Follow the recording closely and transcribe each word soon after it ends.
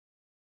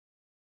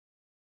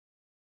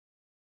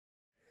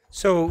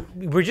So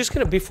we're just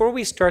going to, before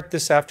we start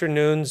this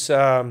afternoon's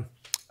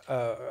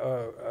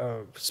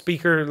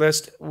speaker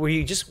list,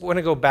 we just want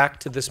to go back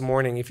to this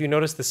morning. If you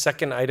notice, the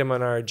second item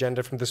on our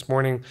agenda from this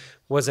morning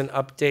was an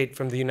update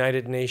from the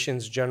United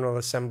Nations General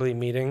Assembly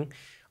meeting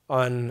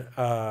on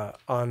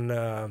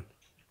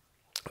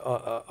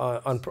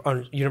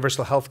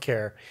universal health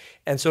care.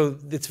 And so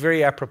it's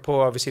very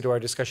apropos, obviously, to our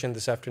discussion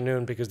this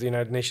afternoon because the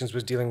United Nations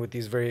was dealing with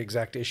these very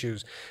exact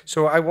issues.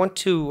 So I want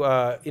to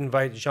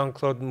invite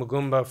Jean-Claude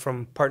Mugumba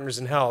from Partners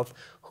in Health,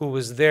 who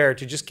was there,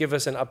 to just give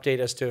us an update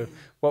as to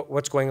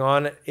what's going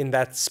on in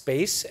that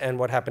space and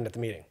what happened at the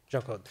meeting.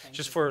 Jean-Claude,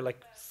 just for like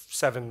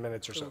 7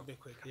 minutes or so. It'll be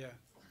quick, yeah.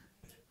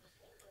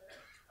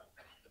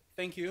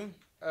 Thank you,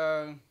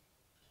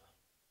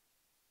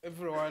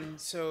 everyone.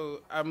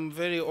 So I'm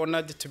very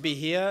honored to be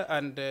here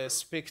and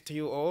speak to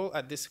you all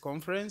at this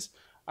conference.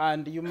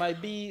 And you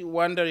might be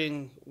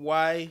wondering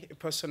why a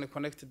person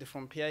connected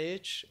from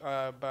PIH,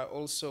 but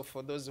also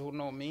for those who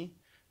know me,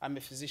 I'm a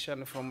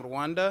physician from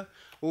Rwanda,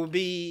 will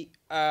be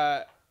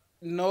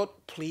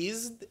not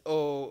pleased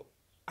or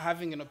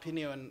having an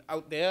opinion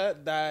out there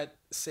that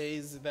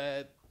says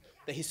that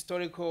the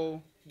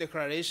historical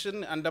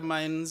declaration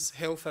undermines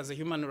health as a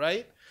human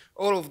right.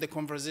 All of the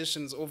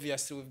conversations,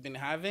 obviously, we've been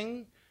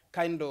having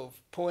kind of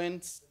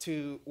points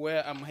to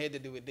where I'm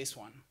headed with this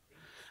one.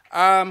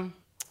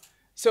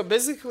 So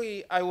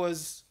basically, I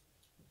was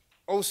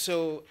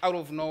also out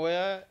of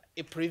nowhere,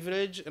 a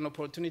privilege, an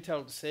opportunity, I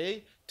would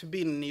say, to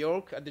be in New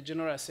York at the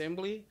General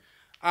Assembly.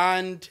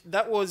 And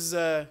that was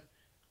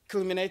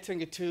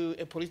culminating to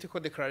a political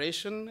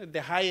declaration,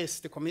 the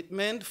highest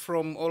commitment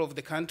from all of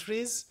the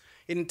countries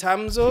in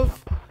terms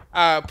of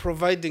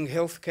providing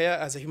healthcare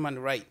as a human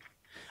right.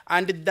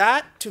 And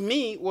that, to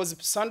me, was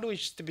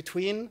sandwiched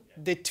between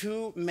the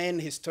two main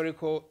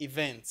historical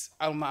events,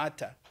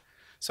 Alma-Ata.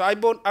 So I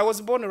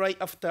was born right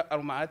after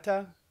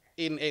Alma-Ata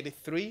in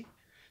 '83.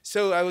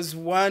 So I was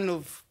one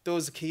of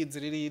those kids,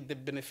 really the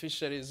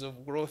beneficiaries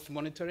of growth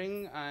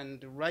monitoring,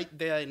 and right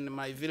there in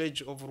my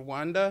village of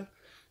Rwanda.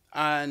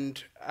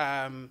 And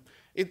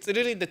it's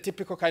really the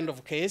typical kind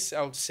of case,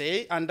 I would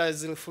say. And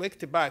as I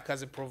reflect back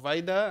as a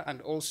provider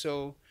and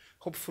also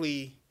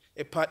hopefully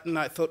a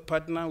partner, a thought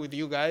partner with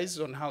you guys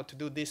on how to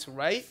do this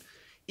right,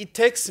 it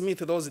takes me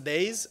to those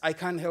days. I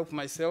can't help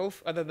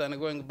myself other than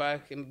going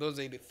back in those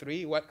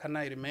 '83. What can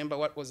I remember?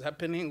 What was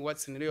happening?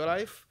 What's in real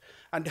life?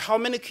 And how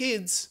many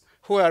kids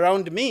who are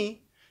around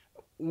me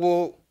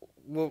will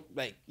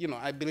like,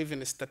 I believe in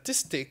the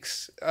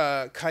statistics,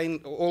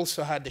 kind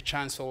also had the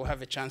chance or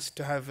have a chance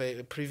to have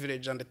a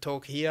privilege and a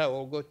talk here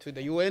or go to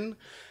the UN.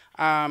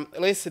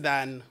 Less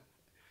than,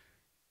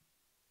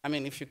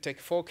 if you take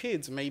 4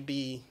 kids,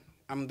 maybe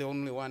I'm the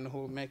only one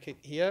who make it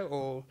here,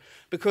 or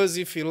because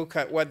if you look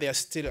at what they are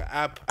still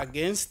up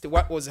against,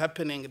 what was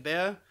happening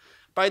there.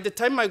 By the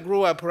time I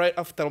grew up right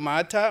after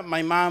Alma-Ata,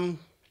 my mom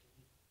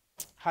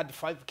had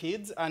 5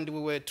 kids, and we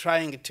were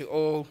trying to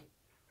all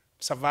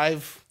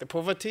survive the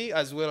poverty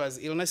as well as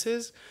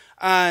illnesses.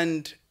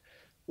 And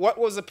what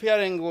was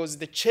appearing was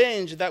the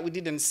change that we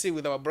didn't see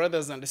with our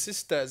brothers and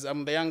sisters.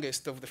 I'm the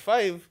youngest of the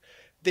 5.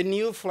 The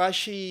new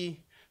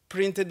flashy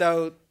printed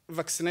out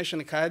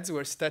vaccination cards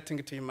were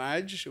starting to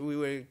emerge. We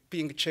were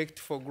being checked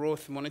for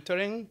growth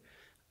monitoring.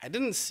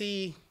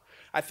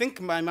 I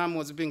think my mom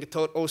was being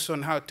taught also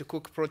on how to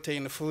cook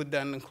protein food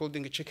and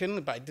including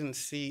chicken, but I didn't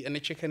see any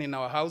chicken in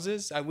our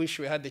houses. I wish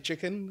we had the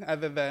chicken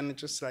other than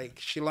just like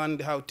she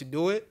learned how to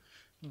do it,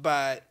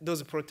 but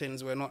those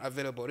proteins were not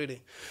available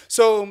really.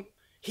 So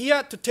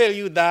here to tell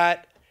you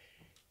that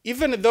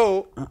even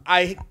though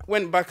I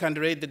went back and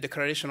read the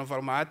Declaration of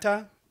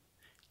Alma-Ata,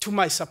 to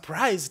my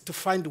surprise, to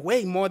find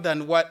way more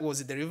than what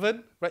was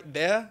delivered right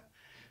there,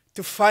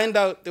 to find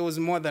out there was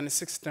more than a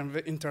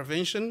 6th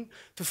intervention,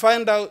 to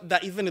find out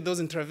that even those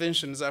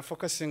interventions are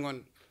focusing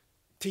on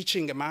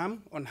teaching a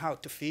mom on how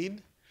to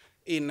feed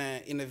in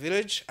a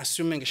village,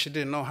 assuming she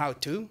didn't know how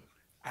to.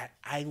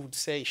 I would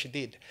say she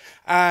did.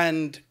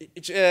 And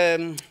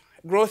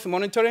growth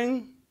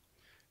monitoring,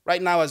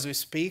 right now as we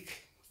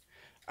speak,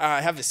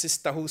 I have a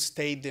sister who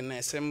stayed in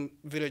the same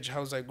village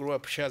house I grew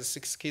up. She has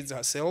 6 kids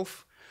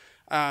herself.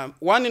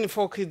 1 in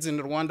 4 kids in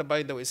Rwanda,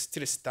 by the way, is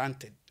still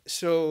stunted.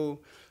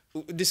 So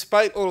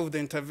despite all of the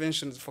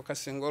interventions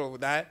focusing all of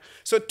that.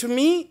 So to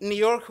me, New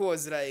York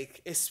was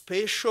like a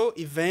special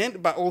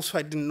event, but also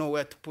I didn't know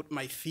where to put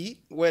my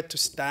feet, where to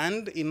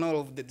stand in all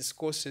of the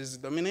discourses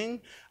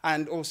dominating,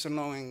 and also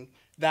knowing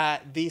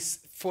that this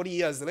 40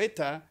 years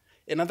later,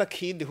 another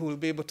kid who will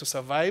be able to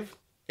survive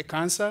a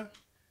cancer,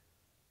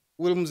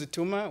 Wilms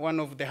tumor, one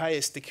of the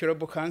highest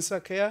curable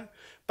cancer,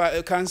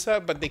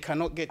 but they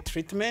cannot get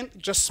treatment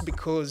just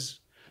because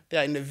they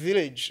are in a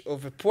village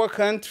of a poor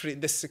country,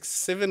 the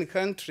 6-7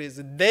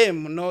 countries,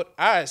 them, not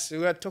us.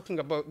 We are talking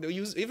about,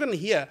 even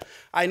here,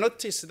 I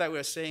noticed that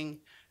we're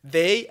saying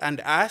they and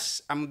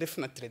us. I'm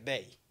definitely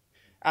they.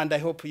 And I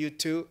hope you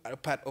too are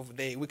part of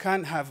they. We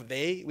can't have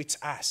they, it's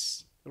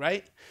us,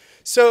 right?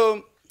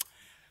 So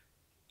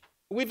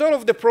with all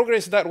of the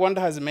progress that Rwanda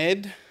has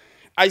made,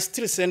 I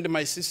still send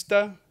my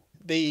sister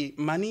the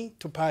money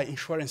to buy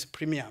insurance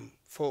premium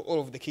for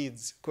all of the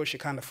kids because she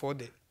can't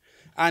afford it.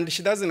 And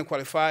she doesn't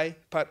qualify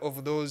part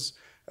of those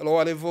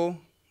lower level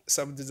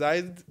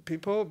subsidized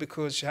people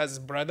because she has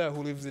a brother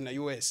who lives in the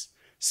US.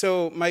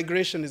 So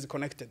migration is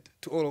connected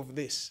to all of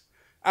this.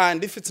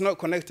 And if it's not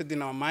connected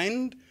in our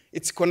mind,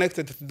 it's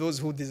connected to those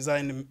who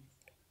design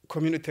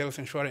community health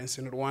insurance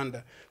in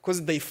Rwanda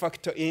because they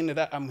factor in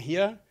that I'm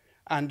here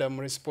and I'm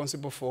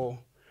responsible for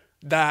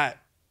that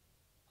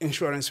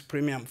insurance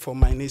premium for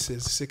my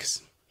nieces,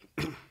 6.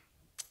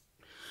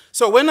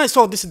 So when I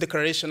saw this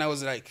declaration, I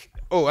was like,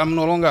 oh, I'm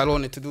no longer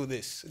alone to do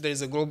this. There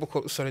is a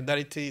global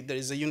solidarity, there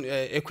is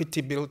a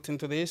equity built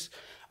into this.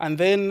 And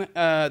then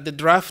the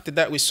draft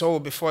that we saw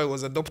before it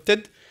was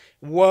adopted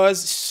was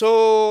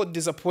so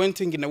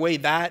disappointing in a way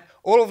that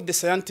all of the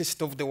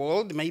scientists of the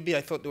world, maybe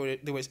I thought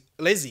they were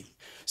lazy.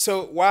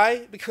 So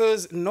why?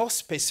 Because no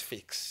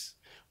specifics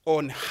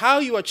on how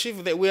you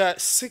achieve that. We are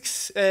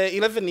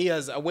 11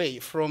 years away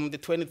from the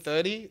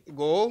 2030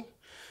 goal.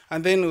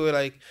 And then we were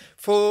like,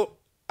 for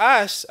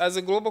us as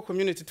a global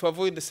community to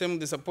avoid the same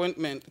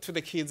disappointment to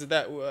the kids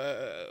that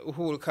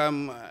who will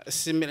come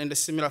in the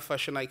similar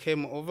fashion I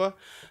came over,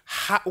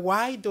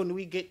 why don't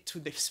we get to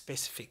the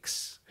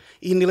specifics?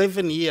 In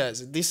 11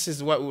 years, this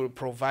is what we will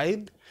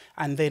provide,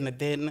 and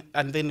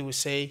then we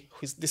say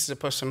this is the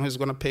person who's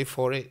going to pay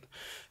for it.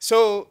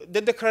 So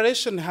the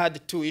declaration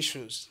had 2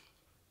 issues.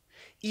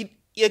 It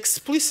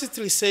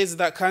explicitly says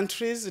that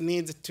countries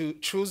need to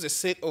choose a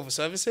set of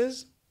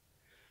services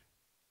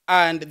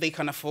and they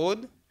can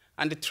afford,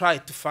 and try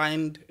to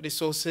find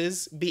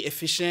resources, be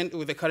efficient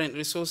with the current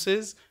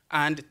resources,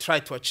 and try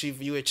to achieve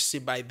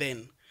UHC by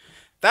then.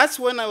 That's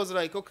when I was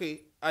like,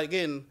 okay,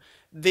 again,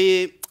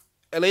 the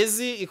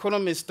lazy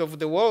economist of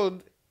the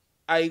world,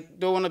 I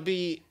don't want to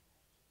be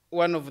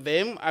one of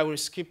them. I will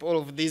skip all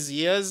of these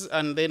years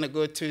and then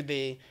go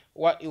to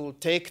what it will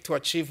take to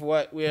achieve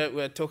what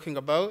we're talking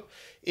about.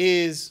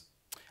 Is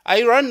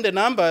I ran the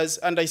numbers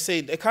and I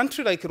said a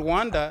country like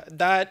Rwanda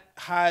that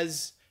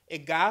has a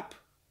gap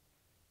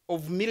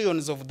of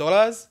millions of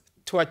dollars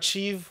to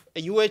achieve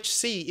a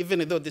UHC, even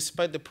though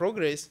despite the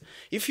progress,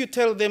 if you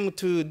tell them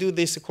to do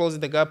this, close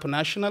the gap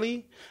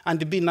nationally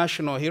and be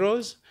national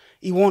heroes,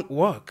 it won't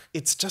work.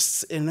 It's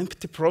just an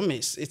empty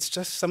promise. It's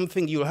just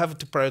something you have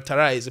to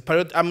prioritize.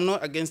 I'm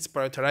not against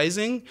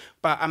prioritizing,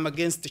 but I'm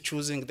against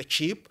choosing the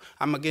cheap.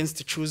 I'm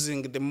against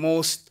choosing the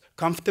most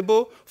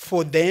comfortable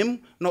for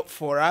them, not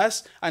for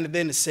us, and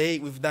then say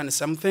we've done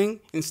something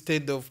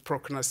instead of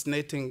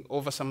procrastinating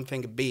over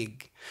something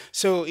big.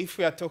 So if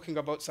we are talking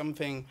about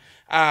something,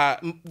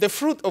 the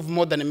fruit of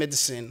modern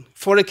medicine,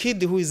 for a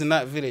kid who is in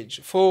that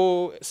village,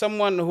 for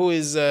someone who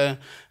is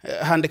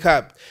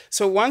handicapped.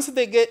 So once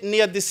they get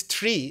near this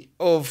tree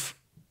of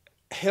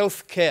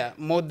healthcare,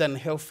 modern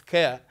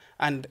healthcare,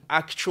 and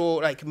actual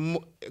like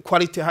high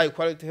quality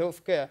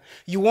healthcare,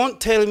 you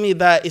won't tell me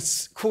that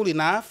it's cool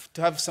enough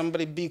to have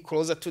somebody be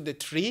closer to the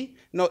tree,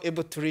 not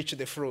able to reach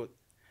the fruit.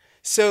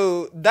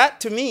 So that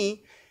to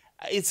me,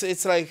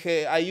 it's like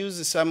I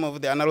use some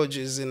of the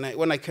analogies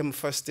when I came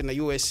first in the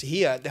US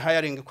here. The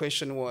hiring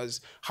question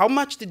was, how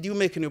much did you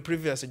make in your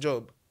previous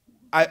job?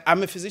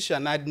 I'm a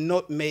physician. I'd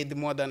not made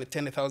more than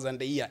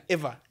 10,000 a year,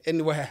 ever,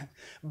 anywhere.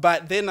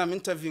 But then I'm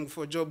interviewing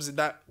for jobs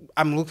that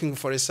I'm looking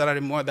for a salary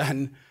more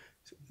than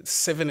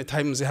 7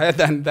 times higher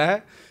than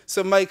that.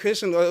 So my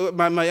question,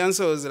 my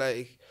answer was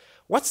like,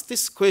 what's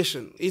this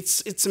question?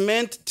 It's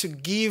meant to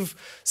give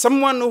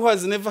someone who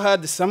has never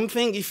had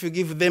something, if you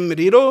give them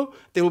little,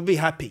 they will be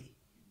happy.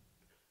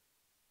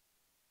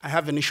 I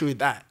have an issue with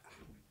that.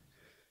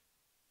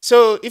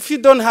 So if you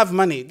don't have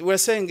money, we're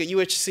saying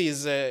UHC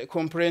is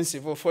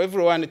comprehensive, or for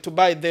everyone to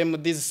buy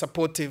them this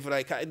supportive,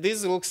 like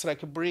this looks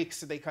like bricks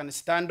they can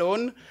stand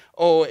on,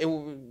 or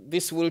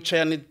this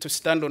wheelchair need to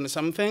stand on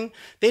something.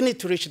 They need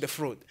to reach the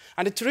fruit.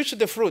 And to reach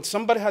the fruit,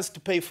 somebody has to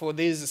pay for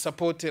this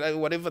support,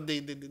 whatever they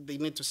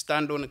need to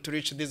stand on to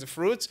reach these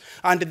fruits.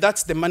 And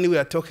that's the money we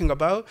are talking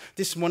about.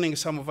 This morning,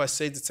 some of us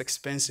said it's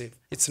expensive.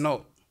 It's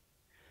not.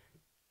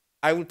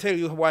 I will tell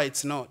you why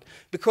it's not.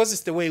 Because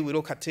it's the way we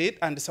look at it,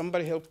 and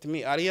somebody helped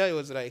me earlier. It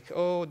was like,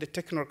 oh, the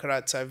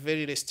technocrats are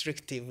very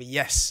restrictive.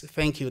 Yes,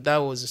 thank you. That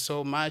was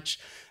so much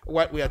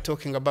what we are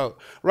talking about.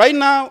 Right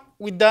now,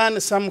 we've done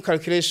some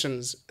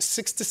calculations.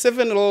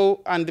 67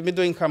 low and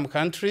middle-income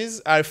countries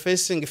are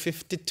facing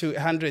 50 to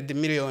 100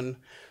 million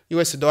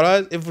US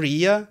dollars every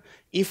year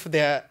if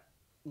they're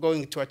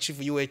going to achieve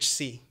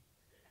UHC.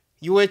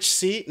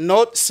 UHC,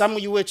 not some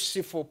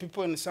UHC for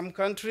people in some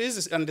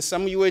countries and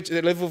some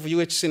the level of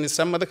UHC in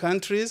some other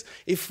countries,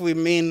 if we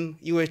mean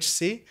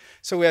UHC.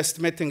 So we're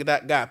estimating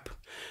that gap.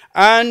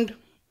 And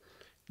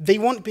they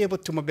won't be able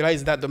to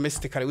mobilize that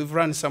domestically. We've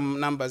run some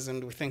numbers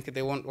and we think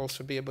they won't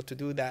also be able to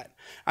do that.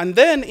 And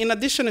then in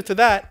addition to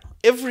that,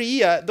 every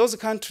year, those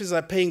countries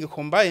are paying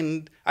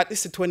combined at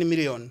least 20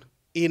 million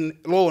in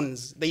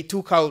loans they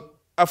took out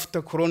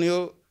after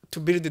colonial to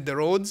build the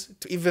roads,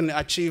 to even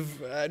achieve,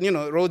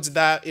 roads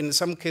that in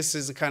some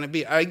cases can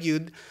be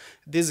argued,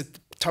 this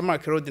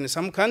tarmac road in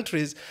some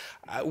countries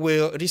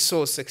were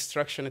resource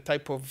extraction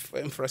type of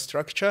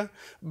infrastructure,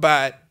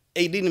 but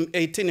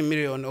 18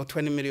 million or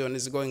 20 million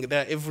is going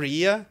there every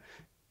year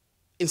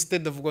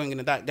instead of going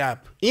in that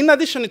gap. In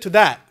addition to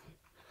that,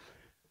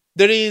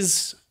 there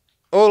is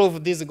all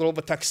of these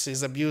global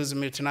taxes abuse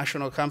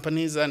multinational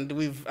companies, and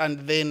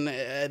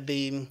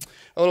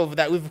all of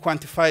that we've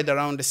quantified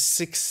around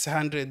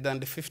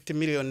 650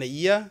 million a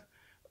year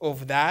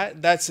of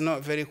that. That's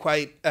not very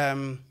quite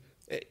an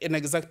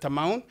exact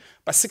amount,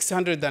 but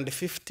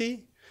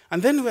 650.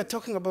 And then we're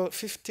talking about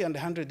 50 and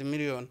 100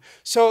 million.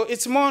 So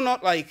it's more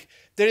not like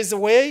there is a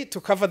way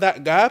to cover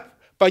that gap,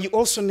 but you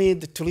also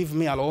need to leave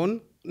me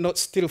alone, not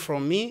steal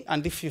from me.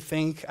 And if you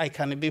think I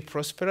can be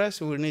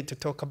prosperous, we will need to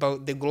talk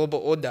about the global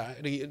order,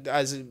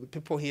 as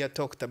people here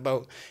talked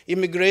about.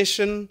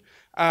 Immigration,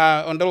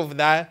 and all of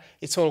that,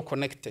 it's all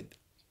connected.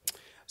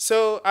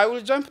 So I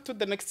will jump to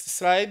the next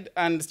slide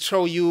and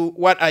show you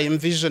what I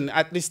envision,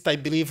 at least I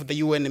believe the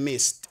UN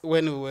missed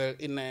when we were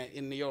in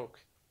New York.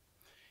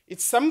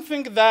 It's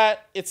something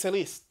that, it's a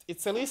list.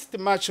 It's a list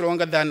much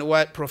longer than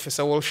what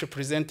Professor Walsh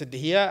presented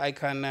here. I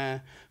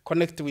can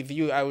connect with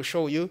you, I will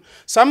show you.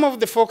 Some of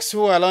the folks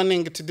who are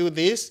learning to do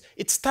this,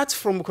 it starts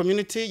from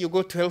community. You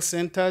go to health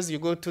centers, you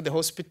go to the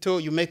hospital,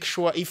 you make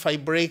sure if I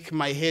break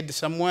my head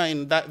somewhere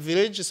in that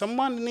village,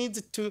 someone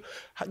needs to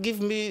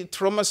give me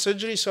trauma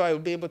surgery so I will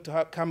be able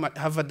to come at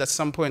Harvard at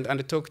some point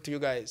and talk to you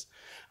guys.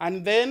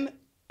 And then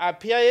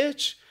at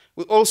PIH,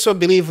 we also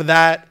believe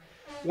that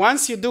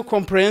once you do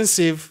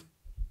comprehensive,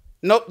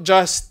 not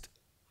just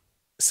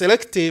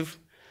selective,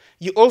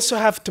 you also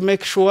have to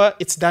make sure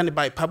it's done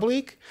by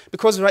public,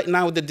 because right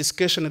now the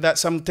discussion that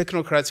some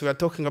technocrats were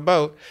talking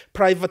about,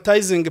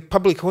 privatizing a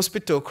public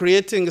hospital,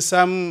 creating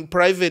some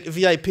private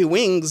VIP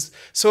wings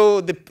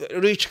so the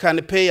rich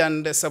can pay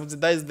and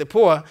subsidize the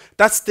poor,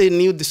 that's the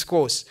new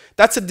discourse.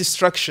 That's a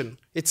distraction.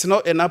 It's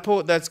not an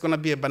apple, that's going to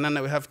be a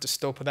banana. We have to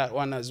stop that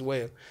one as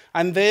well.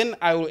 And then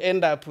I will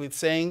end up with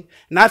saying,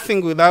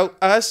 nothing without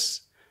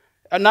us,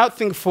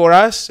 nothing for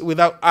us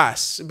without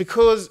us.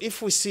 Because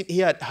if we sit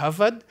here at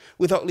Harvard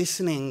without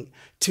listening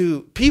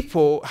to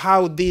people,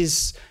 how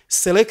this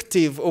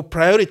selective or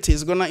priority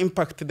is going to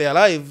impact their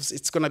lives,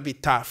 it's going to be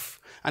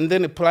tough. And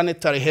then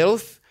planetary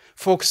health,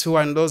 folks who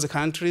are in those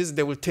countries,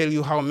 they will tell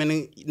you how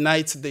many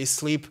nights they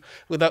sleep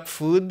without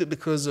food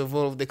because of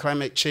all of the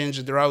climate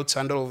change, droughts,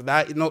 and all of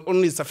that. It not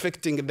only is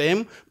affecting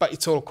them, but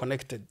it's all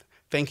connected.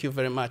 Thank you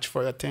very much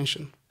for your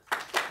attention.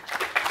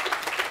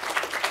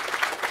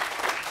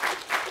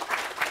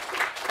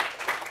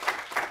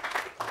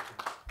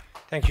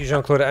 Thank you,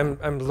 Jean-Claude.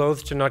 I'm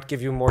loath to not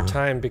give you more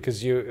time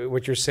because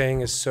what you're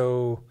saying is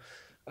so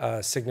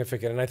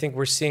significant. And I think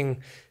we're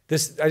seeing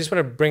this. I just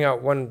want to bring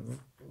out one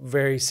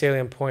very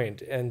salient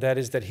point, and that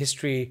is that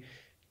history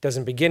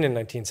doesn't begin in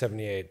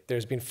 1978.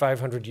 There's been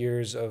 500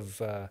 years of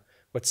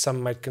what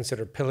some might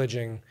consider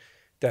pillaging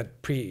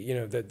that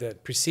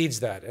precedes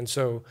that. And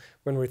so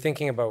when we're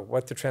thinking about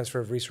what the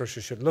transfer of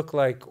resources should look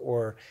like,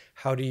 or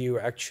how do you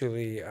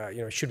actually,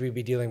 should we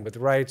be dealing with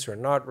rights or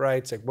not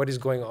rights? Like, what is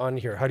going on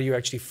here? How do you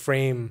actually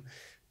frame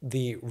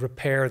the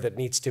repair that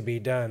needs to be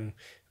done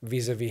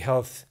vis-a-vis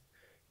health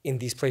in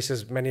these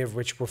places, many of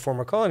which were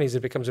former colonies?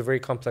 It becomes a very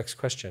complex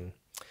question.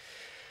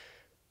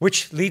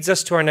 Which leads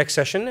us to our next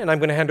session, and I'm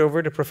going to hand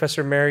over to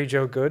Professor Mary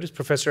Jo Good, who's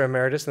Professor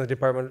Emeritus in the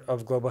Department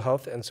of Global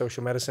Health and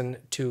Social Medicine,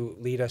 to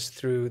lead us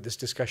through this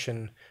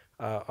discussion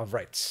of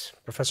rights.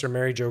 Professor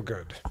Mary Jo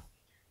Good.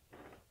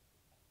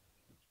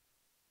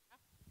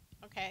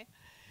 Okay.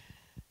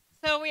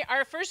 So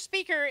our first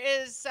speaker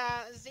is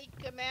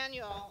Zeke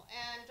Emanuel,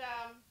 and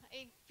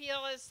I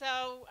feel as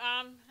though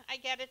I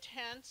get a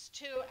chance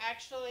to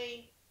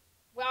actually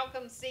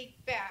welcome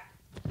Zeke back.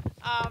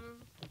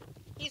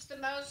 He's the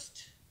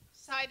most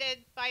cited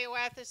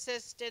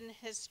bioethicist in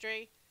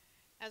history,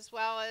 as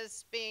well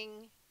as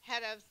being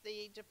head of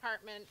the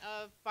Department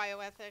of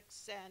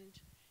Bioethics and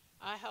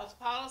Health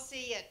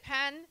Policy at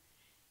Penn,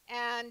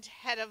 and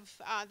head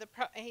of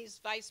he's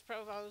vice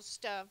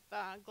provost of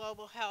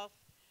global health,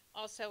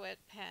 also at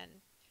Penn.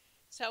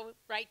 So,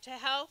 right to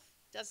health,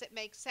 does it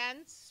make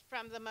sense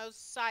from the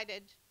most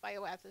cited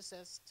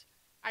bioethicist?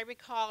 I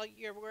recall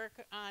your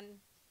work on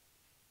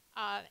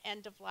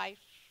end of life.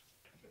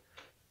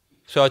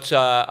 So it's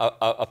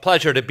a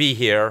pleasure to be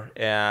here,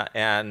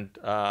 and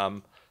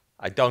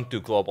I don't do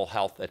global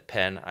health at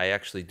Penn. I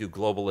actually do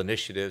global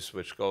initiatives,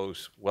 which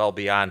goes well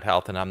beyond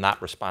health, and I'm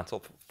not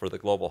responsible for the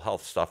global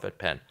health stuff at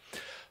Penn.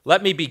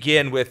 Let me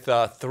begin with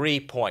 3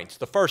 points.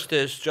 The first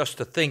is just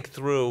to think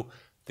through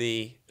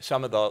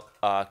some of the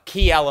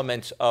key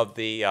elements of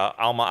the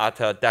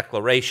Alma-Ata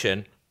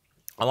Declaration.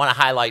 I want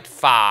to highlight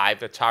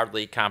 5. It's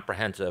hardly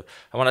comprehensive.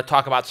 I want to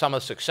talk about some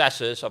of the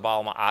successes of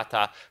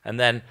Alma-Ata and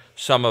then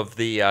some of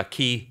the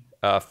key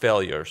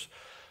failures.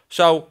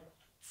 So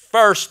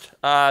first,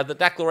 the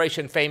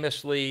Declaration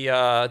famously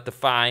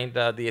defined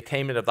the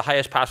attainment of the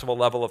highest possible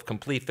level of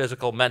complete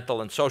physical,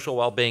 mental, and social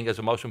well-being as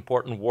the most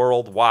important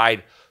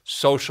worldwide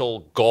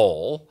social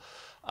goal,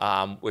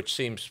 which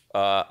seems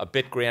a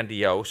bit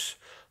grandiose.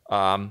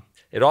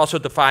 It also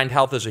defined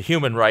health as a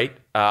human right,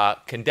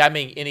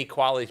 condemning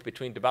inequalities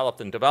between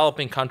developed and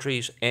developing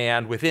countries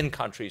and within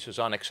countries is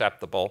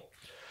unacceptable.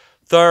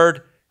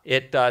 Third,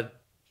 it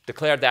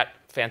declared that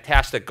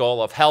fantastic goal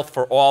of health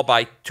for all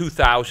by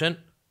 2000.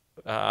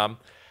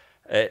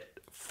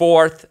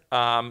 Fourth,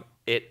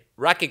 it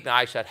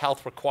recognized that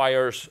health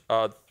requires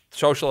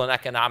social and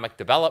economic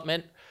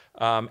development,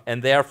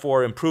 and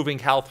therefore improving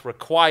health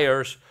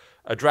requires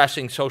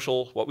addressing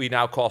what we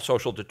now call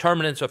social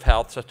determinants of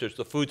health, such as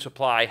the food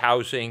supply,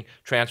 housing,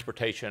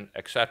 transportation,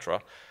 etc.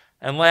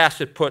 And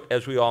last, it put,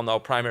 as we all know,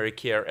 primary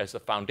care as the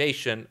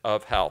foundation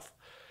of health.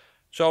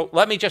 So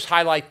let me just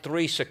highlight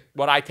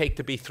what I take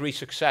to be three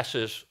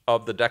successes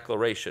of the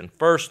Declaration.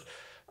 First,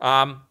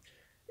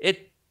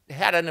 it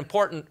had an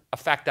important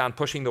effect on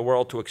pushing the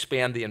world to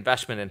expand the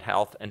investment in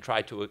health and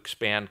try to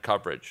expand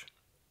coverage.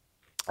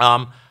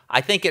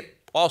 I think it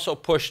also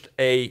pushed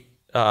a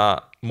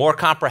more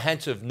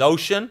comprehensive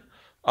notion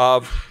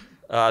of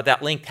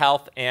that linked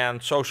health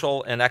and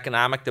social and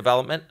economic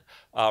development,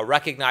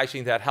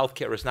 recognizing that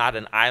healthcare is not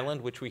an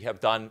island, which we have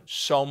done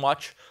so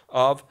much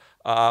of,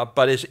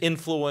 but is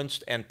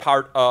influenced and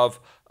part of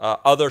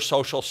other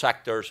social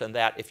sectors, and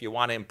that if you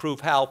want to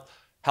improve health,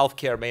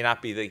 healthcare may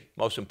not be the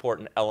most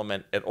important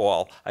element at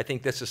all. I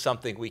think this is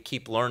something we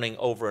keep learning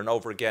over and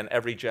over again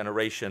every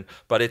generation,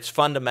 but it's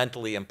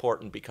fundamentally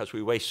important because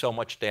we waste so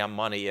much damn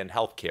money in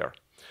healthcare.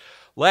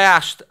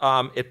 Last,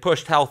 it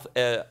pushed health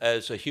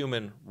as a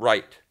human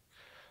right.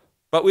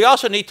 But we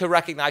also need to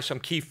recognize some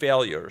key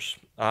failures.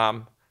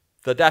 The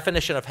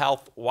definition of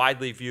health,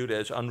 widely viewed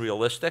as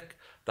unrealistic.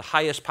 The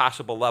highest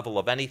possible level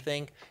of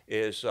anything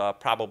is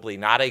probably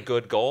not a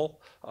good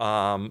goal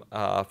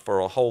for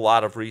a whole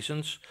lot of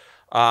reasons.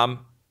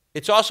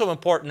 It's also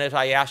important, as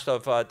I asked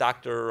of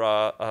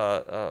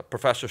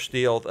Professor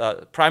Steele,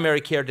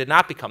 primary care did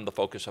not become the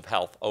focus of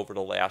health over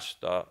the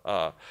last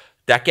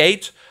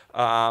decades.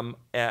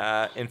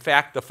 In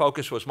fact, the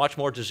focus was much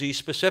more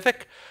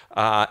disease-specific,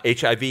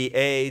 HIV,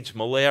 AIDS,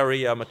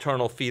 malaria,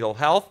 maternal fetal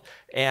health,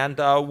 and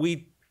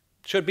we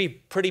should be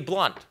pretty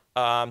blunt.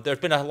 There's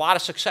been a lot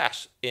of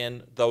success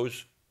in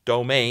those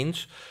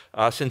domains.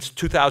 Since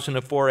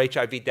 2004,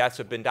 HIV deaths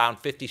have been down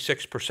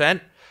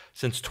 56%.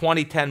 Since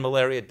 2010,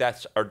 malaria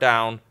deaths are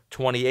down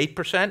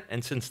 28%,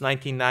 and since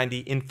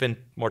 1990, infant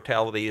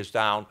mortality is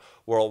down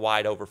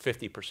worldwide over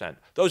 50%.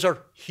 Those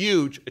are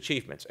huge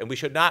achievements, and we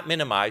should not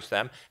minimize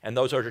them, and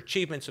those are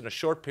achievements in a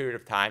short period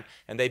of time,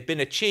 and they've been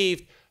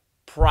achieved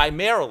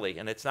primarily,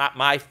 and it's not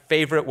my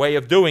favorite way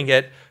of doing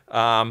it,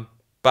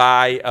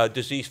 by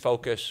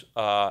disease-focused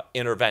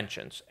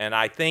interventions. And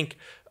I think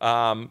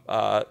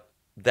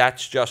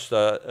that's just,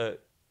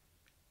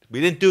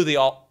 we didn't do the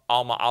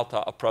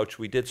Alma-Ata approach.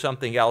 We did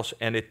something else,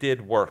 and it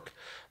did work.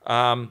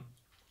 And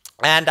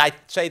I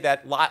say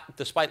that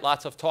despite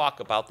lots of talk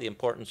about the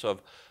importance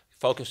of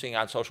focusing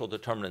on social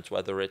determinants,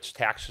 whether it's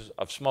taxes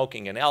of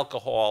smoking and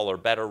alcohol or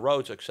better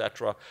roads, et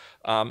cetera,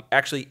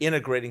 actually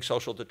integrating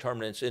social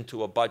determinants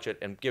into a budget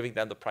and giving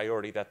them the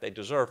priority that they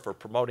deserve for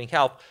promoting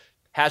health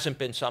hasn't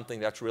been something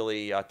that's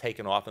really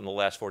taken off in the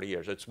last 40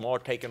 years. It's more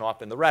taken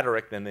off in the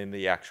rhetoric than in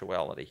the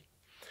actuality.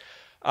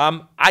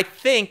 I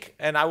think,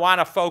 and I want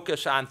to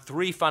focus on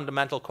three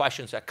fundamental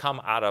questions that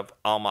come out of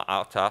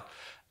Alma-Ata,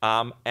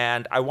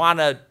 and I want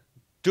to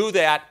do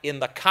that in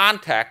the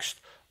context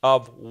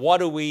of what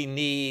do we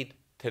need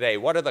today?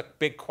 What are the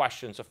big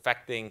questions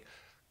affecting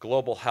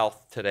global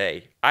health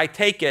today? I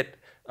take it,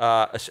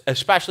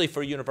 especially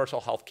for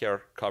universal health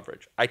care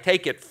coverage, I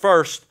take it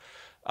first,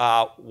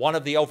 one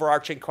of the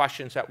overarching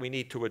questions that we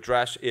need to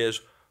address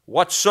is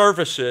what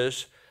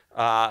services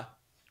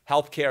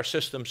healthcare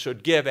systems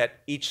should give at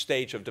each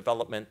stage of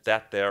development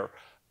that they're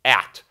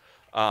at.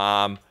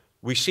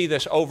 We see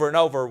this over and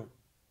over,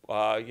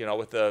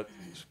 with the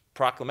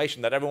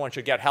proclamation that everyone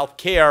should get health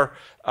care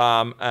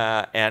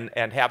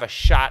and have a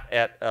shot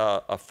at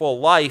a full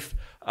life.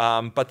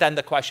 But then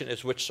the question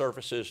is, which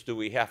services do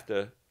we have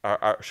to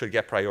should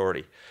get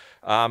priority?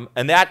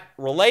 And that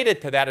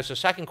related to that is the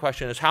second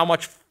question: is how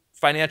much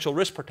financial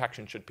risk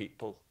protection should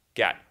people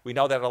get? We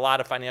know that a lot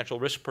of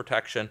financial risk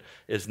protection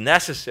is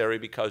necessary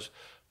because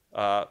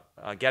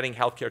getting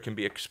health care can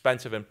be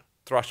expensive and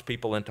thrust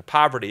people into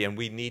poverty, and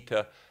we need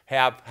to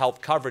have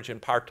health coverage in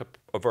part to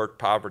avert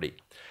poverty.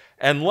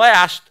 And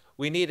last,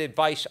 we need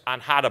advice on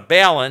how to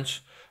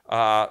balance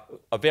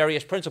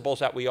various principles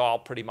that we all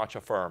pretty much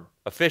affirm: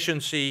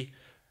 efficiency,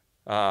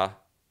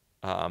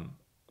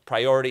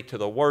 priority to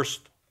the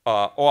worst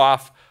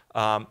off,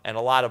 and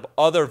a lot of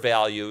other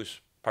values,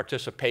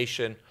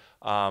 participation,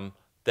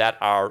 that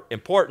are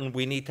important.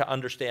 We need to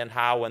understand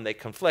how, when they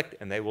conflict,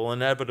 and they will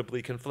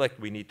inevitably conflict,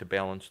 we need to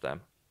balance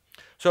them.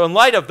 So in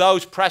light of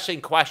those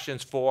pressing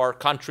questions for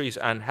countries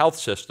and health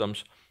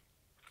systems,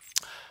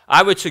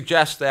 I would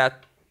suggest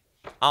that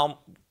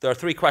there are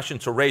three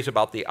questions to raise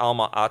about the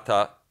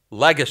Alma-Ata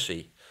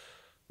legacy.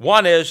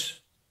 One is,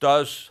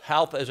 does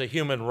health as a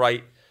human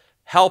right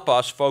help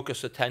us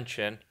focus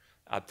attention,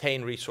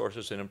 obtain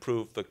resources, and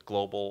improve the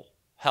global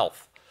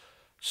health?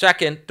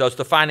 Second, does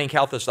defining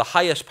health as the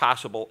highest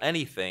possible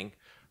anything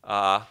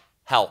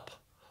help?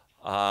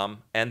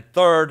 And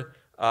third,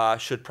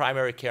 should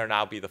primary care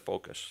now be the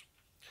focus?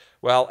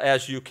 Well,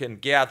 as you can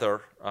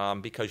gather,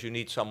 because you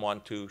need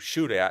someone to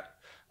shoot at,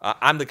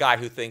 I'm the guy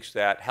who thinks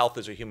that health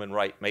is a human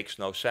right makes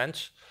no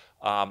sense.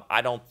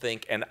 I don't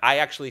think, and I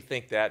actually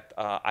think that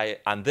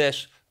on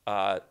this,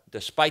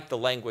 despite the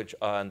language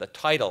and the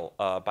title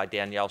by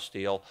Danielle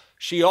Steele,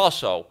 she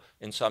also,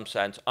 in some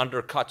sense,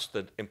 undercuts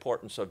the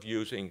importance of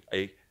using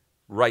a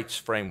rights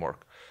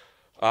framework.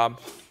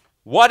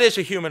 What is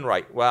a human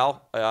right?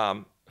 Well,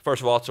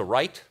 first of all, it's a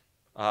right,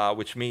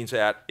 which means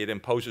that it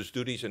imposes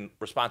duties and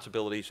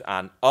responsibilities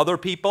on other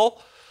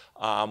people,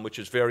 which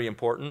is very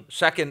important.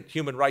 Second,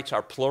 human rights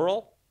are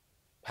plural.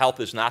 Health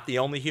is not the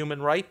only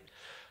human right.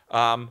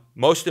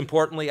 Most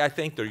importantly, I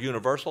think they're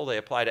universal. They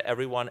apply to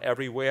everyone,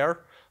 everywhere.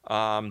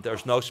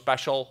 There's no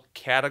special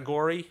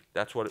category.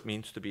 That's what it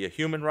means to be a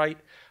human right.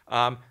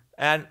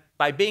 And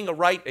by being a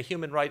right, a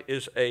human right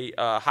is a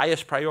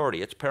highest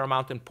priority. It's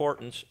paramount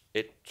importance.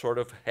 It sort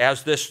of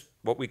has this,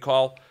 what we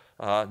call,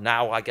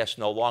 now I guess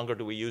no longer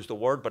do we use the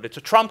word, but it's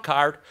a trump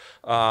card.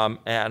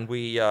 And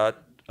we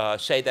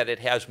say that it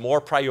has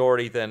more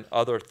priority than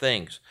other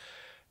things.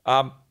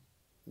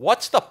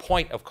 What's the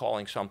point of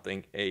calling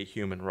something a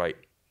human right?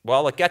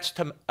 Well, it gets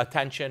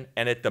attention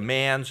and it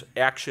demands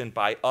action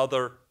by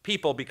other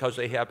people because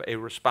they have a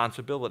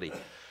responsibility.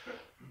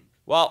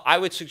 Well, I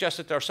would suggest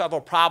that there are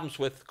several problems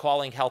with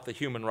calling health a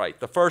human right.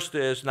 The first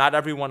is not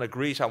everyone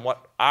agrees on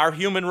what are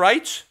human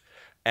rights,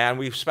 and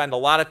we spend a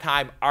lot of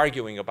time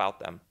arguing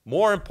about them.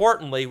 More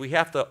importantly, we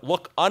have to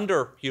look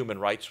under human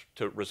rights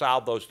to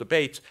resolve those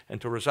debates and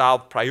to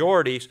resolve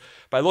priorities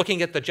by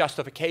looking at the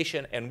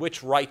justification and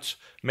which rights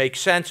make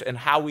sense and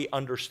how we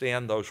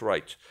understand those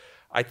rights.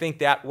 I think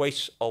that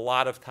wastes a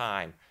lot of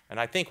time. And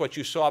I think what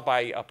you saw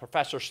by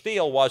Professor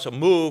Steele was a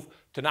move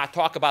to not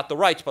talk about the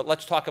rights, but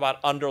let's talk about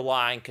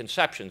underlying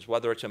conceptions,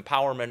 whether it's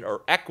empowerment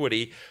or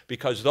equity,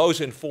 because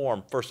those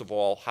inform, first of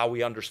all, how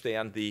we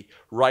understand the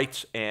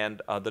rights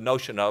and the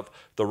notion of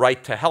the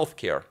right to health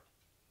care.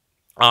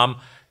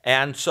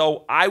 And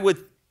so I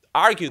would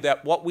argue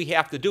that what we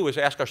have to do is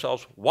ask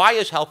ourselves, why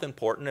is health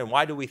important, and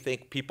why do we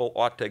think people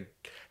ought to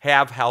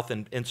have health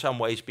and in some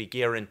ways be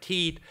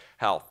guaranteed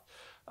health?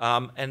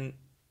 And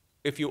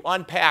if you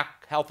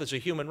unpack health as a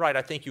human right,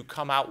 I think you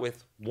come out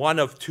with one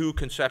of two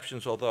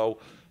conceptions, although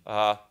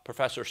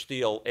Professor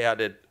Steele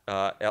added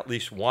at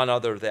least one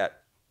other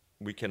that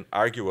we can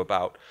argue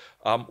about.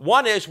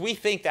 One is we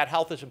think that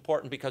health is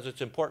important because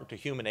it's important to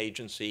human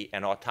agency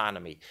and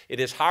autonomy. It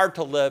is hard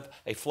to live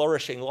a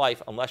flourishing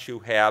life unless you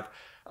have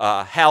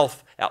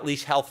health, at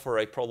least health for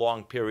a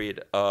prolonged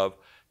period of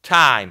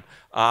time.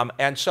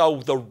 And so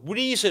the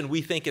reason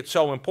we think it's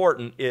so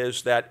important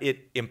is that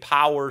it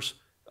empowers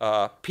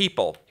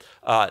people,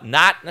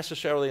 not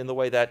necessarily in the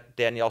way that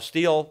Danielle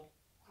Steele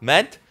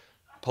meant,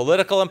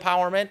 political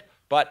empowerment,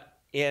 but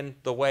in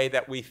the way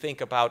that we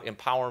think about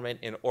empowerment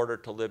in order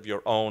to live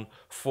your own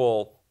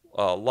full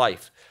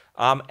life.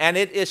 And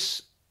it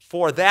is,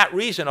 for that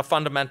reason, a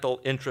fundamental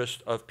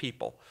interest of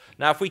people.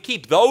 Now, if we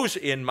keep those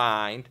in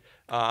mind,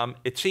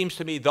 it seems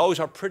to me those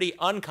are pretty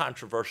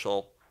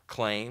uncontroversial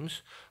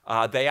claims.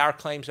 They are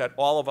claims that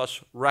all of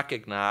us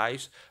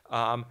recognize,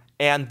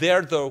 and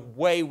they're the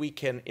way we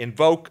can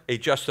invoke a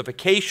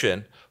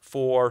justification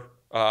for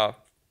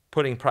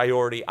putting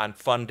priority on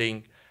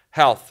funding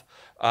health.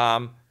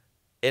 And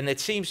it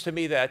seems to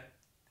me that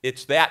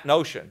it's that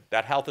notion,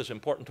 that health is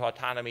important to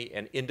autonomy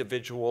and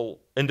individuals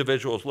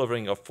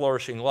living a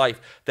flourishing life,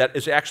 that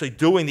is actually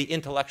doing the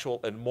intellectual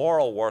and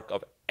moral work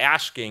of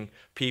asking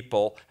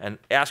people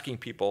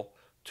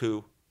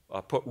to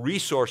put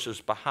resources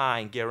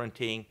behind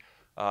guaranteeing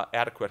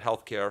adequate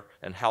health care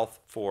and health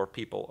for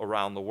people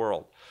around the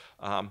world.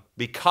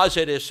 Because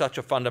it is such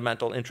a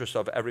fundamental interest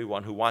of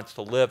everyone who wants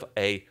to live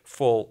a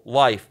full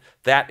life,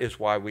 that is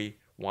why we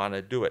want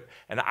to do it.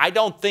 And I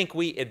don't think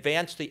we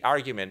advance the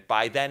argument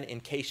by then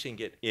encasing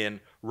it in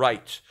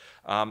rights.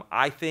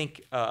 I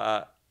think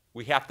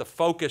we have to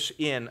focus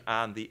in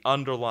on the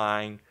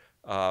underlying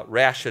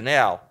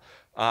rationale.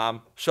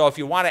 So if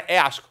you want to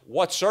ask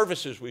what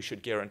services we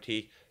should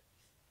guarantee,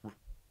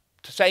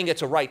 saying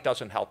it's a right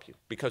doesn't help you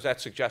because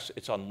that suggests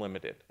it's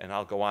unlimited, and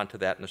I'll go on to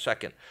that in a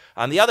second.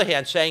 On the other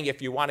hand, saying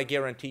if you want to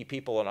guarantee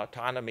people an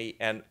autonomy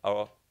and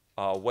a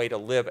way to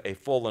live a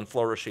full and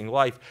flourishing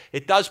life,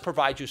 it does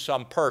provide you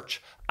some perch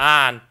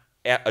on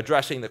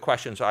addressing the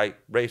questions I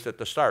raised at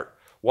the start.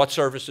 What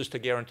services to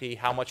guarantee,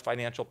 how much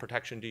financial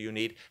protection do you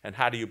need, and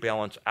how do you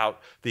balance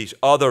out these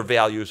other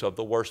values of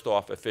the worst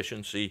off,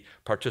 efficiency,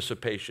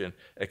 participation,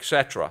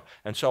 etc.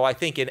 And so I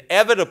think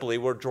inevitably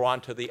we're drawn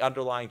to the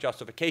underlying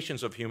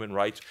justifications of human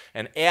rights,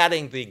 and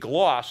adding the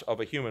gloss of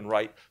a human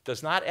right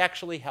does not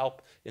actually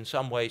help. In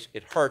some ways,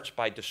 it hurts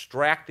by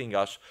distracting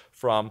us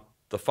from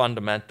the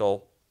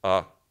fundamental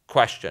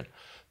question.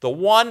 The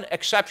one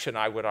exception,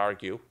 I would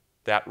argue,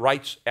 that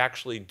rights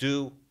actually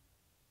do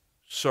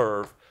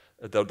serve,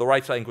 the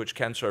rights language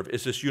can serve,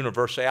 is this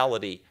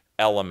universality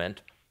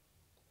element.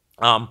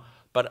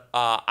 But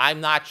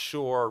I'm not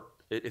sure,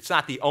 it's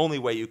not the only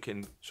way you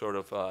can sort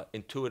of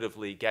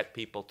intuitively get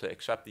people to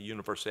accept the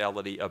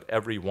universality of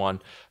everyone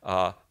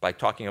by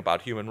talking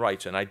about human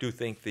rights. And I do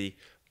think the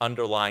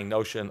underlying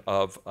notion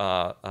of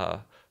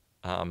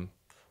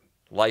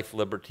life,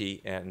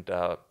 liberty, and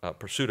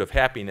pursuit of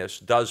happiness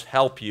does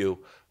help you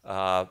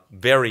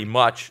very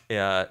much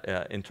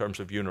in terms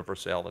of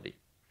universality.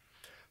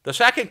 The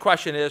second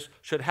question is,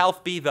 should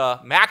health be the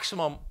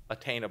maximum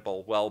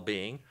attainable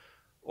well-being,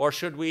 or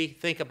should we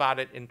think about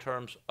it in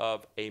terms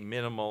of a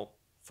minimal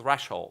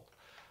threshold?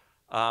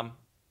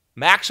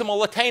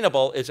 Maximal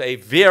attainable is a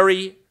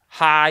very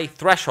high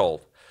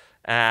threshold.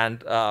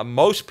 And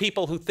most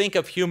people who think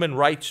of human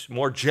rights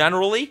more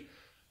generally,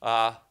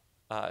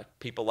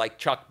 people like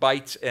Chuck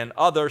Bites and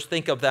others,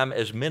 think of them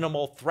as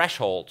minimal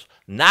thresholds,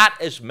 not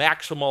as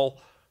maximal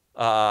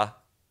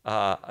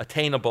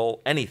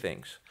attainable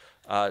anythings.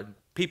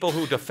 People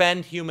who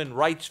defend human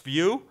rights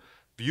view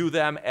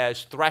them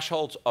as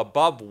thresholds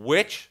above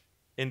which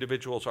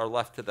individuals are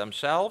left to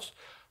themselves.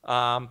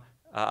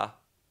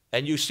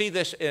 And you see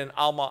this in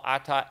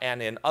Alma-Ata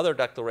and in other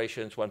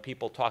declarations when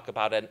people talk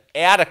about an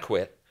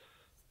adequate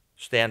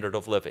standard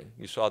of living.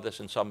 You saw this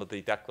in some of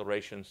the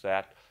declarations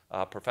that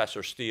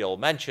Professor Steele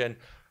mentioned.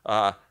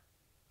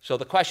 So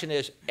the question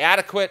is,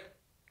 adequate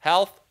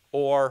health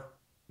or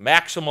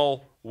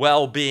maximal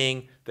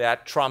well-being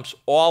that trumps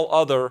all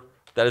other,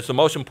 that is the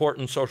most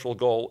important social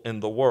goal in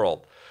the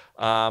world.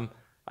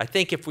 I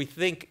think if we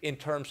think in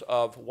terms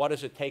of what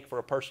does it take for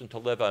a person to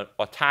live an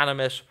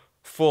autonomous,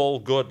 full,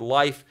 good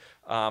life,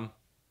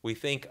 we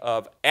think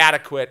of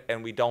adequate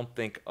and we don't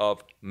think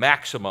of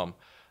maximum.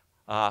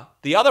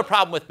 The other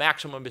problem with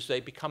maximum is they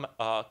become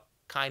a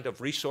kind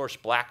of resource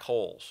black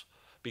holes.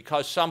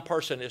 Because some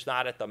person is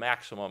not at the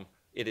maximum,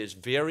 it is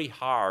very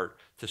hard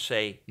to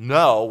say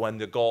no when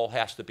the goal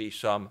has to be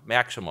some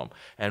maximum.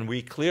 And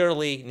we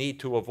clearly need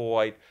to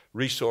avoid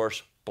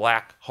resource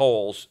black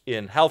holes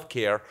in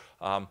healthcare.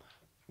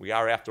 We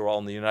are, after all,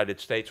 in the United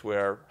States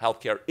where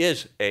healthcare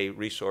is a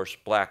resource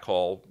black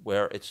hole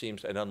where it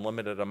seems an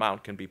unlimited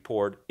amount can be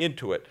poured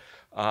into it.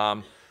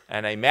 And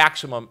a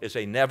maximum is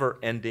a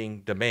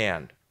never-ending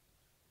demand.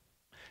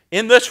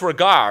 In this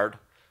regard,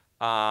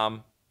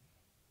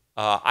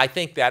 I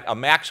think that a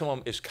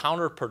maximum is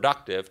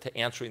counterproductive to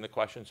answering the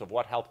questions of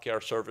what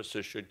healthcare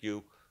services should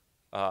you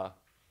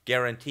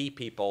guarantee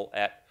people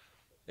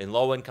in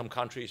low-income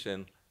countries,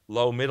 in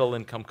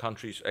low-middle-income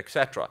countries,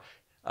 etc.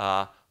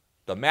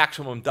 The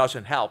maximum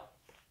doesn't help.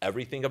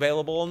 Everything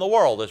available in the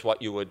world is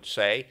what you would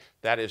say.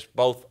 That is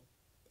both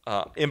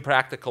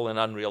impractical and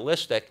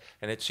unrealistic,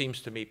 and it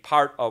seems to me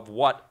part of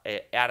what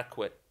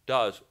adequate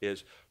does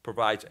is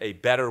provides a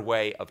better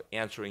way of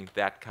answering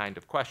that kind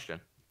of question.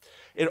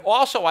 It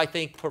also, I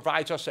think,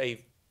 provides us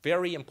a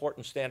very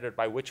important standard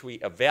by which we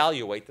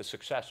evaluate the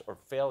success or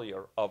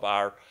failure of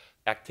our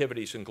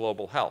activities in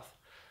global health.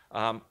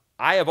 I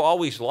have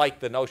always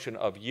liked the notion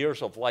of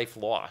years of life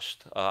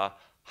lost.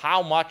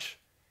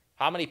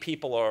 How many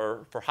people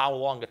or for how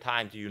long a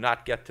time do you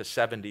not get to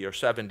 70 or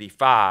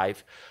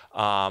 75?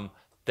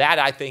 That,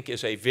 I think,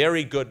 is a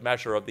very good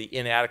measure of the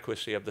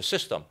inadequacy of the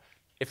system.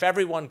 If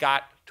everyone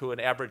got to an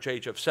average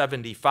age of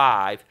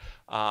 75,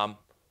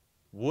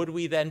 would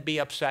we then be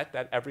upset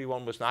that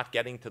everyone was not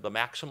getting to the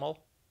maximal?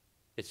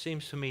 It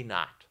seems to me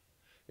not.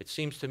 It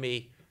seems to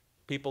me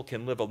people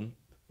can live a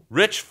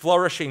rich,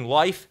 flourishing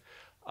life,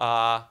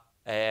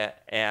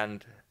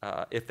 and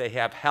if they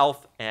have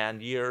health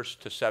and years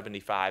to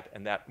 75,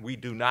 and that we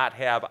do not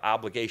have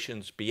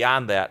obligations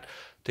beyond that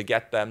to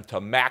get them to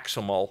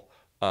maximal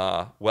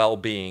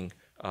well-being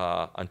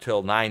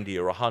until 90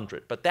 or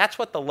 100. But that's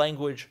what the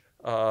language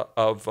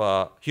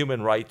of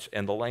human rights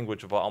and the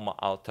language of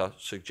Alma-Ata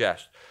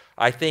suggests.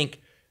 I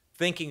think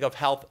thinking of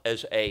health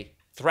as a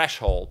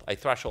threshold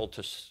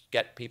to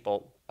get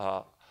people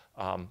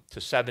to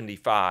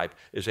 75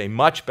 is a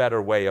much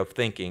better way of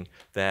thinking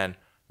than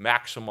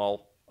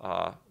maximal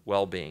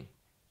well-being.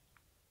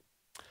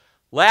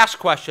 Last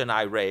question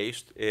I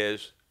raised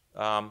is,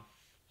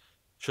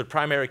 should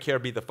primary care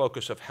be the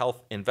focus of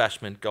health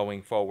investment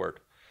going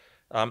forward?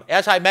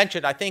 As I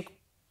mentioned, I think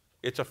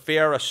it's a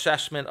fair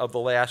assessment of the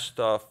last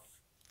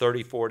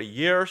 30, 40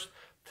 years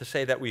to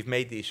say that we've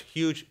made these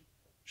huge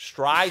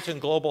strides in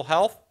global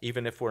health,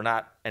 even if we're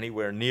not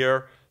anywhere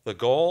near the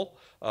goal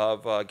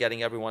of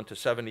getting everyone to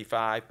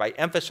 75, by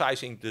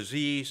emphasizing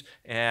disease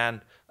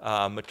and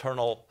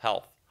maternal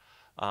health.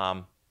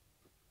 I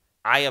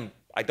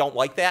don't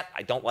like that.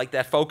 I don't like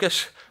that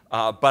focus,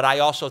 but I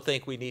also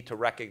think we need to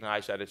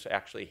recognize that it's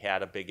actually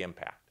had a big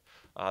impact.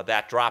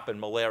 That drop in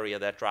malaria,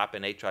 that drop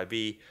in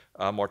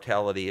HIV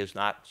mortality is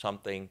not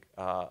something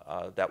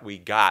that we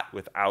got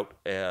without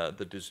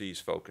the disease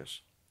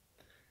focus.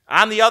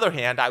 On the other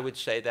hand, I would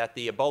say that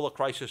the Ebola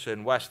crisis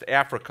in West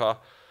Africa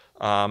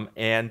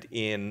and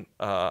in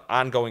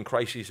ongoing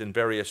crises in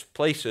various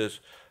places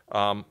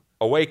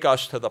awake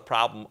us to the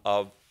problem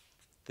of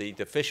the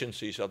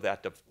deficiencies of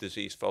that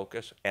disease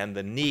focus and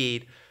the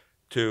need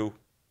to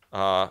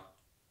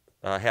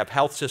have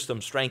health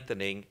system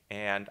strengthening.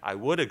 And I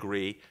would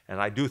agree, and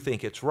I do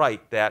think it's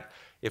right, that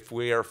if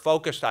we are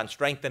focused on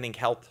strengthening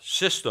health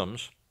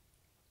systems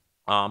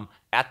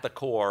at the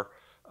core,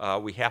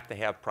 we have to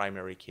have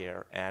primary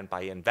care. And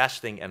by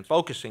investing and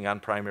focusing on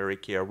primary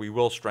care, we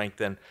will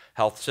strengthen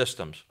health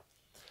systems.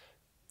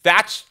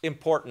 That's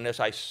important, as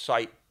I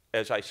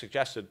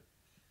suggested,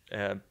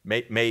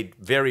 made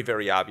very,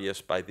 very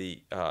obvious by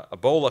the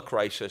Ebola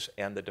crisis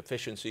and the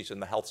deficiencies in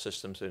the health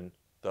systems in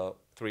the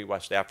 3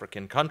 West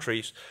African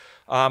countries.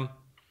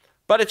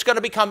 But it's going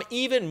to become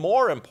even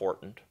more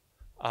important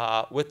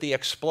with the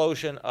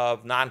explosion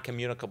of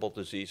non-communicable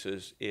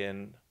diseases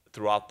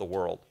throughout the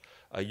world.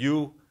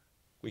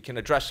 We can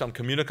address some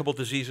communicable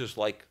diseases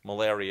like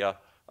malaria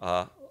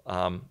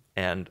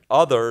and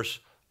others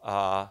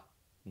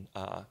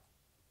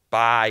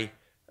by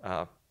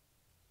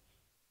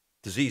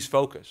disease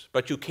focus.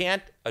 But you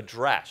can't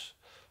address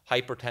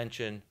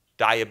hypertension,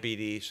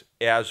 diabetes,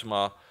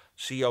 asthma,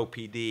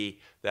 COPD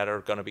that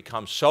are going to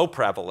become so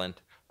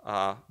prevalent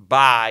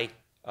by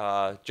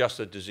just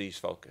a disease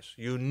focus.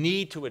 You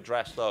need to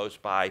address those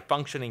by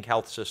functioning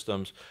health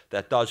systems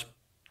that does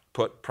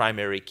put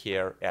primary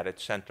care at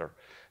its center.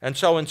 And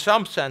so in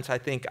some sense, I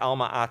think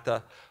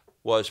Alma-Ata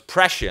was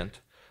prescient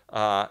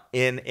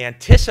in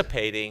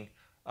anticipating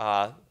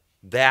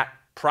that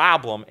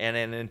problem and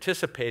in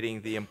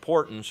anticipating the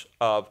importance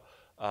of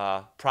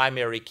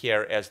primary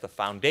care as the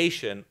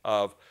foundation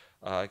of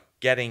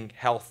getting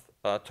health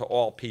to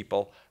all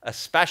people,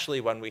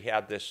 especially when we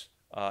have this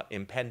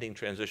impending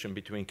transition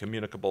between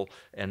communicable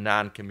and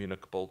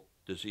non-communicable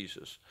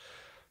diseases.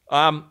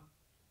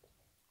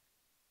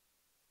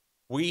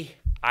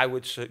 I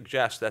would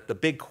suggest that the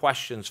big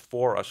questions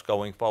for us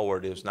going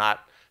forward is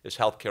not, is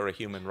healthcare a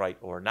human right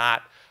or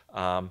not,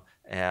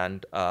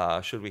 and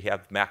should we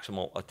have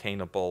maximal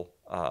attainable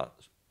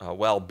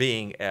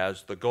well-being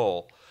as the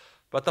goal.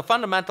 But the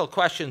fundamental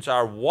questions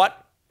are,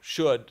 what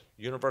should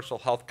universal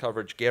health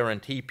coverage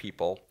guarantee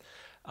people,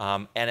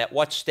 and at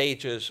what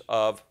stages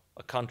of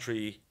a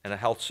country and a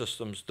health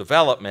system's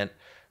development,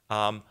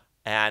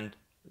 and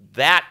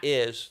that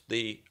is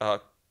the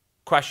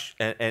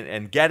question,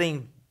 and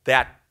getting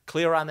that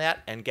clear on that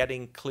and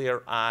getting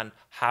clear on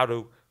how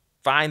to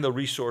find the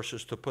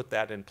resources to put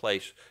that in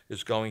place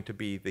is going to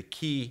be the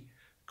key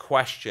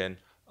question,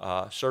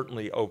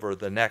 certainly over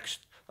the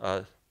next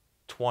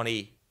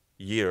 20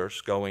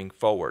 years going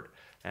forward.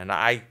 And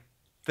I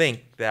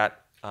think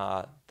that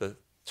the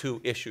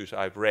 2 issues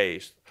I've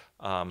raised,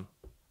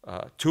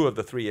 2 of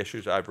the 3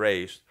 issues I've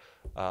raised,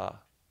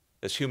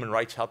 does human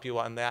rights help you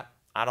on that?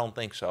 I don't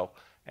think so.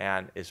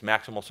 And is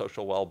maximal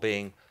social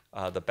well-being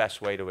the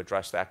best way to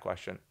address that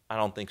question? I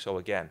don't think so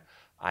again.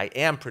 I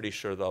am pretty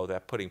sure, though,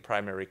 that putting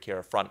primary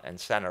care front and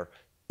center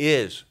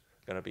is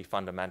going to be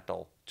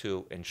fundamental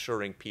to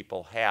ensuring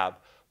people have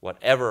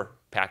whatever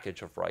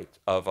package of rights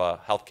of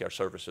healthcare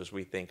services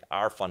we think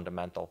are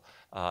fundamental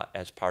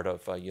as part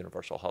of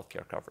universal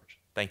healthcare coverage.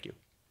 Thank you.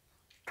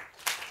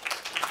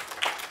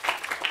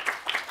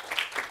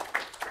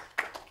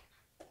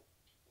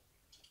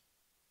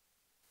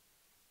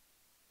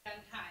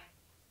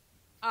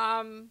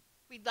 Hi.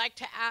 We'd like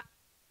to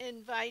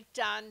invite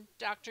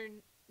Dr.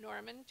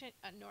 Norham to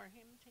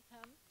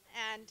come.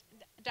 And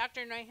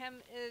Dr.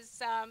 Norham is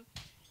at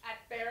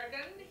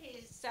Bergen.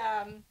 He's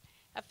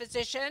a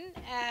physician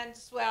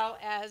as well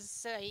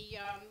as a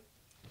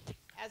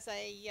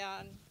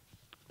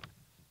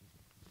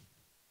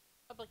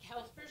public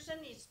health person.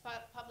 He's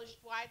published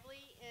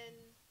widely in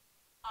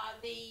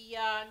the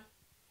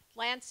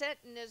Lancet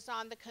and is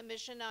on the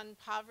Commission on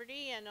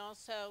Poverty and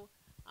also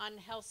on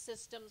health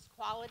systems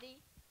quality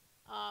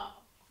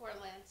for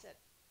Lancet.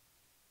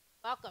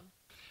 Welcome.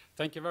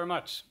 Thank you very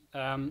much.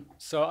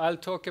 So I'll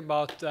talk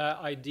about the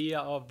idea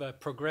of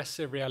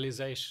progressive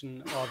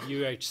realization of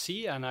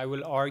UHC, and I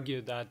will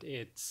argue that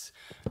it's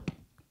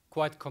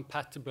quite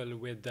compatible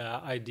with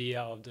the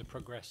idea of the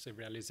progressive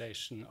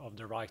realization of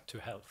the right to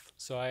health.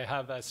 So I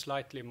have a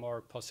slightly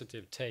more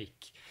positive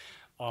take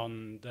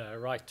on the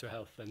right to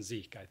health than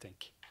Zeke, I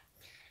think.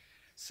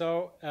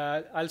 So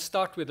I'll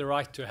start with the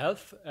right to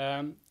health,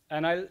 and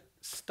I'll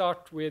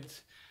start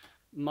with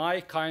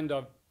my kind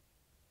of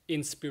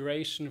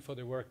inspiration for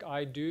the work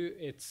I do.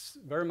 It's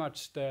very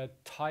much the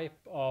type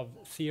of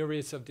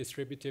theories of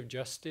distributive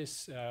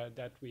justice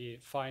that we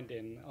find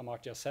in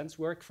Amartya Sen's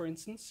work, for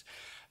instance.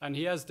 And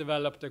he has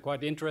developed a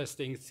quite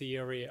interesting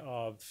theory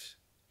of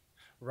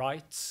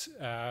rights,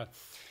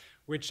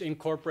 which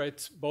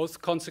incorporates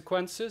both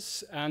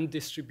consequences and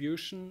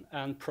distribution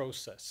and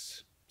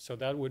process. So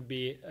that would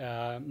be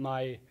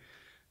my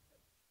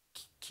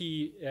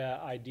key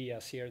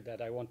ideas here that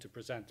I want to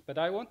present. But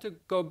I want to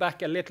go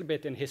back a little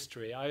bit in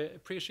history. I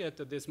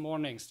appreciated this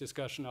morning's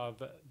discussion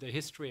of the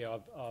history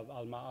of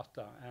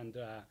Alma-Ata and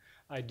the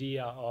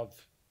idea of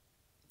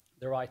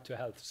the right to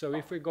health. So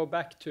if we go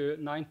back to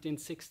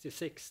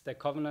 1966, the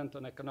Covenant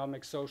on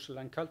Economic, Social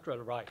and Cultural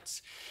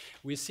Rights,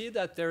 we see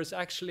that there's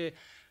actually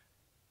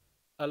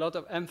a lot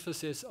of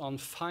emphasis on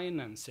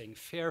financing,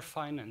 fair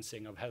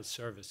financing of health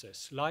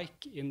services,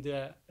 like in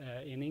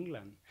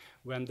England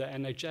when the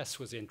NHS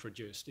was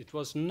introduced. It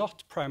was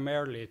not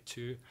primarily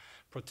to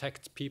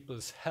protect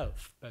people's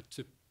health, but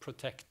to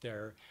protect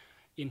their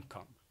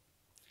income.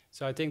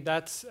 So I think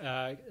that's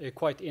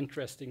quite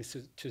interesting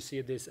to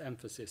see this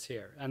emphasis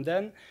here. And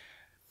then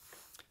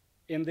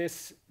in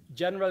this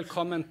General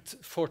Comment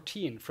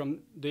 14 from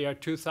the year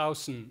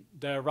 2000,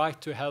 the right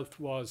to health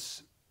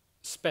was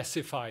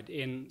specified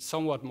in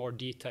somewhat more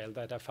detail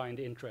that I find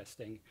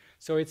interesting.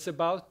 So it's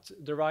about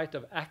the right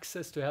of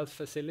access to health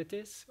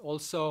facilities,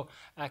 also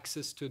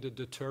access to the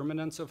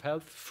determinants of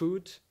health,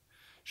 food,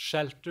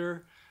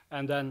 shelter,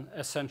 and then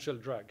essential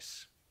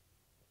drugs,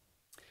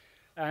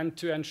 and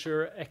to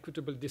ensure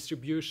equitable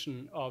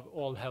distribution of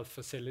all health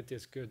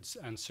facilities, goods,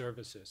 and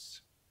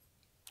services,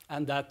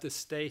 and that the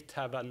state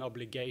have an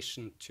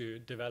obligation to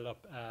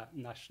develop a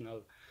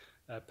national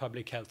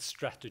public health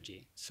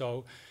strategy.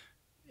 So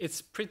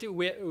it's pretty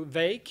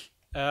vague,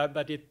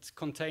 but it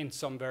contains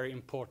some very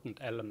important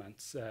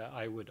elements,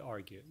 I would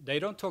argue. They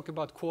don't talk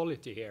about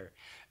quality here.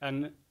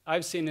 And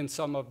I've seen in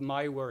some of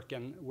my work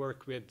and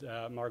work with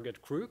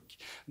Margaret Crook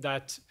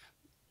that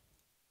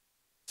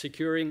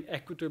securing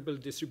equitable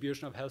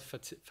distribution of health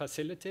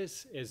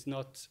facilities is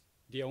not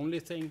the only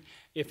thing.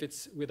 If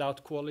it's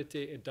without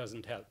quality, it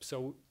doesn't help.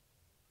 So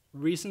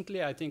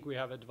recently, I think we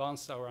have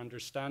advanced our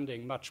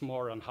understanding much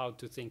more on how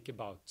to think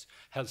about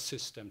health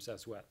systems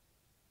as well.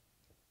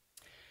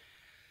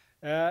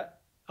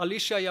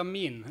 Alicia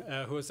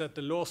Yamin, who is at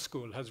the law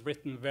school, has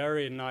written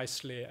very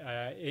nicely,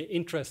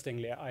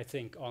 interestingly, I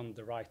think, on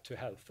the right to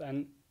health.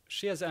 And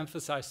she has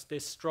emphasized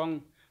this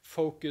strong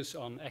focus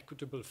on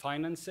equitable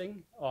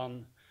financing,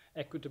 on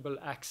equitable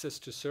access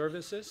to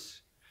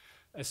services,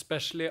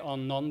 especially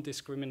on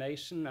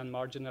non-discrimination and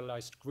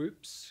marginalized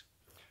groups,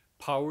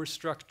 power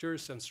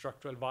structures and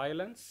structural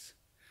violence,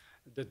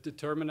 the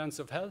determinants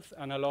of health,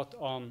 and a lot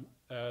on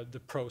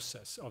the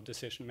process of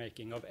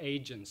decision-making, of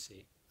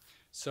agency.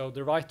 So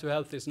the right to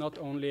health is not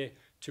only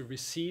to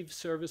receive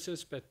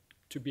services, but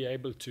to be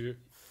able to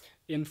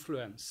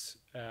influence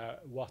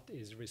what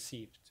is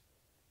received.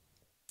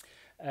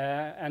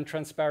 And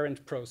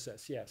transparent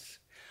process, yes.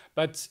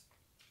 But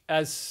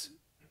as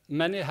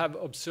many have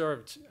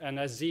observed, and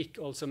as Zeke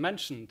also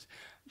mentioned,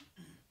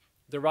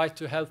 the right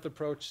to health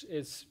approach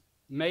is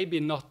maybe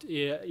not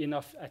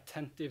enough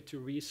attentive to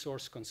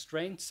resource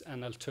constraints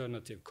and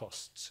alternative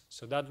costs.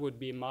 So that would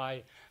be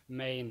my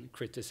main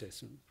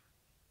criticism.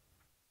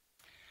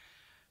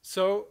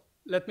 So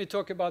let me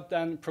talk about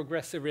then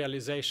progressive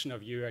realization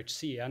of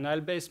UHC. And I'll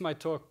base my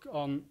talk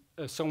on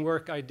some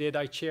work I did.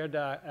 I chaired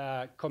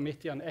a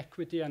committee on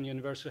equity and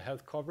universal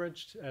health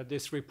coverage.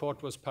 This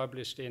report was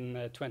published in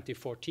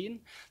 2014.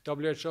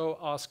 WHO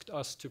asked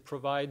us to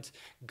provide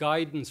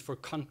guidance for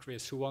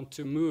countries who want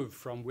to move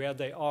from where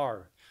they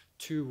are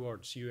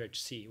towards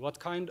UHC. What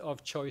kind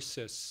of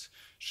choices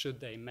should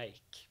they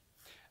make?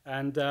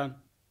 And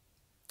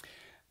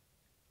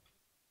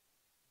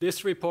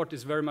this report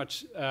is very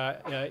much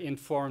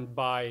informed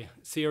by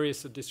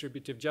theories of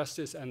distributive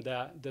justice and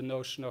the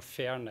notion of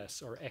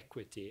fairness or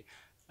equity.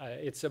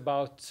 It's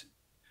about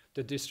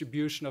the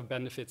distribution of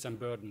benefits and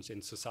burdens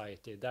in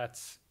society.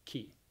 That's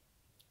key.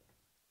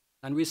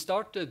 And we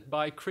started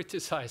by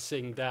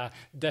criticizing the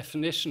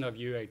definition of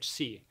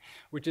UHC,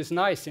 which is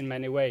nice in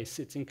many ways.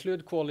 It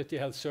includes quality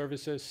health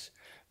services,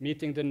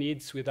 meeting the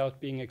needs without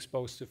being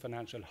exposed to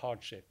financial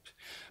hardship.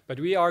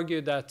 But we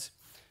argue that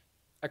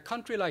a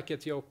country like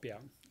Ethiopia,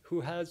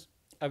 who has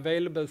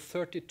available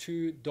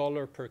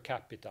 $32 per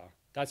capita,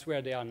 that's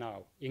where they are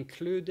now,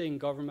 including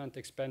government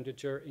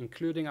expenditure,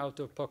 including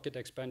out-of-pocket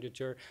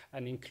expenditure,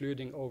 and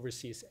including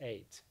overseas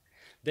aid.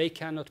 They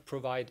cannot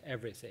provide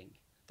everything.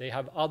 They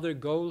have other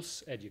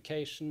goals,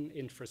 education,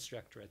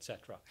 infrastructure,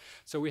 etc.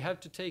 So we have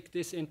to take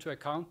this into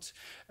account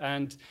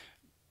and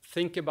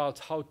think about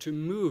how to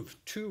move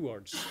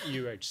towards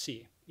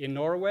UHC. In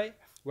Norway,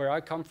 where I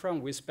come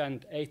from, we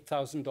spend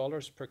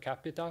 $8,000 per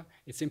capita.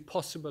 It's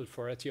impossible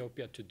for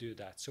Ethiopia to do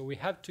that. So we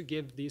have to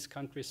give these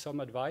countries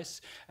some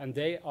advice, and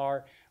they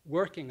are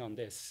working on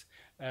this,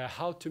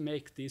 how to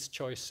make these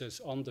choices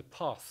on the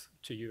path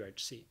to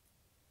UHC.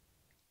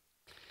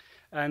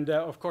 And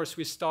of course,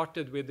 we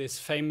started with this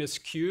famous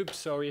cube.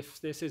 So if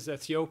this is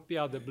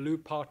Ethiopia, the blue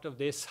part of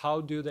this,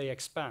 how do they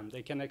expand?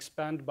 They can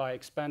expand by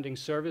expanding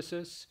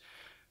services,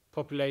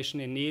 population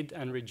in need,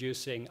 and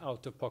reducing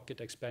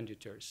out-of-pocket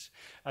expenditures.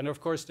 And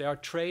of course, there are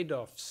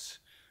trade-offs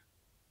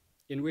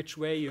in which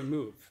way you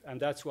move, and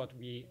that's what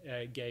we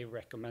gave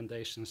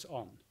recommendations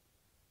on.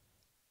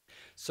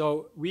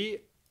 So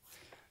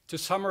to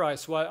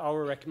summarize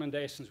our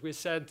recommendations, we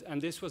said, and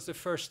this was the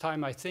first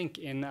time, I think,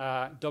 in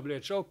a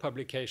WHO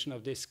publication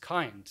of this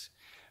kind,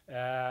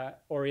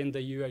 or in the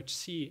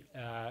UHC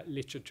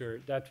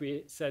literature, that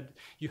we said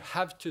you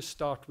have to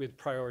start with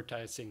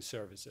prioritizing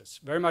services.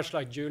 Very much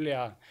like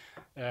Julia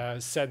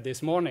said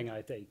this morning,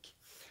 I think.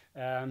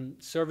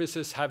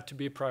 Services have to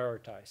be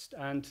prioritized.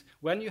 And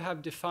when you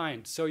have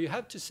defined, so you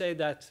have to say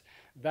that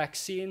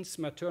vaccines,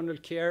 maternal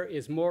care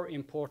is more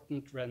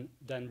important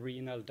than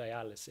renal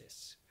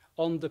dialysis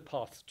on the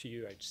path to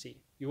UHC.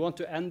 You want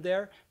to end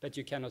there, but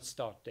you cannot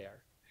start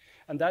there.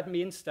 And that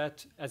means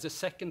that as a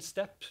second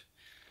step,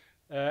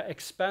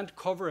 expand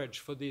coverage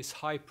for these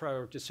high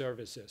priority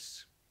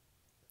services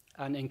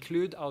and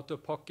include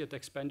out-of-pocket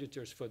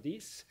expenditures for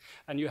these.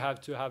 And you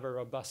have to have a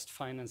robust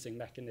financing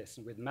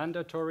mechanism with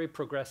mandatory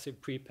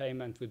progressive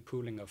prepayment with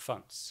pooling of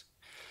funds.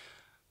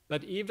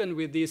 But even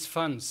with these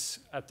funds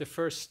at the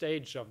first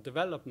stage of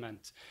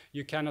development,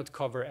 you cannot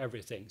cover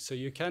everything. So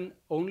you can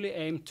only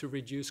aim to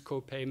reduce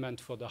co-payment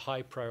for the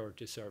high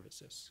priority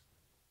services.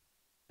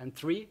 And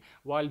 3,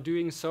 while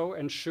doing so,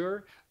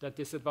 ensure that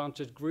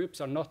disadvantaged groups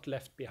are not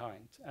left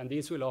behind. And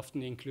these will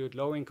often include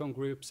low-income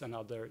groups and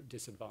other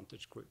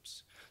disadvantaged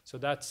groups. So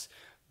that's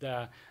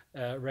the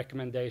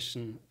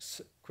recommendation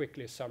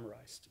quickly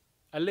summarized.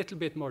 A little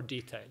bit more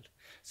detailed.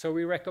 So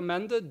we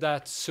recommended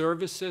that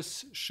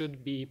services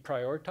should be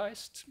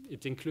prioritized.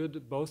 It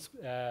included both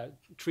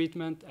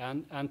treatment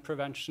and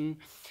prevention.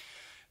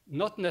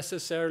 Not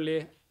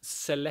necessarily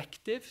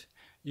selective.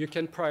 You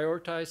can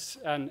prioritize,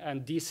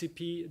 and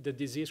DCP, the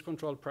Disease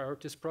Control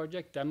Priorities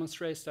Project,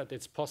 demonstrates that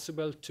it's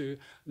possible to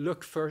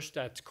look first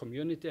at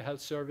community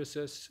health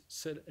services,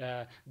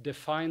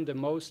 define the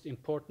most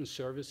important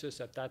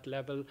services at that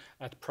level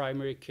at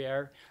primary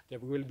care. There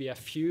will be a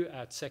few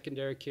at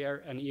secondary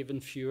care and even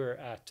fewer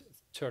at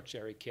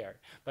tertiary care.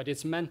 But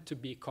it's meant to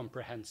be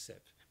comprehensive.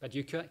 But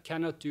you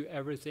cannot do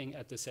everything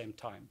at the same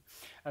time.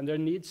 And there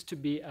needs to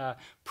be a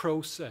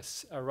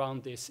process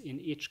around this in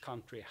each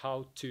country,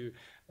 how to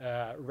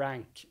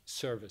rank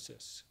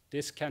services.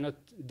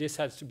 This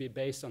has to be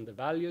based on the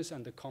values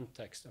and the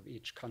context of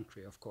each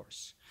country, of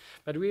course.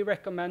 But we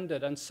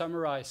recommended and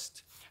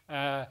summarized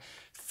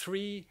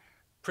 3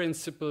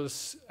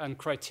 principles and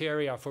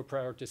criteria for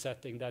priority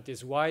setting that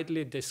is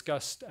widely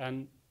discussed,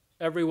 and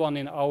everyone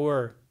in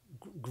our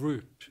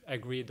group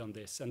agreed on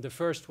this, and the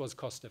first was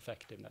cost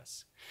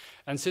effectiveness.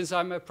 And since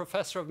I'm a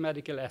professor of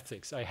medical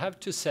ethics, I have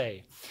to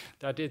say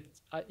that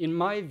in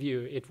my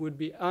view, it would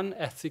be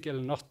unethical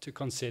not to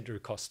consider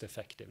cost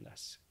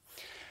effectiveness,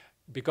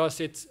 because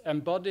it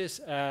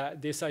embodies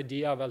this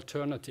idea of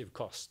alternative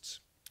costs.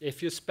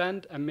 If you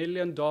spend $1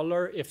 million,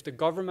 if the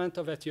government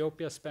of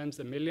Ethiopia spends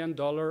 $1 million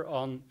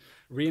on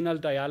renal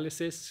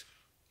dialysis,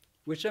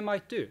 which they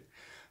might do,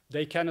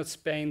 they cannot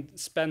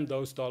spend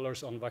those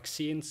dollars on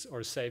vaccines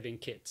or saving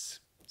kids.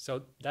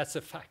 So that's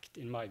a fact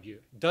in my view.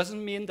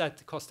 Doesn't mean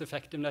that cost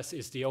effectiveness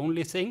is the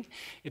only thing.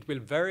 It will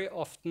very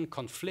often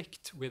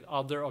conflict with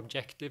other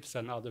objectives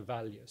and other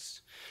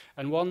values.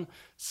 And one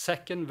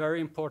second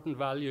very important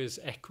value is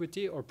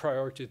equity, or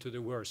priority to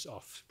the worse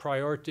off.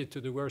 Priority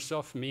to the worse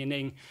off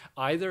meaning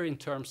either in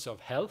terms of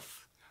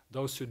health,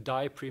 those who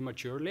die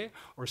prematurely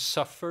or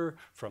suffer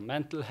from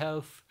mental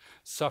health,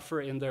 suffer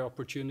in their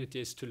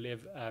opportunities to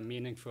live a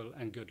meaningful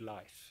and good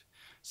life.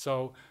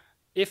 So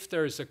if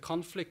there is a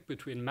conflict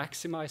between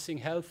maximizing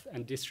health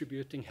and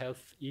distributing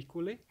health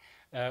equally,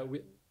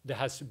 there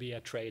has to be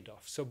a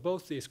trade-off. So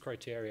both these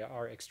criteria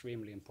are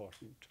extremely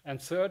important. And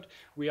third,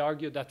 we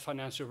argue that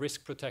financial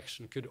risk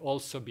protection could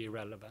also be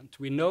relevant.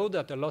 We know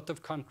that a lot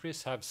of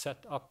countries have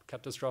set up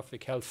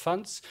catastrophic health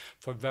funds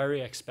for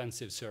very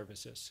expensive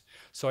services.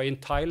 So in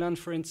Thailand,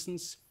 for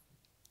instance,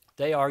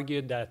 they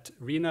argued that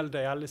renal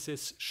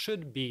dialysis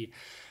should be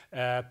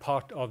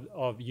part of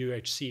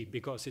UHC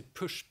because it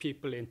pushed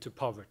people into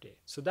poverty.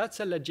 So that's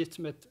a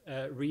legitimate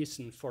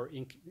reason for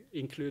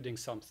including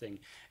something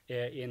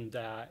in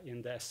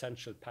the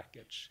essential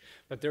package.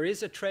 But there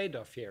is a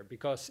trade-off here,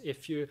 because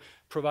if you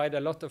provide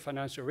a lot of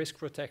financial risk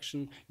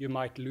protection, you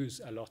might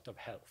lose a lot of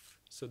health.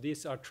 So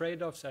these are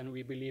trade-offs, and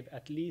we believe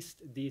at least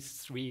these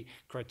 3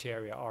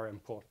 criteria are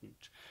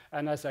important.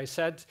 And as I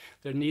said,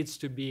 there needs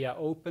to be an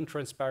open,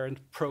 transparent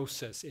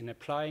process in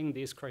applying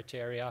these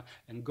criteria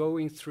and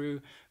going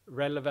through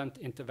relevant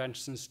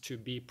interventions to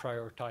be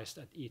prioritized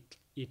at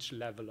each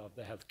level of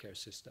the healthcare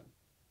system.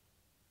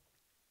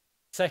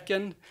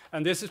 Second,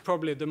 and this is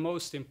probably the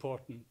most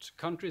important,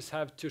 countries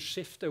have to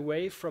shift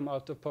away from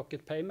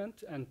out-of-pocket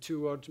payment and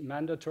toward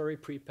mandatory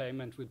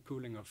prepayment with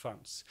pooling of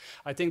funds.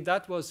 I think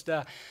that was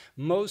the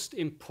most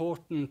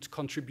important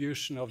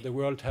contribution of the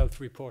World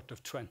Health Report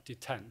of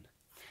 2010.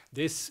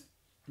 This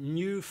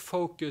new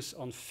focus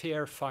on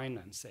fair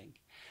financing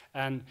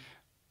and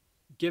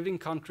giving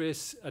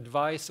countries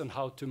advice on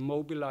how to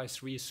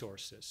mobilize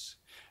resources.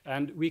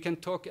 And we can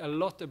talk a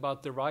lot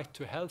about the right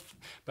to health,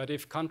 but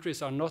if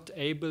countries are not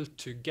able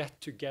to get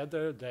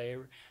together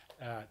their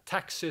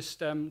tax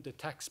system, the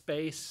tax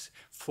base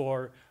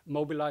for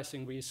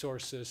mobilizing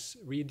resources,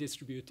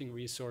 redistributing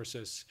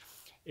resources,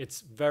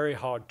 it's very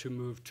hard to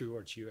move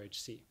towards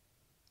UHC.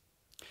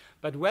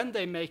 But when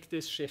they make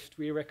this shift,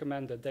 we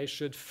recommend that they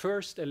should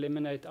first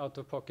eliminate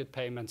out-of-pocket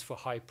payments for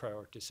high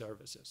priority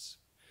services.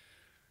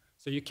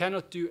 So you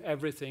cannot do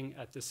everything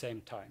at the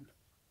same time.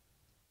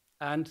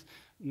 And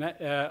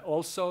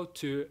also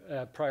to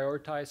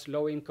prioritize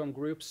low-income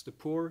groups, the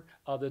poor,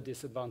 other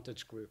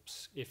disadvantaged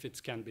groups, if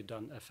it can be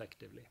done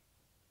effectively.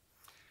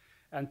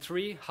 And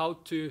 3, how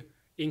to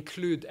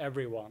include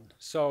everyone.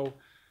 So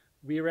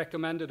we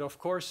recommended, of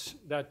course,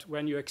 that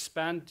when you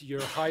expand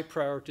your high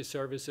priority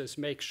services,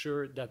 make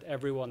sure that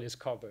everyone is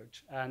covered.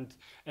 And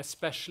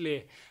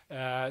especially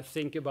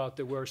think about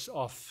the worse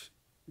off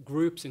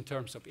groups in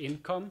terms of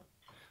income,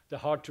 the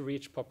hard to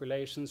reach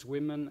populations,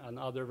 women and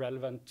other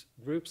relevant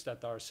groups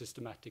that are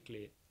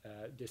systematically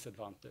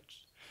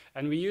disadvantaged.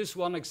 And we use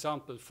one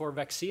example. For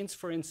vaccines,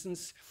 for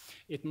instance,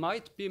 it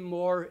might be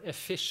more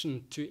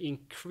efficient to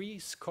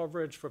increase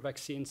coverage for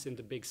vaccines in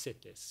the big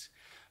cities,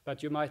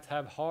 but you might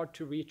have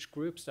hard-to-reach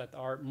groups that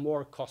are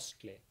more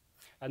costly.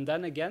 And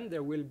then again,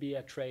 there will be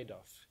a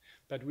trade-off.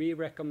 But we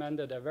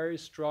recommended a very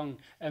strong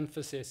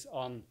emphasis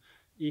on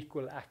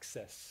equal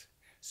access.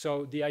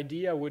 So the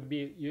idea would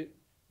be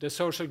the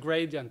social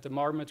gradient, the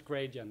Marmot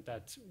gradient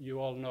that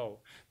you all know.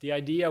 The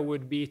idea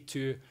would be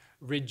to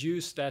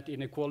reduce that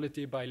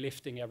inequality by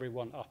lifting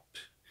everyone up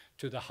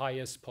to the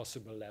highest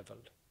possible level.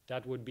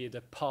 That would be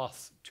the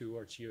path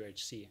towards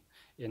UHC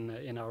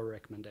in our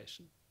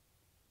recommendation.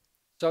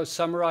 So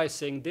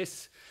summarizing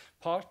this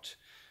part,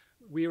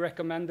 we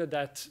recommended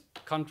that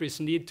countries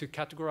need to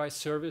categorize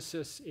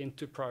services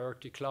into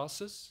priority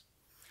classes,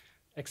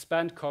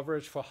 expand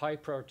coverage for high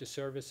priority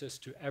services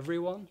to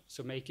everyone,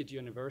 so make it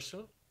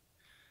universal,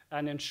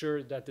 and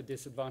ensure that the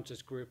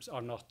disadvantaged groups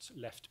are not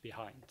left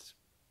behind.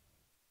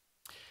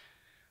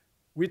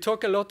 We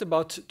talk a lot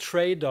about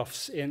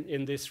trade-offs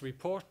in this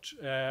report,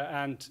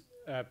 and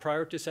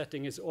priority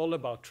setting is all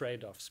about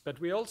trade-offs, but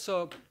we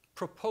also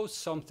propose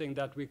something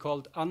that we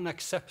called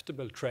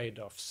unacceptable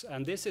trade-offs,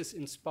 and this is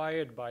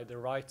inspired by the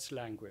rights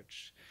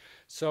language.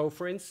 So,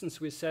 for instance,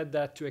 we said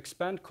that to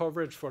expand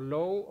coverage for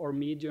low or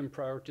medium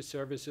priority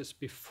services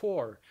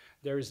before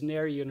there is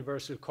near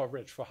universal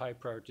coverage for high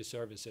priority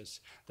services,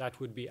 that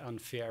would be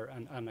unfair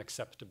and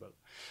unacceptable.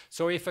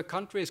 So if a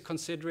country is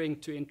considering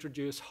to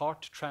introduce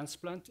heart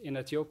transplant, in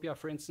Ethiopia,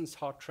 for instance,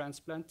 heart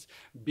transplant,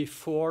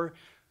 before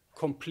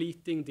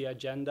completing the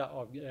agenda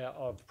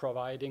of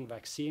providing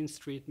vaccines,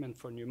 treatment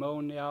for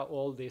pneumonia,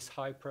 all these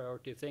high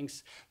priority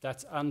things,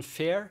 that's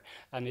unfair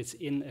and it's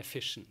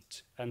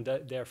inefficient and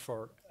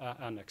therefore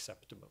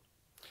unacceptable.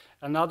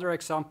 Another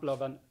example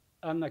of an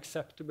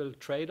unacceptable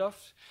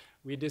trade-off,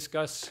 we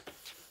discuss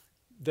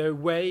the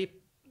way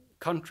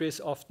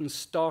countries often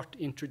start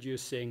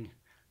introducing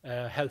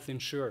health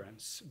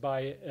insurance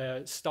by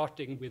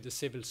starting with the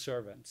civil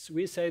servants.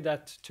 We say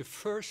that to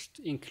first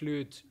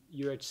include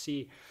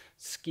UHC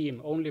scheme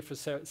only for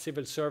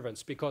civil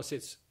servants because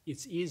it's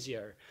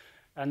easier,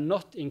 and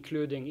not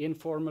including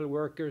informal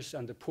workers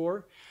and the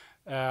poor,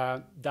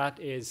 that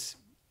is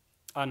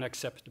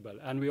unacceptable.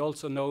 And we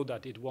also know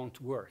that it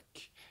won't work.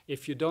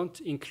 If you don't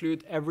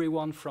include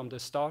everyone from the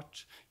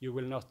start, you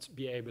will not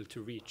be able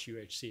to reach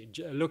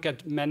UHC. Look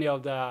at many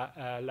of the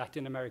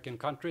Latin American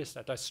countries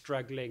that are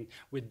struggling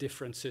with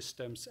different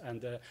systems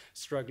and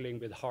struggling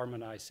with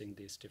harmonizing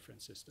these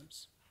different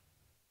systems.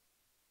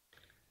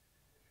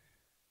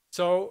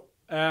 So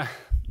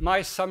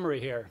my summary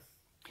here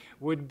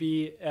would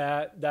be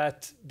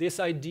that this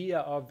idea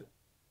of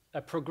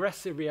a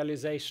progressive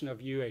realization of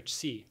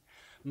UHC,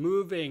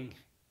 moving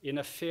in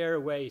a fair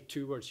way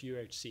towards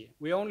UHC.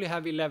 We only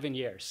have 11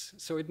 years,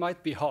 so it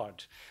might be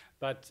hard,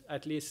 but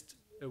at least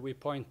we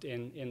point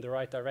in the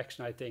right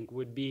direction, I think,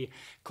 would be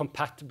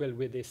compatible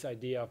with this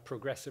idea of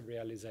progressive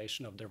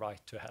realization of the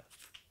right to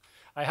health.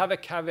 I have a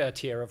caveat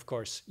here, of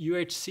course.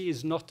 UHC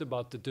is not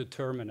about the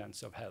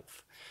determinants of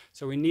health,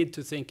 so we need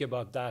to think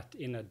about that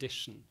in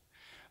addition.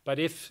 But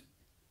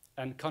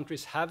and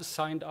countries have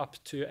signed up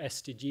to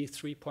SDG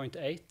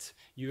 3.8,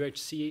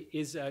 UHC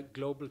is a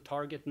global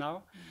target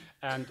now,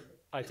 and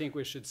I think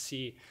we should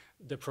see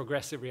the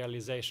progressive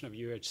realization of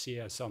UHC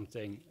as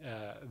something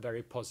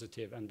very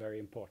positive and very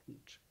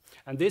important.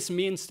 And this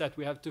means that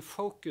we have to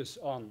focus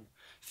on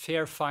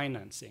fair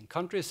financing.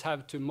 Countries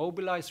have to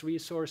mobilize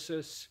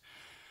resources,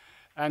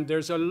 and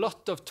there's a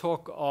lot of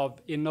talk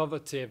of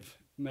innovative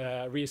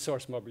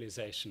resource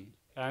mobilization.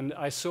 And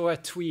I saw a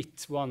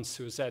tweet once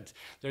who said,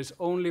 there's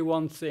only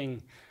one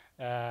thing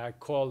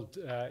called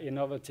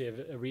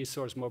innovative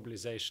resource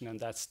mobilization, and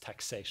that's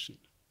taxation.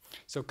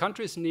 So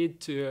countries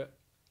need to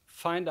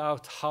find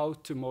out how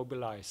to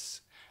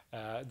mobilize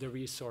the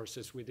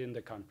resources within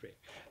the country.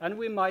 And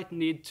we might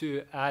need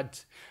to add,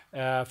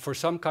 for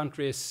some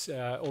countries,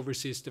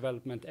 overseas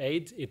development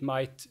aid. It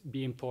might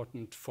be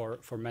important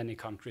for many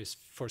countries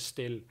for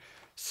still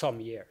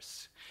some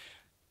years.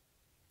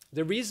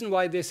 The reason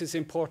why this is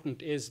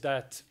important is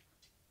that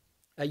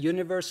a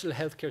universal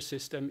healthcare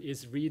system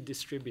is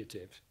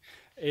redistributive.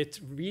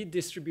 It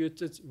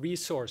redistributed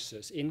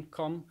resources,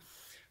 income,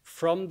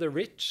 from the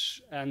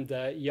rich and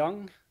the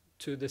young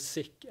to the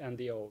sick and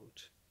the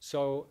old.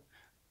 So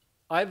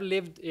I've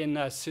lived in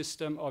a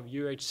system of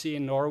UHC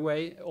in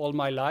Norway all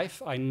my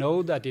life. I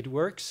know that it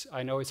works.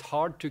 I know it's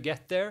hard to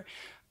get there,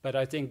 but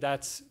I think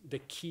that's the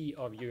key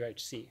of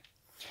UHC.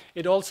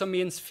 It also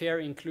means fair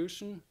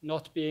inclusion,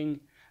 not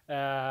being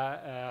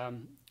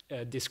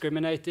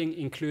discriminating,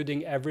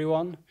 including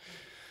everyone.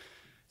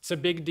 It's a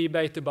big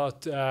debate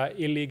about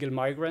illegal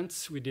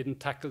migrants. We didn't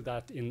tackle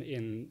that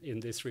in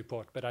this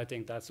report, but I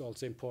think that's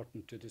also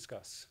important to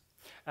discuss.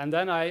 And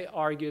then I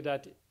argue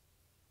that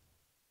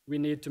we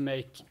need to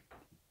make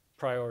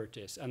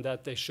priorities and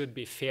that they should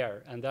be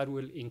fair, and that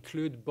will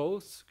include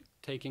both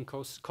taking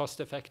cost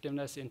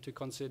effectiveness into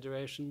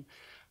consideration,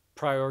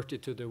 priority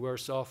to the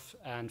worse off,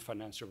 and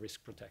financial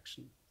risk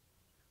protection.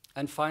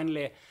 And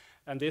finally,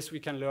 And this we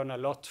can learn a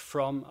lot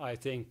from, I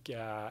think,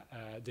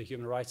 the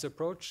human rights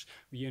approach.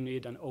 You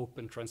need an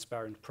open,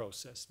 transparent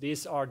process.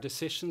 These are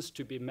decisions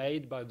to be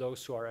made by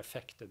those who are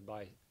affected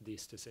by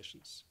these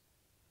decisions.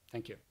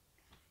 Thank you.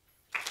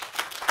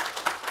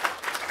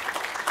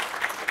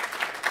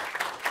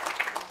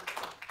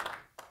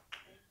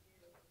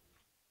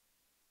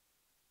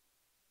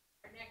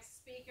 Our next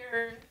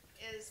speaker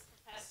is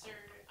Professor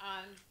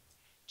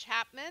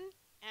Chapman,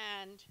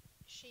 and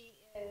she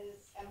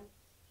is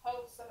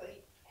host of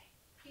the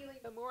Healy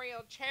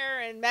Memorial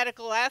Chair in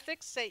Medical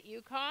Ethics at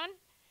UConn.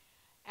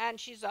 And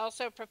she's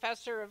also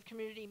professor of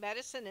community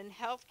medicine and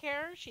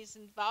healthcare. She's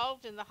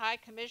involved in the High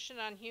Commission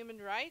on Human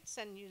Rights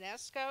and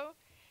UNESCO,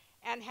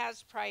 and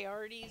has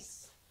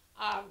priorities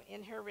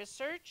in her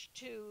research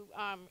to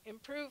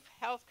improve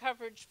health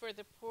coverage for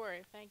the poor.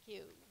 Thank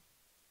you.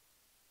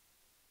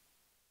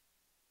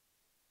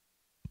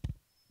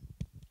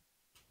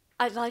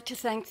 I'd like to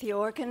thank the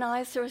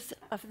organizers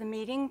of the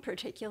meeting,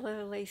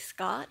 particularly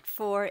Scott,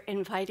 for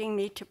inviting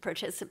me to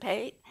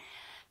participate.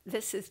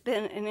 This has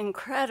been an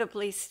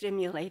incredibly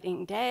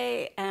stimulating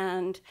day,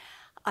 and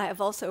I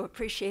have also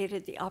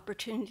appreciated the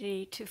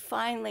opportunity to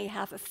finally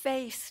have a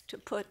face to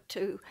put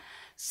to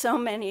so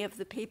many of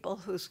the people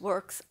whose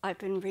works I've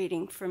been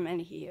reading for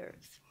many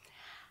years.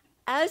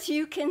 As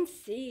you can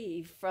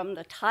see from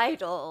the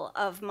title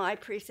of my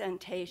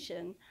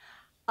presentation,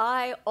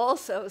 I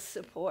also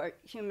support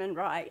human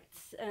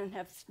rights and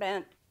have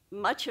spent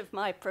much of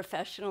my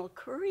professional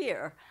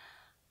career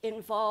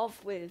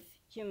involved with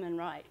human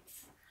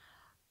rights.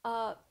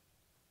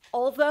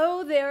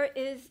 Although there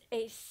is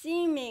a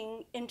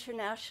seeming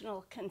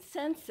international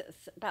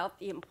consensus about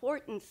the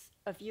importance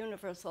of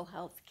universal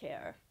health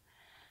care,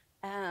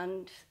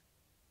 and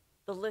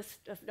the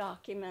list of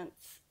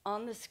documents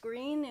on the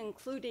screen,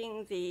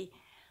 including the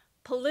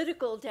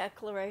political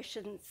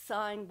declaration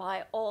signed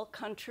by all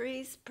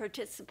countries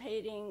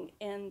participating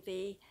in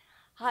the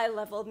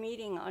high-level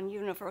meeting on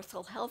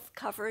universal health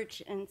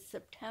coverage in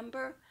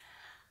September,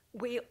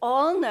 we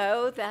all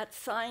know that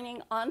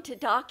signing onto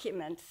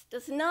documents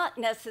does not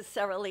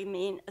necessarily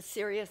mean a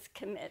serious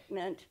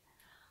commitment,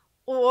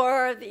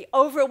 or the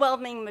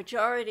overwhelming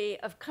majority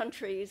of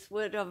countries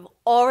would have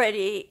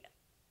already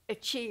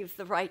achieved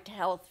the right to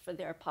health for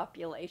their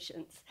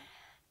populations.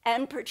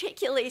 And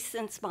particularly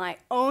since my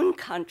own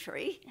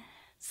country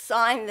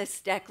signed this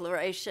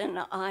declaration,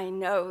 I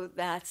know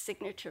that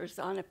signatures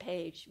on a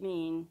page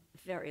mean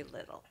very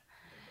little.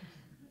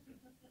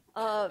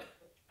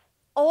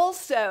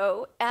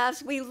 Also,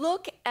 as we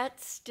look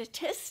at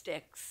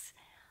statistics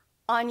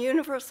on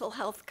universal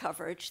health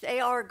coverage, they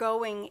are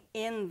going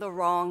in the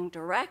wrong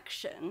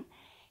direction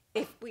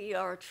if we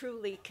are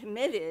truly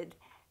committed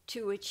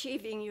to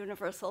achieving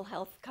universal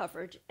health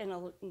coverage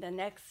in the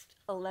next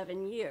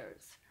 11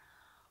 years.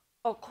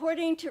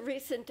 According to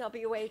recent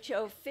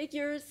WHO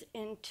figures,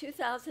 in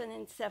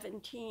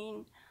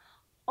 2017,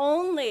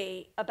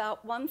 only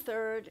about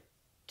 1/3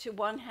 to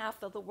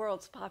 1/2 of the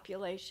world's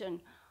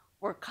population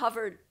were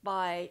covered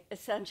by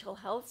essential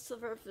health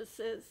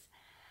services.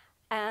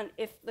 And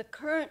if the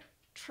current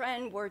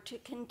trend were to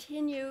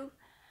continue,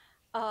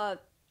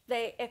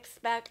 they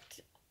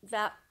expect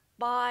that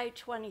by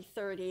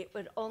 2030, it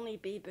would only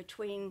be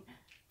between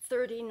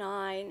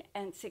 39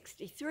 and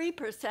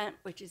 63%,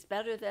 which is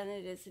better than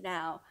it is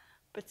now,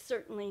 but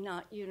certainly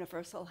not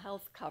universal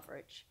health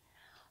coverage.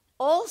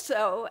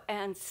 Also,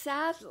 and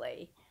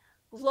sadly,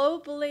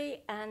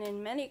 globally and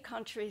in many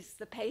countries,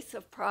 the pace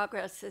of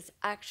progress has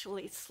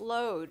actually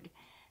slowed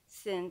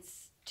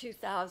since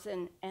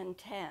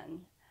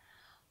 2010.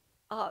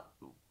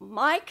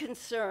 My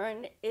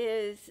concern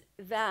is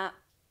that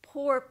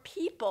poor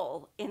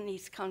people in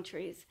these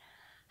countries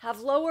have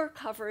lower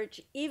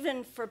coverage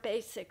even for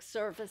basic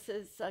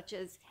services such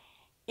as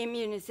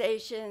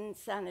immunization,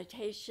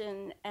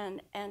 sanitation,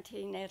 and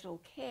antenatal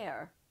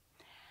care.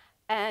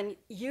 And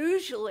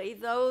usually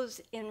those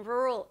in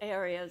rural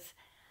areas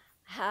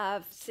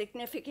have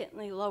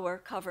significantly lower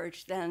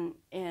coverage than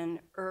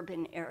in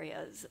urban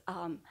areas.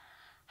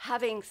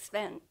 Having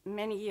spent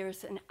many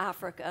years in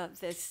Africa,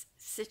 this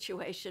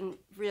situation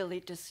really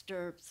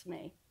disturbs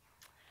me.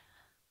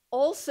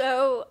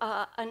 Also,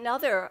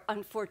 another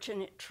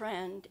unfortunate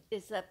trend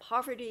is that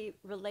poverty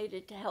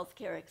related to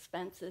healthcare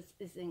expenses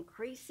is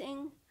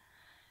increasing.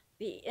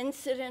 The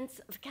incidence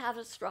of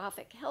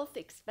catastrophic health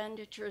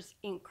expenditures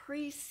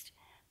increased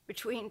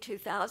between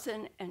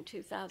 2000 and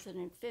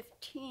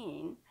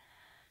 2015.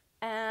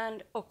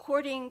 And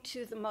according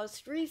to the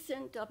most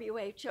recent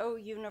WHO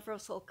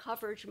Universal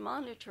Coverage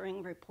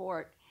Monitoring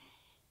Report,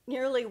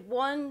 nearly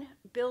 1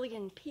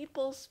 billion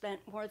people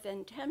spent more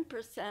than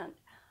 10%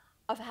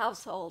 of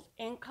household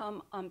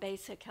income on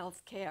basic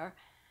health care,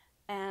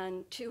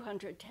 and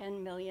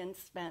 210 million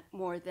spent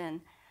more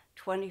than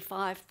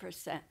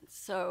 25%.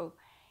 So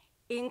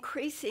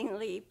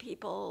increasingly,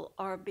 people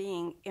are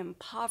being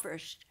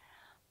impoverished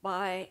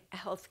by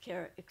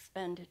healthcare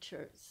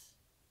expenditures.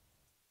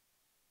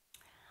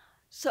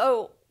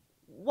 So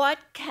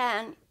what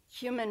can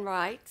human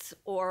rights,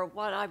 or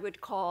what I would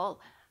call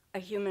a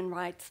human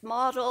rights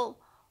model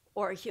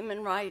or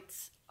human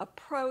rights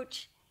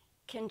approach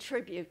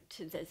contribute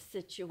to this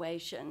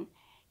situation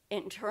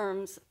in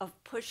terms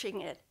of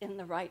pushing it in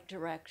the right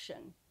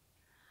direction?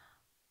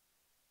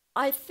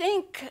 I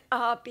think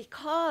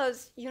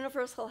because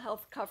universal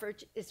health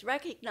coverage is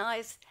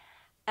recognized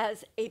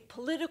as a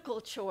political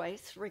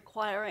choice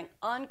requiring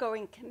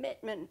ongoing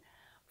commitment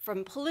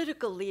from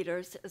political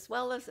leaders, as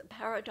well as a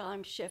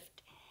paradigm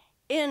shift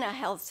in a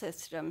health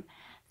system,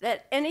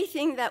 that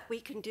anything that we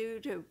can do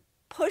to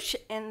push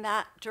in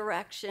that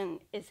direction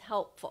is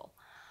helpful.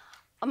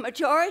 A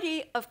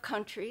majority of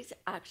countries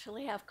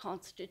actually have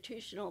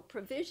constitutional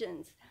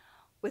provisions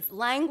with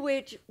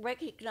language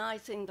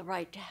recognizing the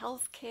right to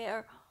health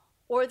care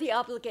or the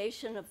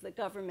obligation of the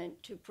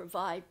government to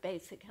provide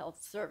basic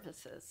health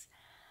services.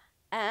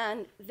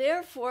 And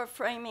therefore,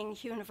 framing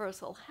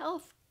universal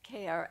health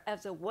care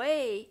as a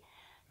way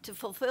to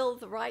fulfill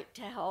the right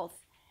to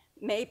health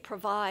may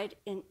provide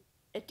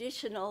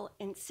additional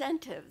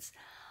incentives.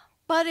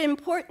 But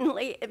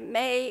importantly, it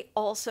may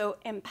also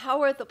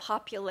empower the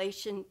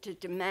population to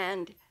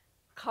demand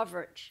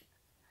coverage.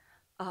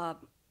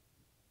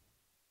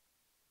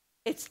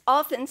 It's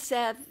often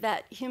said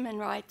that human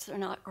rights are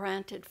not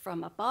granted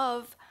from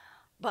above,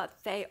 but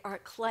they are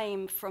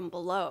claimed from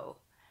below.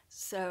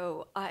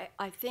 So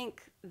I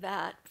think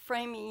that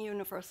framing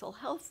universal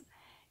health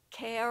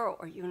care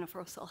or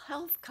universal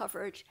health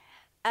coverage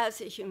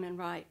as a human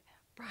right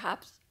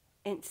perhaps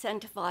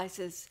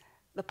incentivizes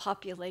the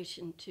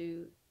population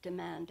to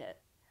demand it.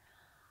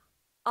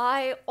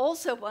 I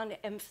also want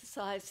to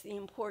emphasize the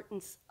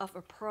importance of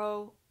a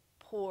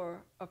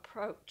pro-poor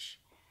approach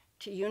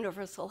to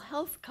universal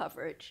health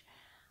coverage.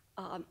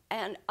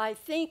 And I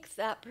think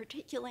that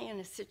particularly in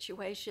a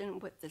situation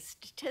with the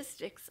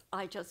statistics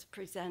I just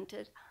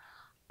presented,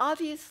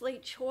 obviously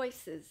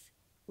choices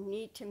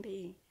need to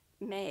be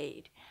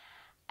made.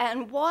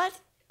 And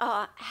what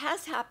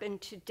has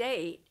happened to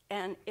date,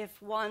 and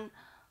if one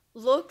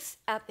looks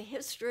at the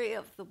history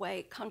of the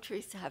way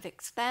countries have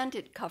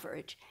expanded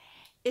coverage,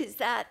 is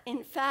that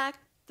in fact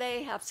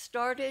they have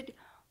started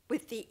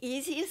with the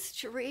easiest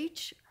to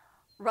reach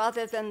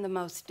rather than the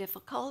most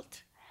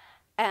difficult.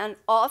 And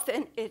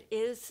often it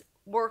is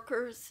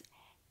workers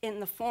in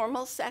the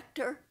formal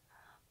sector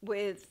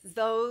with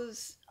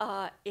those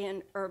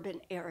in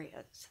urban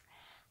areas.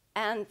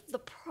 And the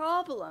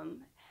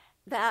problem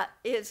that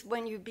is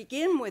when you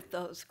begin with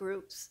those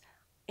groups,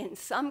 in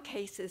some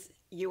cases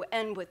you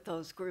end with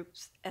those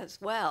groups as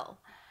well.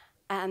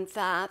 And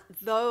that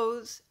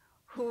those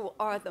who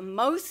are the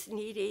most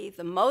needy,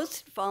 the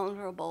most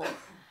vulnerable,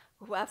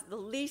 who have the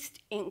least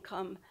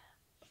income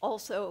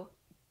also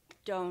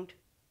don't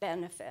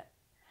benefit.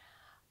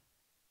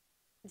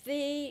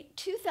 The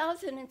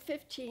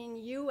 2015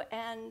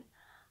 UN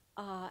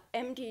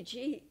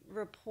MDG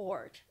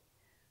report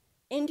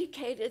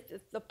indicated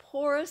that the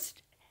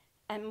poorest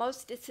and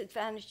most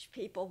disadvantaged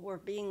people were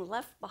being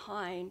left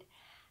behind,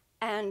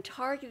 and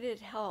targeted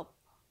help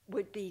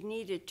would be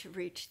needed to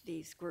reach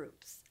these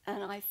groups.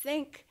 And I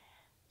think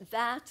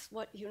that's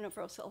what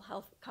universal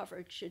health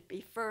coverage should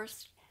be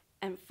first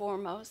and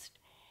foremost.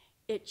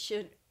 It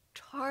should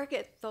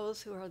target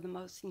those who are the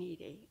most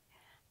needy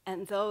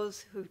and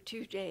those who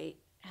to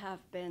date have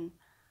been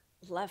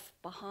left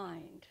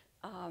behind.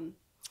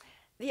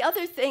 The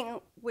other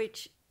thing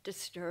which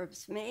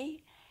disturbs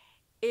me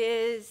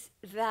is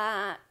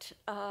that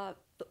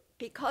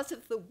because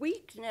of the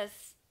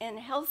weakness in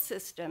health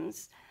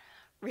systems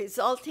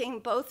resulting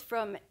both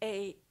from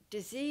a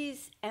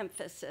disease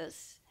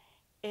emphasis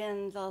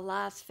in the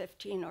last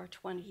 15 or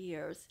 20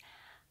 years,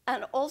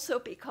 and also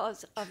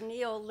because of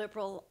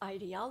neoliberal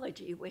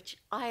ideology, which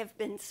I have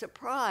been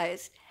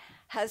surprised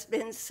has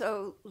been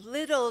so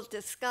little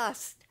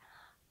discussed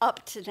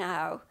up to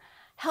now,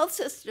 health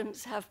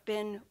systems have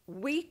been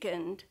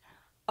weakened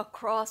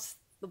across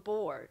the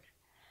board.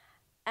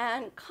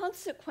 And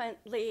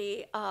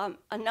consequently,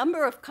 a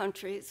number of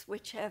countries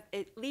which have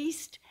at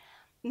least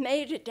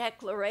made a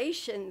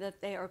declaration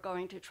that they are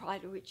going to try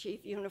to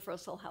achieve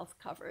universal health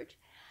coverage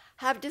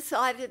have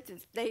decided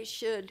that they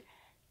should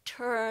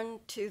turn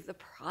to the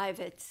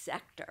private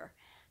sector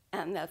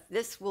and that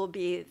this will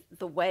be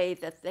the way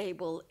that they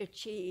will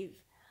achieve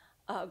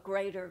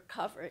greater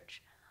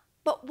coverage.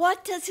 But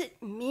what does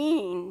it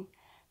mean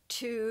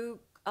to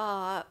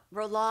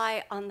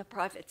rely on the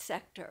private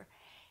sector?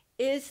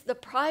 Is the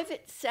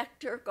private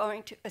sector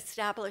going to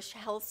establish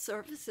health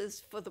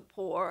services for the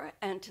poor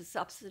and to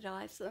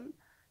subsidize them?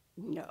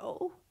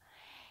 No.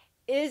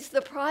 Is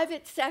the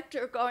private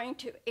sector going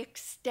to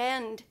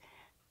extend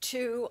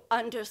to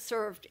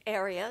underserved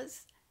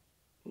areas?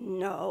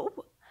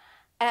 No.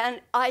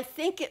 And I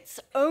think it's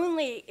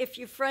only if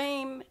you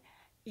frame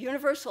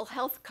universal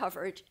health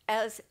coverage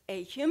as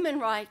a human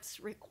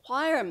rights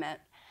requirement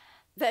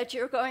that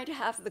you're going to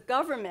have the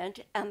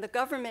government and the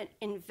government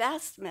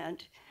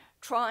investment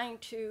trying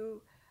to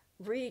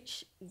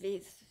reach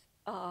these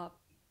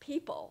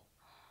people.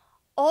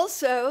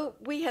 Also,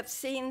 we have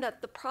seen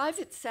that the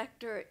private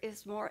sector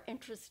is more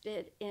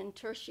interested in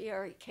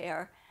tertiary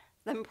care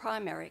than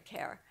primary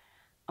care.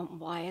 And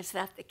why is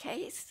that the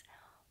case?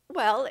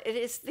 Well, it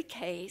is the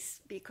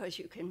case because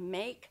you can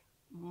make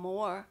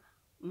more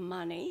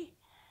money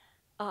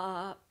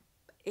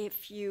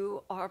if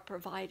you are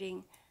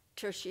providing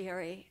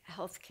tertiary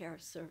healthcare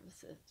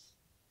services.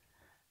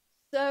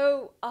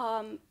 So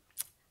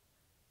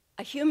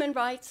a human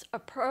rights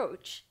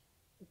approach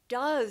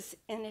does,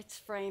 in its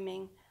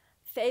framing,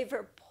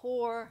 favor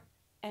poor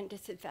and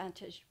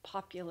disadvantaged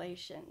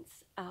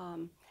populations.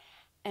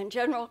 And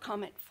General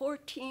Comment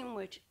 14,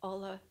 which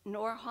Ola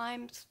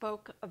Norheim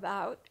spoke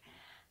about,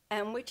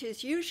 and which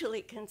is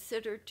usually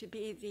considered to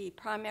be the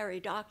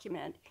primary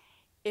document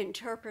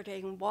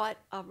interpreting what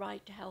a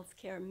right to health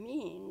care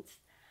means,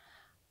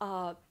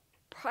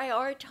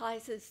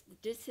 prioritizes the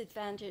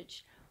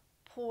disadvantaged,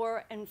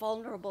 poor, and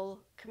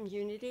vulnerable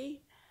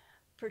community,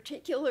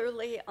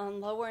 particularly on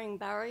lowering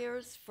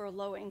barriers for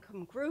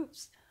low-income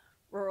groups,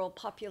 rural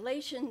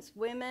populations,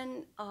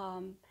 women,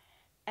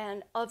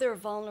 and other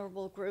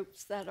vulnerable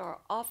groups that are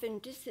often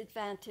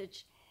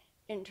disadvantaged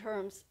in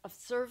terms of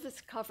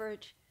service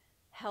coverage,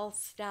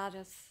 health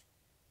status,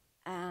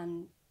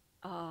 and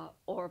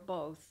or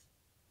both.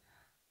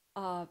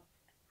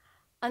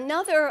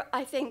 Another,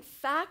 I think,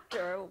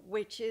 factor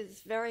which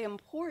is very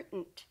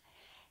important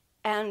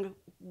and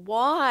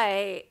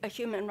why a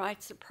human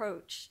rights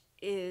approach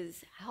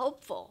is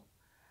helpful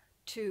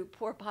to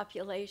poor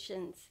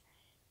populations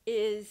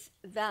is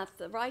that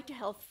the right to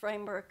health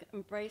framework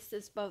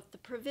embraces both the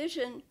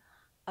provision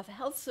of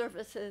health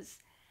services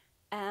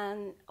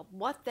and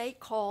what they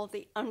call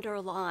the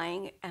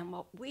underlying and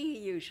what we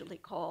usually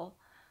call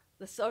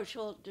the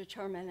social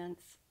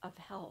determinants of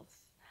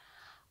health.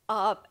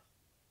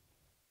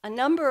 A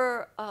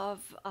number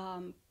of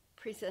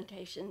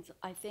presentations,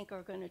 I think,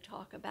 are going to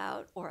talk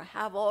about or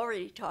have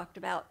already talked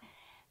about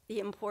the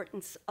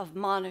importance of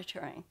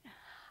monitoring.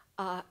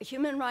 A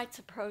human rights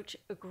approach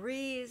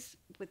agrees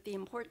with the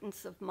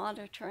importance of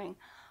monitoring,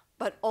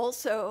 but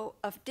also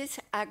of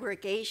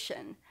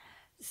disaggregation,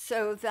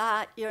 so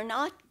that you're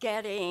not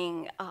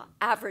getting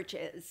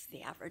averages,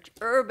 the average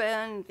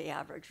urban, the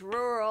average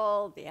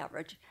rural, the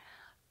average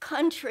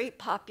country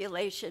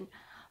population,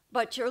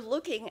 but you're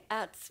looking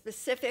at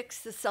specific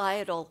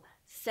societal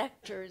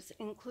sectors,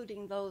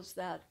 including those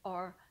that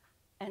are,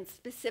 and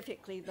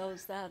specifically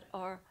those that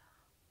are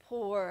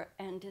poor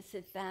and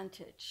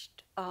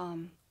disadvantaged.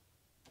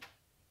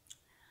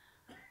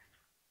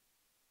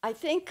 I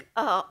think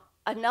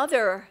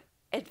another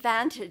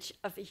advantage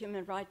of a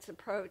human rights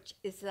approach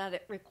is that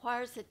it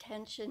requires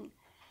attention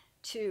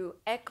to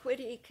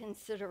equity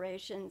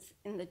considerations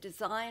in the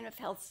design of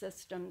health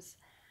systems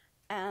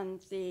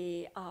and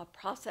the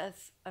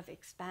process of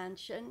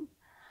expansion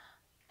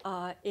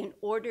in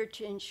order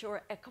to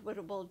ensure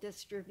equitable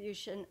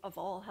distribution of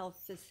all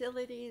health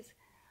facilities,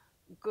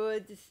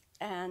 goods,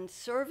 and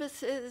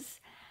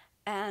services,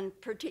 and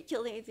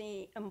particularly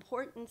the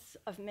importance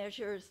of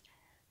measures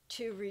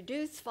to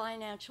reduce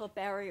financial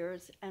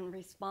barriers and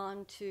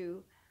respond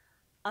to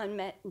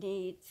unmet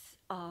needs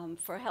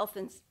for health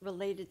and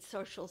related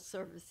social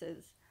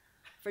services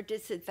for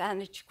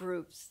disadvantaged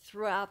groups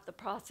throughout the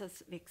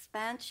process of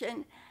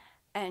expansion.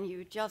 And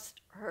you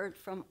just heard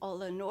from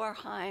Ola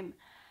Norheim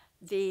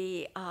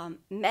the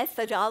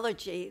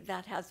methodology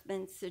that has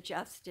been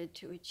suggested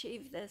to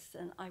achieve this,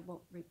 and I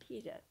won't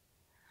repeat it.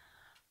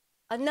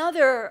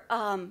 Another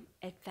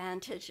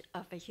advantage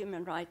of a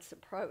human rights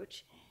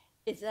approach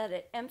is that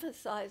it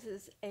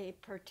emphasizes a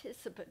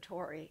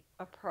participatory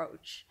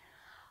approach.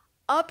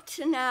 Up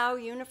to now,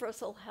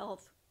 universal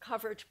health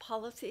coverage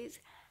policies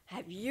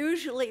have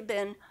usually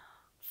been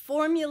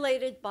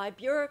formulated by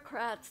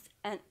bureaucrats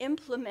and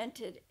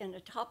implemented in a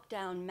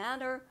top-down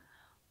manner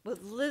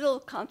with little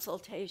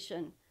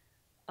consultation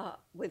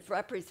with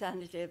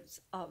representatives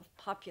of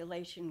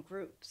population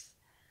groups.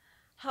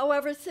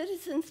 However,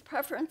 citizens'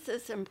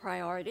 preferences and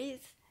priorities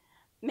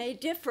may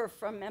differ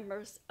from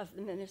members of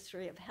the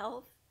Ministry of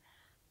Health,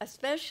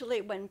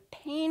 especially when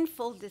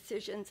painful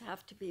decisions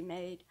have to be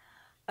made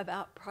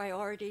about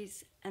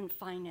priorities and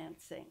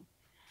financing.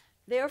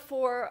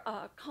 Therefore,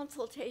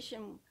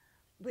 consultation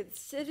with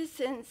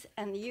citizens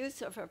and the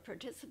use of a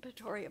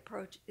participatory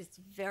approach is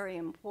very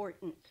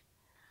important.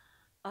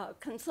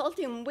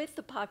 Consulting with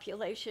the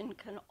population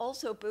can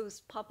also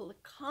boost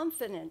public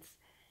confidence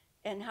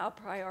in how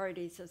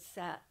priorities are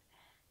set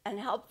and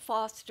help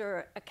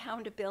foster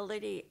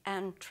accountability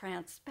and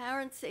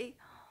transparency,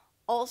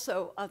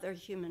 also other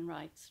human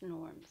rights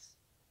norms.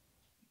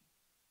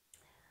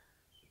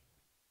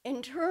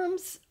 In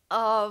terms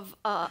of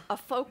a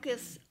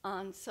focus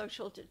on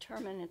social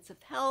determinants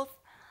of health,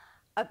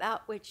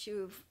 about which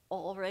you've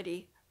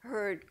already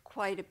heard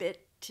quite a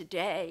bit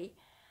today,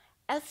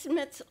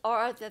 estimates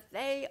are that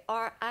they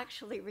are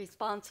actually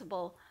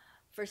responsible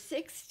for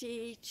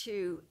 60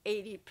 to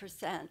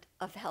 80%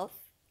 of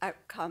health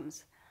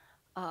outcomes,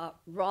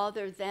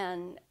 rather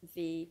than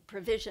the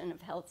provision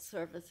of health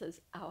services,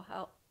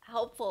 how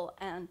helpful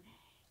and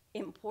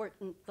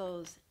important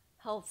those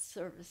health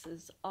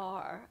services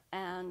are.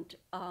 And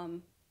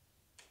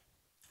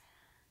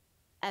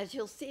as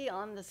you'll see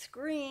on the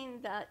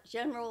screen, that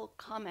General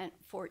Comment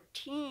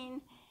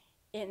 14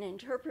 in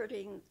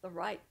interpreting the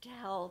right to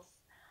health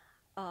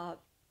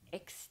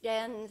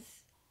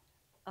extends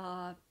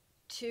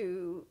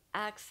to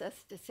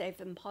access to safe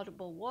and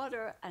potable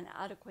water and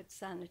adequate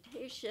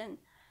sanitation,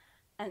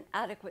 an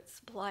adequate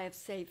supply of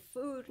safe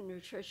food,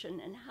 nutrition,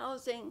 and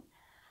housing,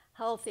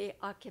 healthy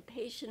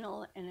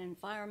occupational and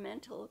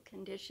environmental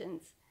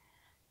conditions,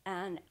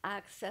 and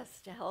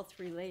access to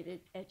health-related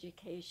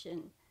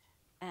education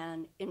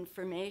and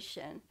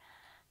information.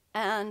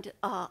 And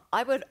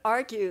I would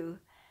argue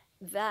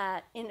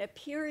that in a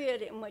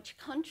period in which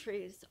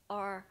countries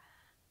are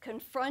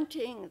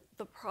confronting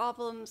the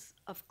problems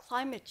of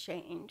climate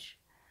change,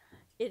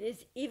 it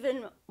is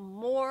even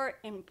more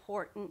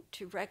important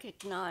to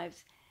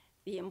recognize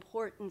the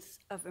importance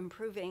of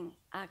improving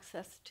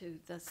access to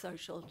the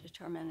social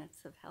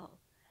determinants of health.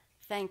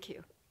 Thank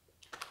you.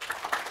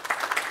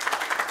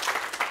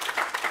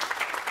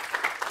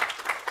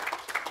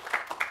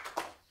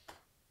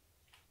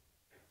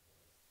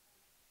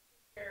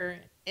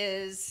 Here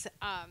is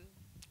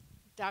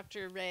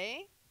Dr.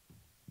 Ray,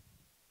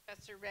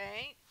 Professor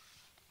Ray.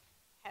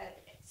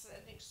 It's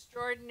an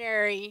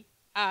extraordinary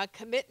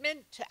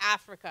commitment to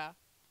Africa.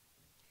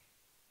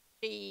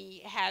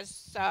 She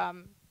has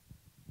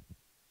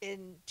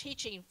been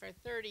teaching for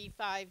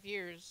 35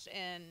 years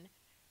in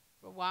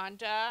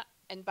Rwanda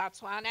and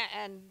Botswana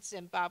and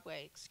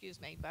Zimbabwe,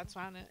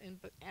 Botswana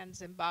and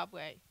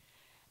Zimbabwe,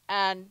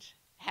 and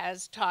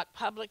has taught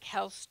public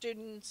health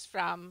students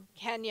from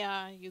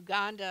Kenya,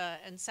 Uganda,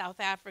 and South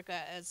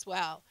Africa as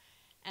well.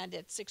 And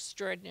it's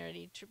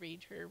extraordinary to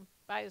read her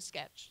bio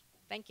sketch.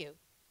 Thank you.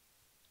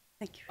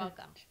 Thank you.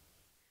 Welcome.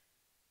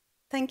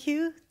 Thank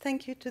you.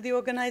 Thank you to the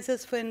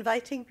organizers for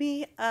inviting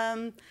me.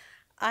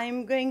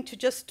 I'm going to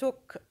just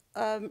talk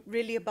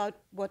really about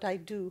what I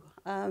do.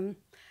 And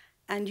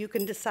you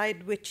can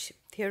decide which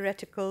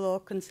theoretical or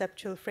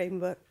conceptual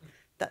framework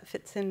that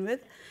fits in with.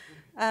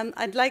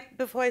 I'd like,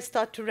 before I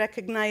start, to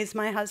recognize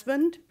my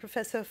husband,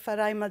 Professor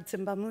Farai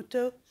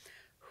Madzimbamuto,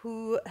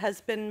 who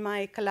has been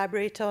my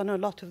collaborator on a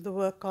lot of the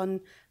work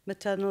on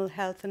maternal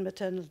health and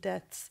maternal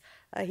deaths.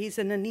 He's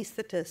an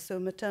anesthetist, so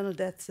maternal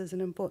deaths is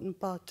an important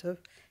part of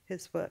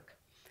his work.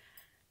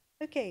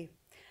 Okay,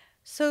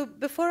 so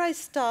before I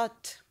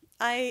start,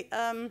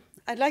 I'd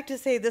like to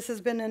say this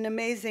has been an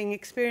amazing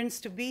experience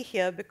to be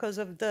here because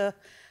of the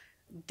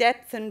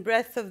depth and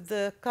breadth of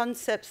the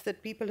concepts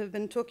that people have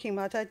been talking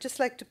about. I'd just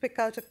like to pick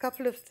out a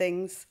couple of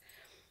things.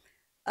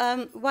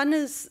 One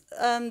is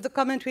the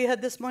comment we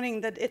heard this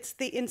morning that it's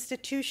the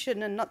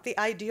institution and not the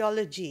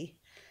ideology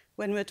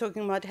when we're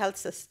talking about health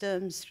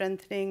systems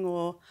strengthening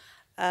or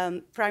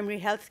primary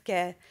health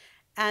care.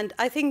 And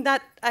I think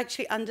that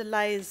actually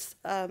underlies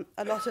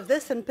a lot of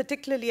this and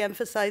particularly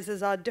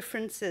emphasizes our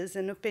differences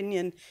in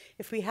opinion,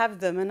 if we have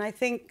them. And I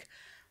think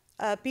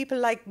people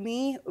like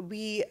me,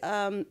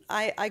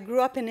 I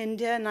grew up in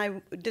India and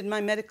I did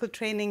my medical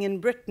training in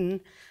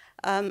Britain.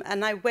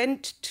 And I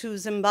went to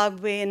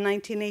Zimbabwe in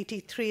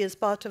 1983 as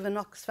part of an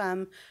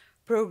Oxfam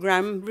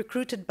program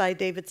recruited by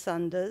David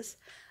Sanders,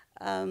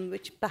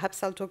 which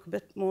perhaps I'll talk a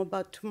bit more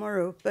about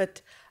tomorrow.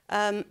 But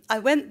I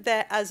went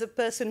there as a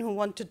person who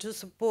wanted to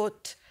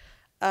support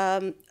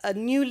a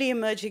newly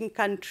emerging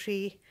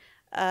country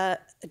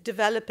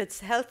develop its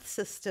health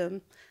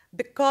system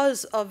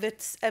because of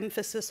its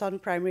emphasis on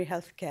primary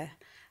health care.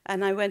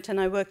 And I went and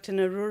I worked in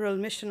a rural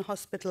mission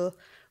hospital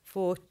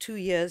for 2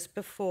 years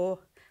before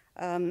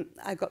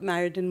I got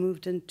married and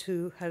moved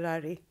into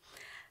Harare.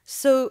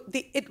 So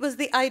it was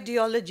the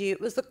ideology,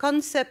 it was the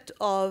concept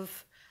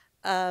of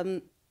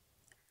I'm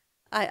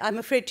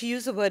afraid to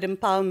use the word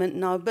empowerment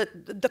now, but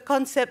the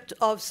concept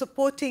of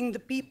supporting the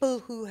people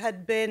who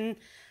had been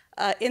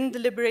in the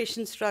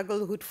liberation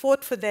struggle, who'd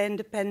fought for their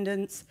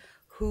independence,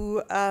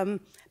 who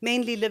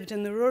mainly lived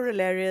in the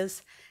rural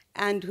areas,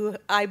 and who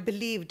I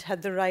believed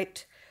had the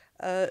right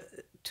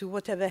to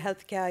whatever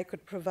healthcare I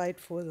could provide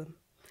for them.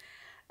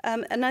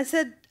 And I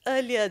said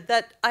earlier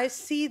that I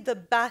see the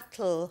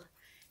battle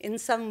in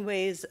some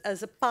ways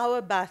as a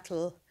power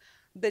battle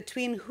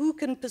between who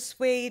can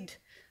persuade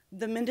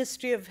the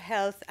Ministry of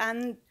Health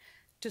and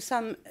to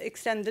some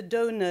extent the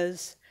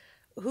donors,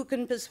 who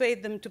can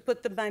persuade them to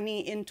put the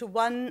money into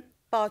one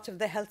part of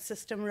the health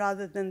system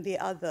rather than the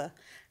other.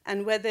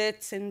 And whether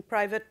it's in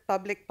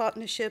private-public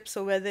partnerships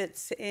or whether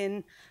it's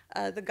in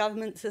the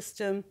government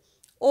system,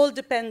 all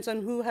depends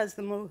on who has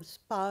the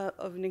most power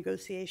of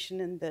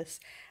negotiation in this.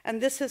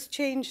 And this has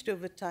changed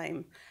over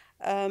time.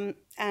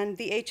 And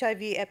the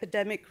HIV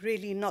epidemic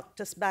really knocked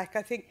us back.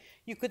 I think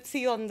you could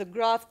see on the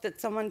graph that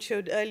someone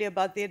showed earlier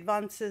about the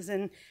advances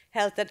in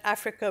health that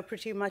Africa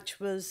pretty much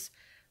was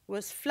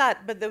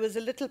flat, but there was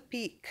a little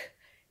peak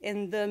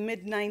in the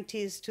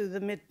mid-90s to the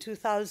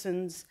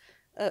mid-2000s,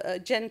 a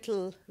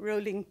gentle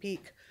rolling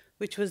peak,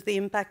 which was the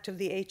impact of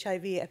the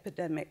HIV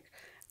epidemic.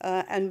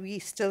 And we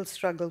still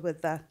struggle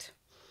with that.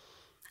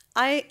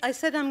 I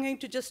said I'm going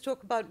to just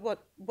talk about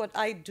what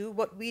I do,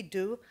 what we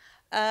do,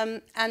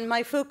 and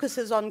my focus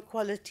is on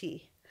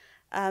quality.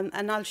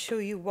 And I'll show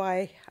you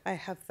why I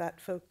have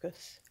that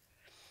focus.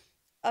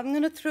 I'm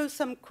going to throw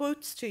some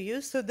quotes to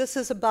you. So this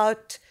is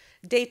about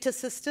data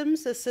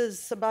systems. This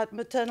is about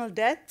maternal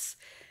deaths.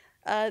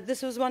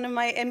 This was one of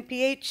my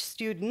MPH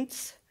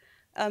students.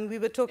 We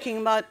were talking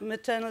about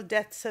maternal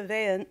death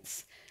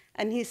surveillance,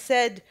 and he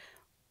said,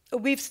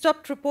 we've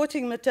stopped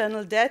reporting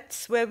maternal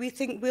deaths where we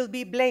think we'll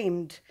be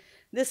blamed.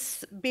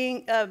 This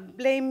being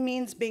blame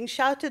means being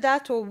shouted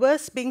at, or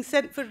worse, being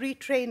sent for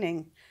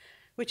retraining,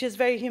 which is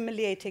very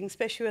humiliating,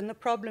 especially when the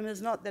problem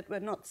is not that we're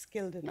not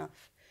skilled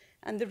enough.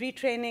 And the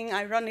retraining,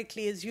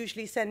 ironically, is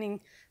usually sending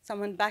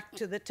someone back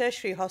to the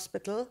tertiary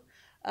hospital,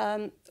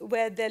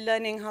 where they're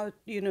learning how,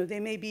 they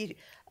may be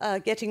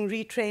getting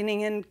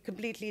retraining in a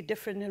completely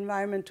different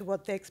environment to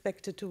what they're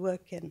expected to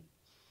work in.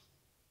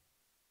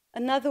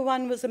 Another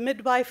one was a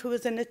midwife who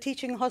was in a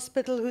teaching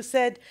hospital who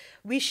said,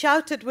 we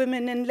shout at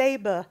women in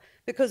labor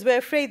because we're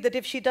afraid that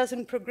if she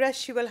doesn't progress,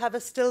 she will have a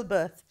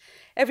stillbirth.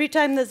 Every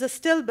time there's a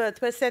stillbirth,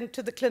 we're sent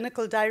to the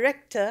clinical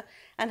director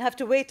and have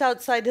to wait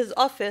outside his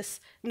office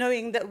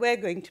knowing that we're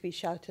going to be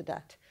shouted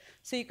at.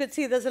 So you could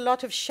see there's a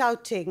lot of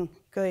shouting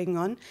going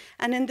on.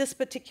 And in this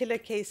particular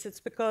case, it's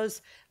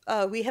because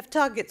we have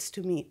targets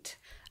to meet.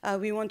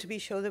 We want to be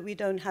sure that we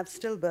don't have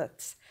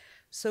stillbirths.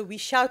 So we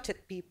shout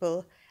at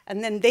people,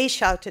 and then they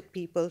shout at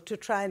people to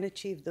try and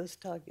achieve those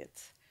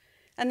targets.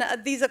 And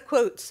these are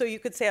quotes, so you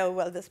could say, oh,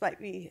 well, this might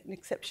be an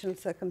exceptional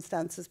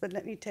circumstances, but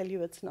let me tell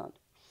you it's not.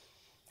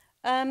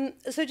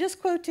 So just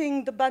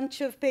quoting the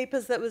bunch of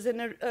papers that was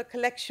in a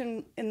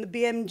collection in the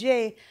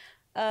BMJ,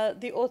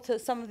 the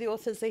authors, some of the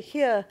authors are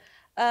here.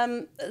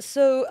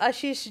 So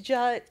Ashish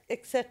Jha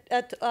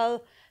et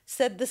al.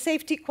 Said the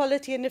safety,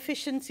 quality, and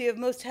efficiency of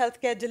most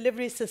healthcare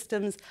delivery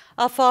systems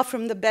are far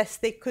from the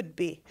best they could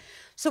be.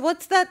 So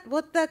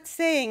what that's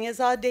saying is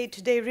our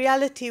day-to-day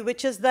reality,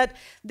 which is that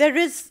there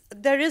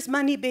is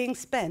money being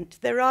spent,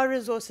 there are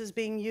resources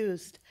being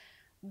used.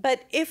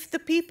 But if the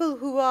people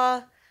who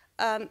are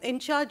in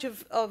charge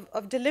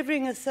of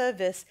delivering a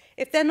service,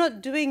 if they're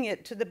not doing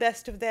it to the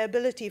best of their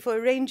ability for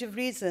a range of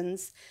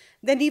reasons,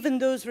 then even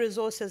those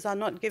resources are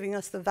not giving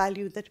us the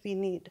value that we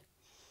need.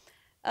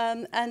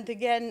 And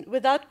again,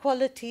 without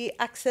quality,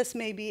 access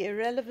may be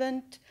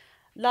irrelevant.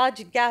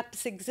 Large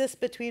gaps exist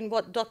between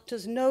what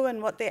doctors know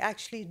and what they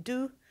actually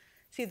do.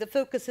 See, the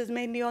focus is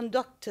mainly on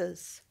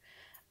doctors.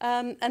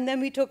 And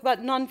then we talk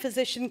about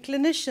non-physician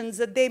clinicians,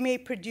 that they may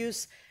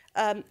produce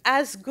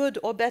as good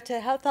or better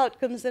health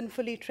outcomes than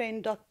fully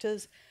trained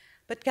doctors,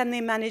 but can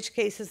they manage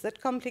cases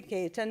that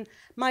complicate? And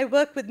my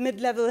work with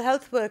mid-level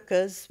health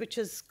workers, which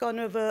has gone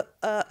over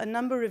a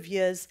number of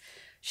years,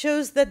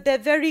 shows that they're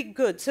very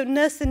good. So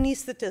nurse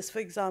anesthetists, for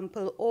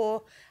example,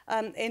 or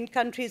in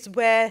countries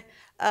where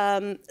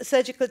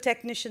surgical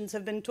technicians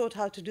have been taught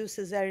how to do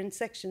cesarean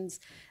sections,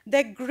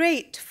 they're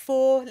great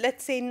for,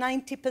 let's say,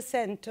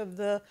 90% of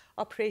the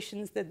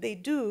operations that they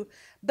do,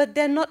 but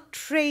they're not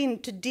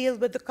trained to deal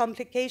with the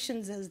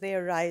complications as they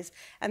arise.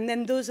 And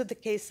then those are the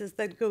cases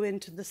that go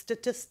into the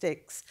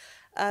statistics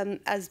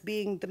as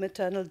being the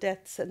maternal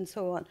deaths and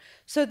so on.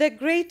 So they're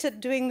great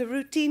at doing the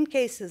routine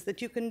cases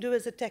that you can do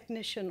as a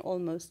technician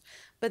almost,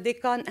 but they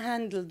can't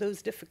handle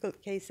those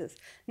difficult cases.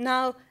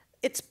 Now,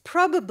 it's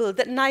probable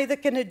that neither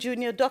can a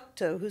junior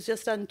doctor who's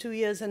just done 2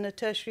 years in a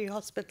tertiary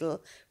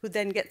hospital, who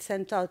then gets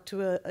sent out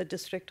to a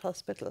district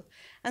hospital.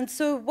 And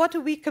so what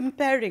are we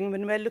comparing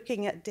when we're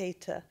looking at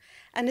data?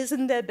 And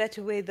isn't there a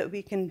better way that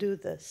we can do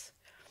this?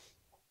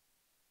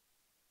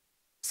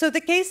 So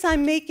the case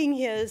I'm making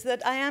here is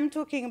that I am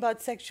talking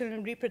about sexual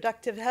and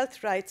reproductive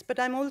health rights, but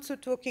I'm also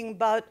talking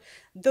about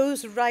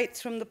those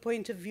rights from the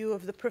point of view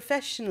of the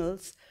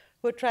professionals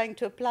who are trying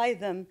to apply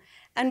them,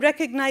 and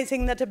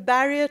recognizing that a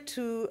barrier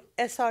to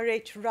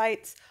SRH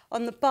rights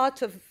on the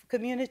part of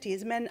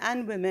communities, men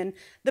and women,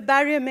 the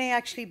barrier may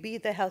actually be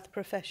the health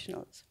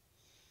professionals.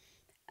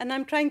 And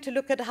I'm trying to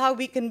look at how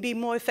we can be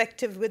more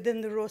effective within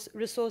the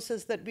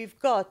resources that we've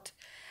got,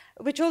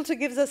 which also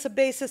gives us a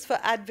basis for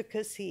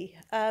advocacy,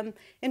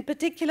 in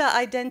particular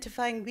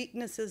identifying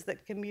weaknesses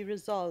that can be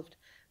resolved,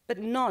 but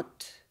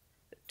not,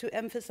 to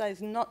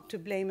emphasize, not to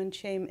blame and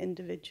shame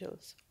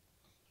individuals.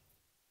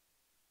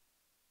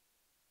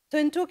 So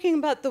in talking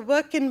about the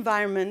work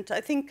environment, I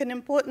think an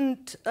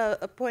important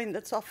point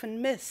that's often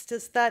missed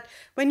is that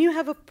when you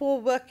have a poor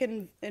work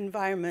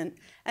environment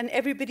and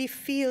everybody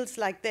feels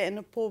like they're in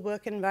a poor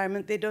work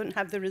environment, they don't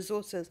have the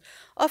resources.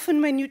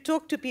 Often when you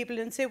talk to people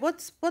and say,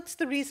 what's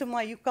the reason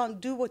why you can't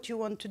do what you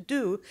want to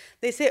do?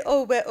 They say,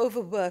 oh, we're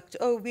overworked.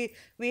 Oh,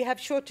 we have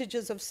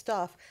shortages of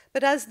staff.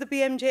 But as the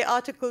BMJ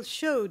article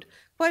showed,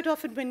 quite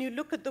often when you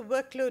look at the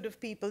workload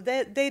of people,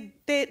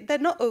 they're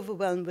not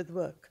overwhelmed with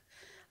work.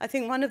 I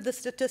think one of the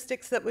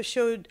statistics that was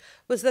showed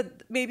was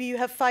that maybe you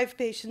have 5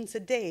 patients a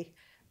day,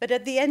 but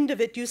at the end of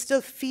it, you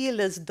still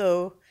feel as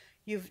though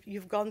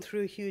you've gone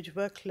through a huge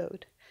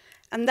workload.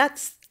 And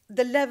that's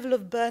the level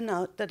of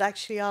burnout that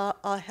actually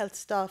our health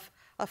staff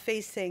are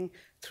facing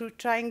through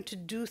trying to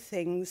do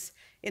things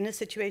in a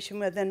situation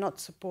where they're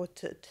not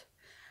supported.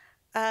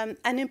 And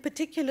in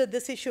particular,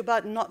 this issue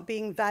about not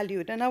being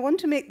valued. And I want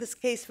to make this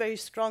case very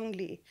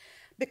strongly,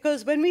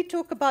 because when we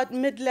talk about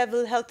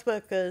mid-level health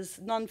workers,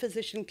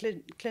 non-physician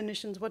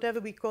clinicians, whatever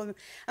we call them,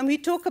 and we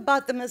talk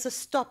about them as a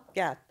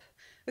stopgap,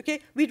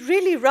 Okay, we'd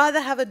really rather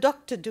have a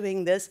doctor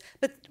doing this,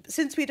 but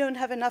since we don't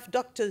have enough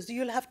doctors,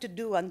 you'll have to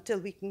do until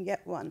we can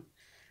get one.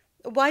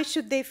 Why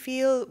should they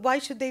feel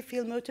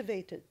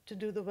motivated to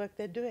do the work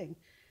they're doing?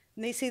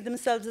 And they see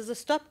themselves as a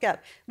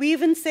stopgap. We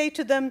even say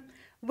to them,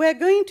 we're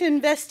going to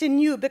invest in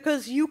you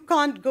because you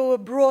can't go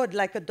abroad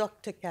like a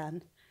doctor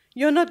can.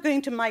 You're not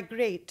going to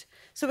migrate.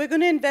 So we're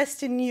going to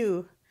invest in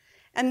you.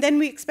 And then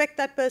we expect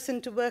that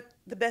person to work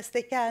the best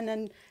they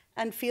can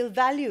and feel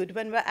valued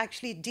when we're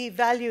actually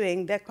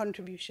devaluing their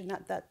contribution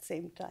at that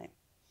same time.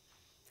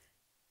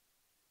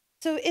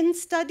 So in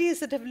studies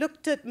that have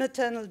looked at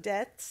maternal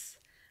deaths,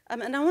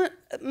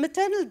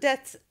 maternal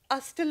deaths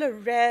are still a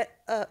rare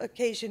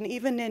occasion,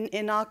 even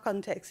in our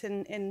context,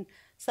 in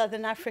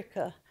Southern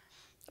Africa.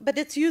 But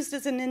it's used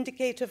as an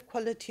indicator of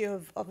quality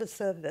of a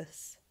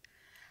service.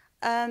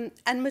 And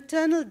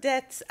maternal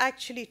deaths,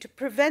 actually, to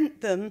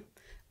prevent them,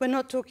 we're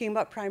not talking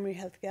about primary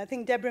health care. I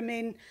think Deborah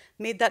Main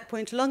made that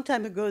point a long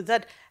time ago,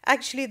 that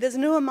actually there's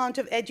no amount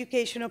of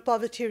education or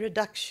poverty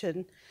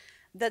reduction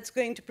that's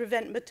going to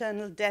prevent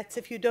maternal deaths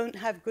if you don't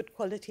have good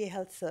quality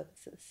health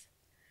services.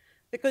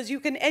 Because you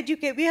can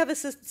educate. We have a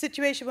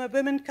situation where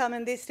women come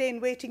and they stay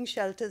in waiting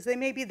shelters. They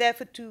may be there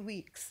for 2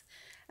 weeks.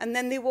 And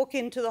then they walk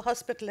into the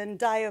hospital and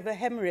die of a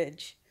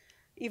hemorrhage,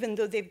 even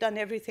though they've done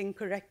everything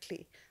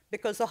correctly,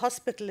 because the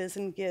hospital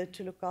isn't geared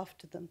to look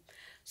after them.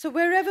 So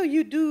wherever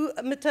you do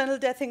a maternal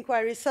death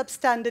inquiry,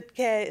 substandard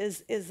care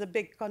is a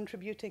big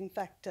contributing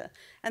factor.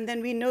 And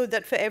then we know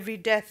that for every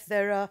death,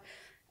 there are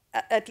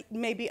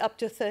maybe up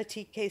to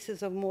 30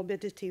 cases of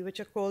morbidity, which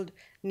are called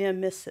near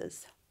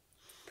misses.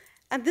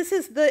 And this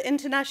is the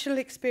international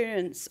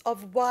experience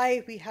of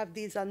why we have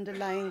these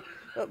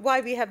why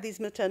we have these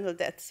maternal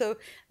deaths. So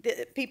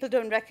people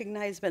don't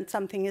recognize when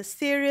something is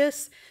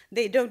serious.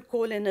 They don't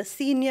call in a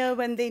senior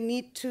when they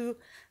need to.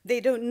 They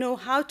don't know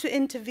how to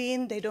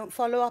intervene. They don't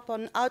follow up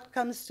on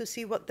outcomes to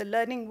see what the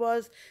learning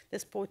was.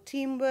 There's poor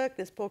teamwork.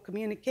 There's poor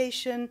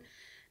communication.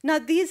 Now,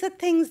 these are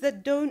things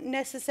that don't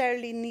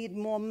necessarily need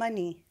more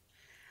money.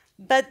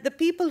 But the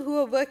people who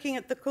are working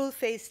at the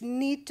coalface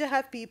need to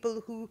have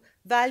people who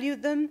value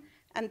them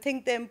and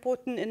think they're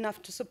important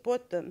enough to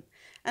support them.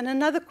 And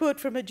another quote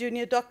from a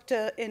junior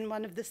doctor in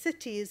one of the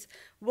cities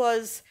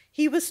was,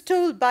 he was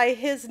told by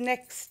his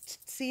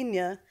next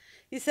senior,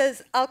 he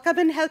says, I'll come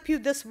and help you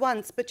this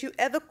once, but you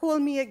ever call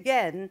me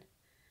again,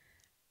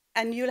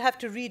 and you'll have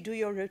to redo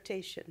your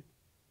rotation.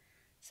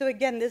 So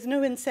again, there's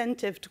no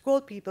incentive to call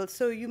people,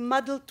 so you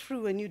muddle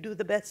through and you do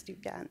the best you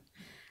can.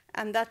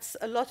 And that's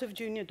a lot of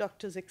junior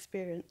doctors'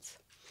 experience.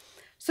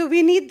 So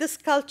we need this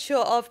culture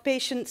of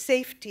patient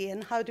safety,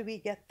 and how do we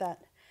get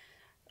that?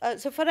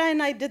 So Farah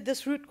and I did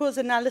this root cause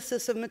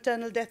analysis of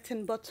maternal deaths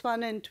in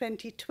Botswana in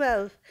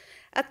 2012.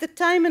 At the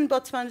time in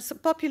Botswana, it's a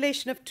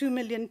population of 2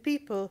 million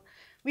people.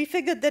 We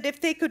figured that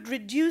if they could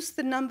reduce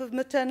the number of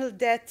maternal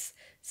deaths,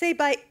 say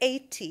by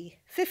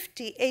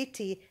 50,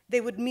 80,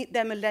 they would meet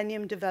their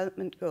Millennium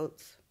Development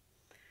Goals.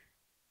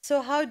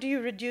 So how do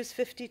you reduce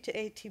 50 to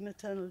 80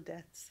 maternal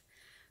deaths?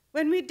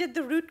 When we did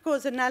the root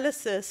cause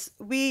analysis,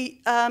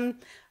 we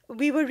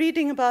were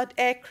reading about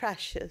air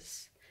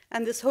crashes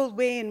and this whole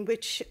way in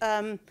which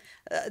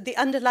the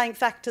underlying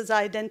factors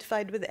are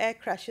identified with air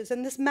crashes.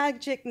 And this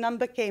magic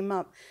number came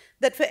up,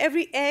 that for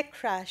every air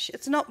crash,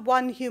 it's not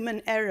one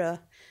human error.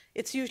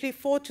 It's usually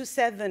 4 to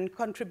 7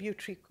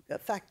 contributory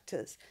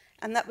factors.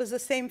 And that was the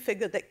same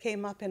figure that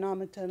came up in our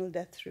maternal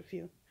death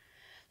review.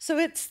 So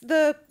it's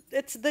the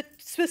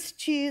Swiss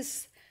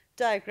cheese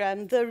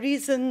diagram, the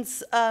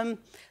reasons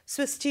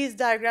Swiss cheese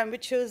diagram,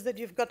 which shows that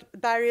you've got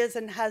barriers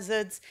and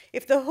hazards.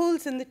 If the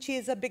holes in the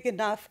cheese are big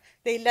enough,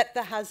 they let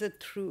the hazard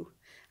through.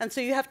 And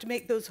so you have to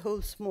make those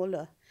holes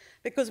smaller,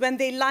 because when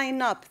they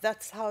line up,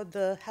 that's how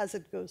the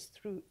hazard goes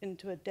through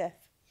into a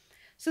death.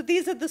 So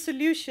these are the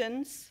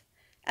solutions.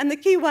 And the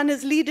key one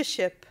is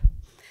leadership.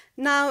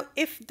 Now,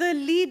 if the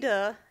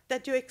leader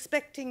that you're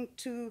expecting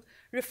to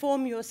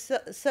reform your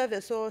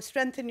service or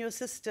strengthen your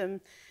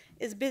system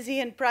is busy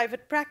in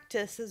private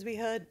practice, as we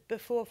heard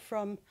before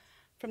from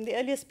the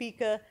earlier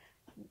speaker,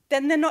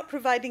 then they're not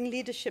providing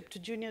leadership to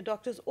junior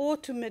doctors or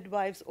to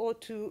midwives or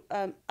to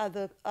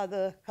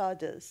other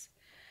cadres.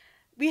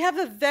 We have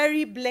a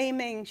very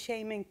blaming,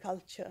 shaming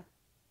culture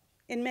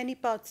in many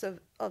parts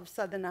of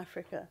Southern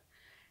Africa.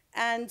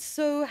 And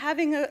so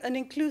having an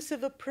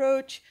inclusive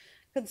approach,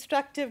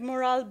 constructive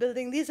morale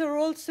building, these are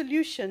all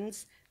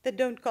solutions that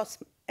don't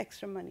cost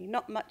extra money,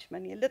 not much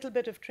money, a little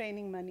bit of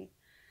training money.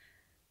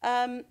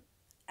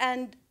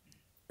 And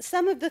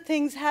some of the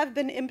things have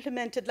been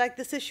implemented, like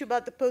this issue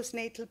about the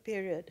postnatal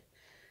period.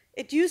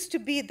 It used to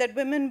be that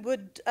women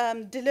would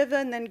deliver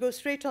and then go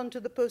straight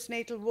onto the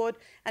postnatal ward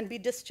and be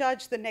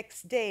discharged the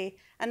next day.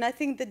 And I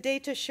think the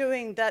data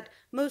showing that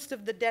most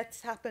of the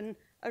deaths happen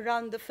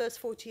around the first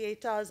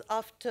 48 hours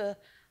after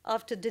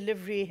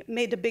delivery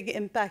made a big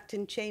impact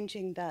in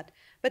changing that.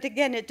 But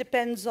again, it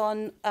depends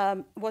on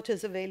what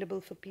is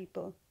available for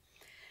people.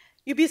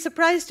 You'd be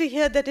surprised to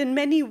hear that in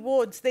many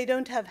wards, they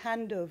don't have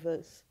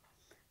handovers.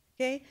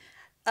 Okay?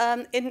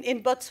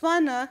 In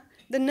Botswana,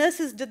 the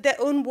nurses did their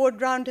own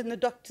ward round and the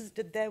doctors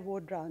did their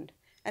ward round.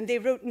 and they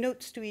wrote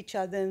notes to each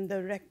other in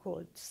the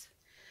records.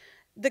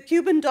 The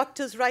Cuban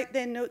doctors write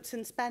their notes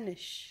in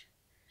Spanish.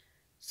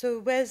 So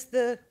where's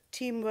the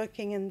team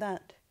working in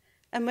that?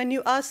 And when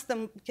you ask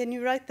them, can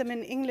you write them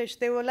in English?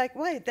 They were like,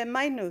 why? They're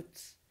my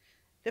notes.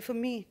 They're for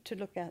me to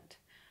look at.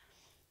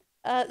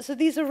 So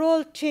these are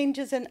all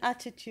changes in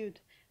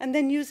attitude. And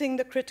then using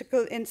the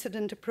critical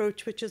incident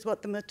approach, which is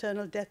what the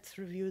maternal deaths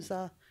reviews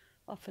are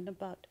often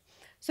about.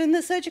 So in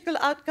the surgical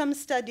outcome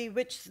study,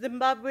 which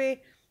Zimbabwe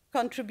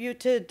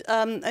contributed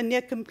a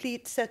near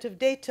complete set of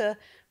data,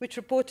 which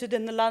reported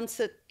in the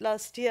Lancet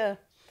last year,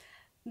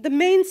 the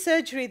main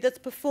surgery that's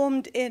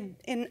performed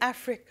in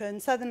Africa, in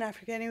Southern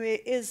Africa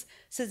anyway, is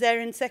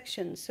cesarean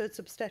sections, so it's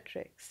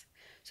obstetrics.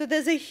 So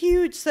there's a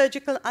huge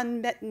surgical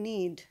unmet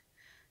need.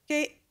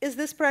 Okay, is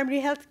this primary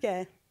health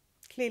care?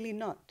 Clearly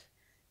not.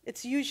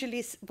 It's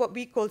usually what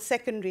we call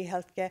secondary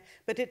health care,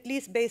 but at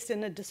least based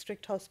in a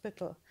district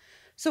hospital.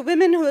 So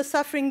women who are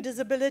suffering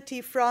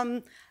disability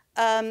from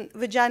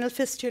vaginal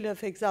fistula,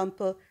 for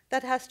example,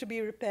 that has to be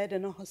repaired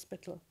in a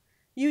hospital.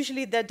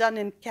 Usually they're done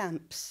in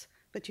camps,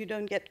 but you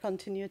don't get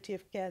continuity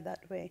of care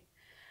that way.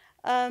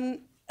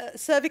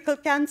 Cervical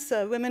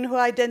cancer, women who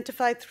are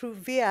identified through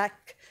VIAC,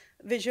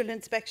 visual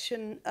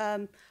inspection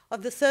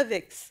of the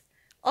cervix.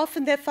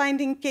 Often they're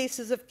finding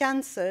cases of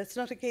cancer. It's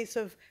not a case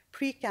of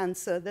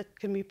pre-cancer that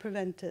can be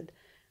prevented.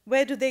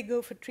 Where do they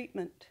go for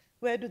treatment?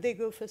 Where do they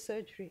go for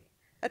surgery?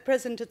 At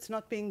present, it's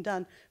not being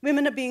done.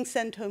 Women are being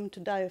sent home to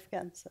die of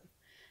cancer.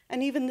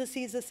 And even the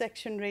Caesar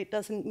section rate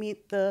doesn't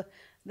meet the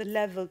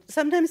level.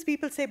 Sometimes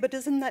people say, but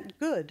isn't that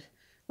good?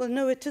 Well,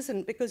 no, it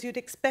isn't, because you'd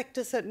expect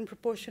a certain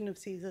proportion of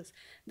Caesars.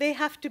 They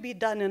have to be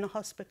done in a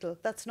hospital.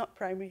 That's not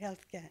primary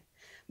health care.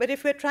 But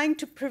if we're trying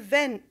to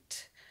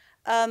prevent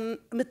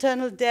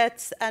maternal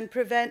deaths and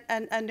prevent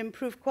and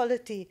improve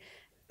quality,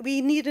 we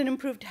need an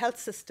improved health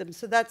system.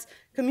 So that's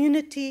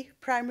community,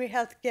 primary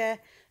health care,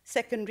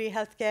 secondary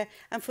health care,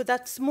 and for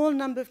that small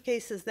number of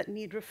cases that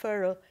need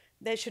referral,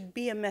 there should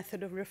be a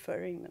method of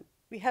referring them.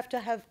 We have to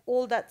have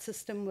all that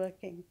system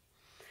working.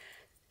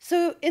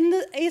 So in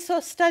the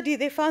ASOS study,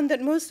 they found that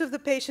most of the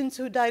patients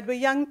who died were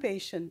young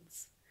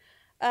patients.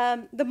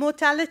 The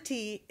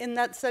mortality in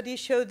that study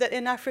showed that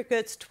in Africa,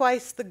 it's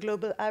twice the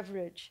global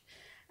average.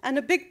 And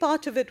a big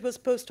part of it was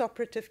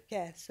post-operative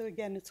care. So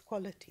again, it's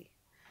quality.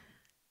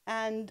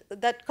 And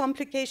that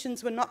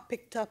complications were not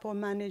picked up or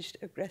managed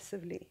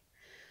aggressively.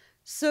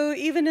 So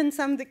even in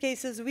some of the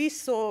cases we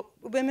saw,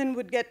 women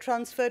would get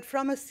transferred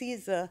from a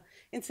Caesar.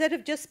 Instead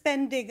of just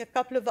spending a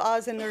couple of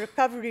hours in a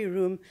recovery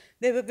room,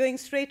 they were going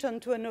straight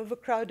onto an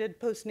overcrowded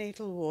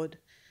postnatal ward,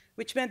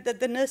 which meant that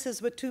the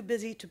nurses were too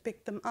busy to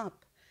pick them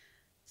up.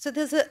 So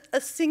there's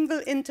a single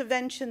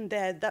intervention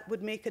there that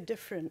would make a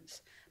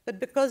difference. But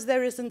because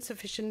there isn't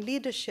sufficient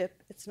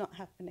leadership, it's not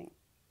happening.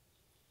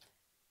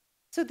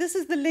 So this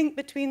is the link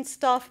between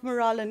staff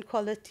morale and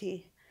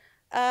quality.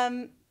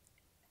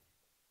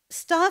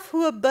 Staff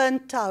who are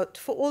burnt out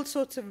for all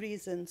sorts of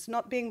reasons,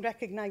 not being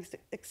recognized,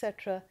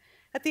 etc.,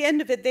 at the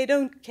end of it, they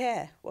don't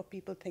care what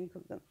people think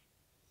of them.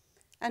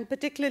 And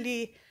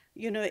particularly,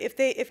 you know,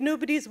 if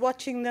nobody's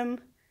watching them,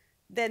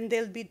 then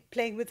they'll be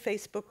playing with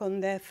Facebook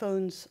on their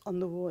phones on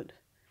the ward.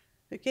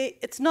 Okay?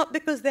 It's not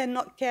because they're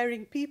not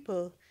caring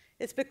people.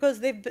 It's because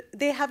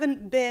they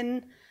haven't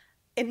been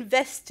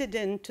invested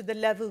in to the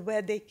level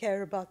where they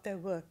care about their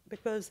work,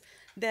 because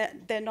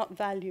they're not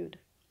valued.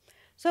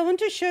 So I want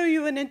to show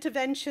you an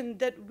intervention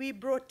that we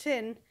brought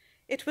in.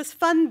 It was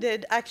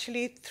funded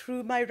actually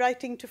through my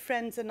writing to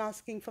friends and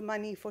asking for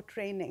money for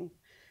training.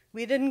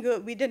 We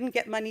didn't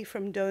get money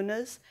from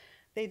donors.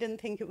 They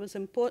didn't think it was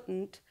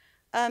important.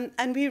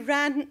 And we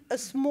ran a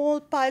small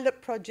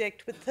pilot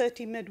project with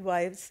 30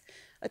 midwives,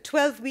 a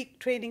 12-week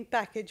training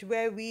package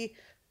where we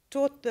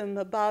taught them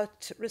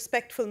about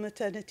respectful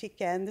maternity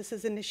care. And this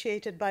is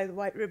initiated by the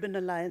White Ribbon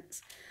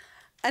Alliance.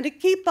 And a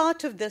key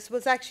part of this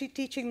was actually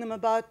teaching them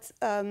about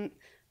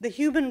the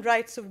human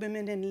rights of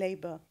women in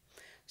labor.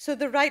 So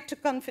the right to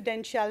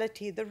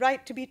confidentiality, the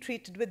right to be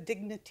treated with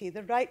dignity,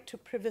 the right to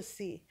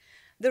privacy,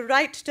 the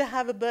right to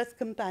have a birth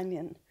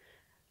companion.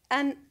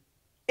 And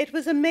it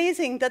was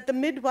amazing that the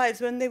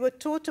midwives, when they were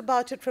taught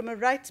about it from a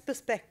rights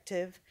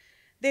perspective,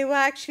 they were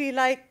actually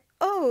like,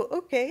 oh,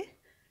 okay,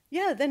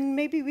 yeah, then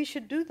maybe we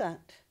should do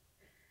that.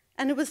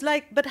 And it was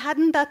like, but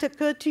hadn't that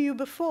occurred to you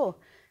before?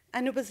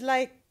 And it was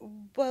like,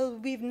 well,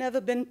 we've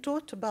never been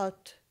taught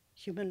about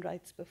human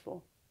rights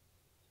before.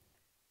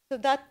 So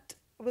that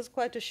was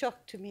quite a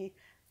shock to me.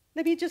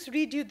 Let me just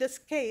read you this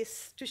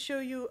case to show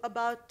you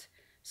about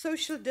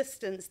social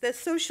distance. There's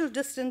social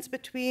distance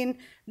between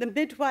the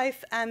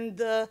midwife and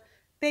the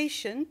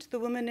patient, the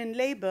woman in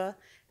labor,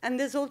 and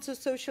there's also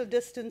social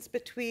distance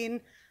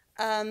between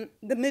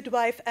the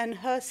midwife and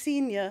her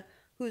senior,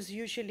 who's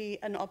usually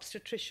an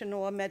obstetrician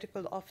or a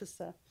medical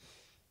officer.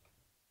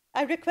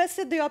 I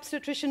requested the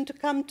obstetrician to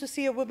come to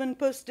see a woman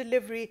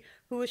post-delivery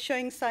who was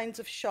showing signs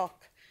of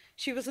shock.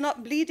 She was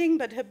not bleeding,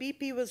 but her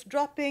BP was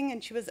dropping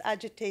and she was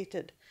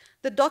agitated.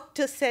 The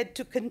doctor said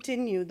to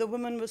continue. The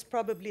woman was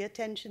probably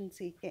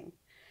attention-seeking.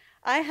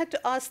 I had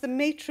to ask the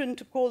matron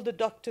to call the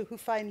doctor who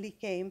finally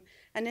came,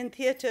 and in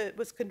theater it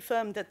was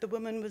confirmed that the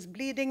woman was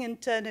bleeding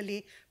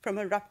internally from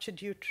a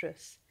ruptured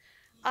uterus.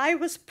 I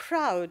was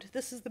proud,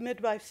 this is the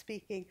midwife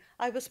speaking,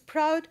 I was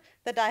proud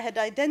that I had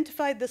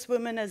identified this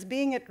woman as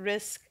being at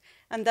risk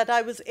and that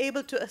I was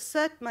able to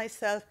assert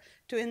myself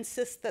to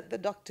insist that the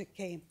doctor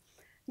came.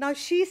 Now,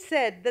 she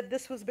said that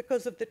this was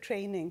because of the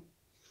training.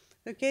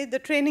 Okay, the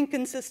training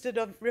consisted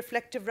of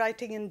reflective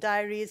writing in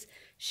diaries,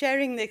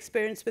 sharing the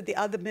experience with the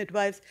other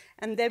midwives,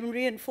 and them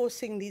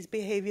reinforcing these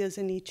behaviors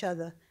in each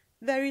other.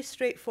 Very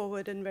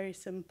straightforward and very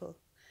simple.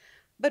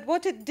 But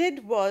what it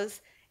did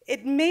was,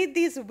 it made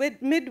these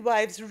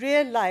midwives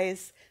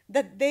realize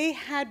that they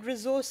had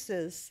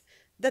resources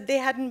that they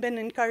hadn't been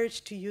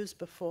encouraged to use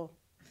before.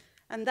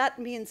 And that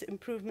means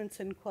improvements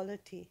in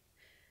quality.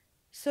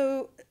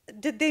 So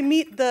did they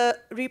meet the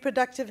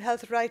reproductive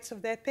health rights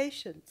of their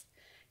patients?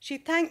 She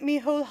thanked me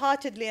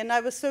wholeheartedly, and I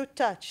was so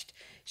touched.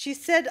 She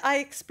said I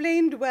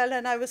explained well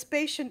and I was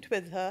patient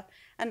with her,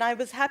 and I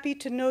was happy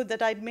to know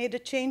that I'd made a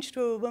change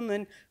to a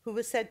woman who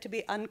was said to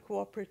be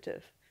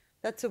uncooperative.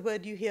 That's a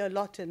word you hear a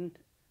lot in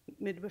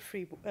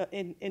midwifery,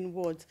 in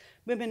wards,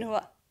 women who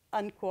are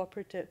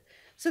uncooperative.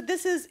 So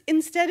this is,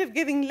 instead of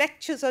giving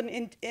lectures on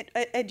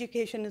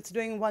education, it's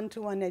doing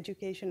one-to-one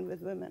education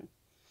with women.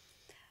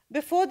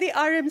 Before the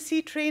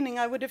RMC training,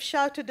 I would have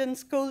shouted and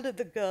scolded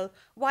the girl.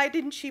 Why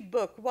didn't she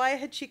book? Why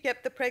had she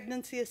kept the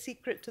pregnancy a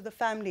secret to the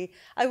family?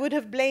 I would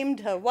have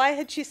blamed her. Why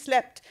had she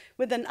slept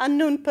with an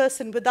unknown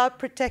person without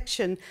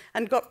protection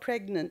and got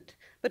pregnant?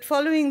 But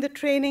following the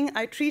training,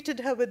 I treated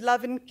her with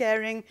love and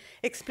caring,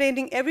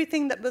 explaining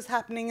everything that was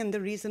happening and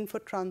the reason for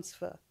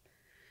transfer.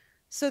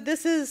 So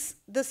this is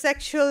the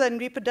sexual and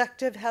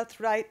reproductive health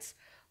rights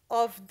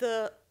of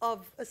a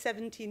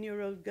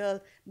 17-year-old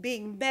girl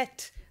being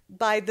met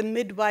by the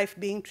midwife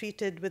being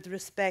treated with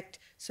respect,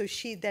 so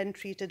she then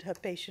treated her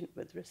patient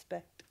with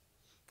respect.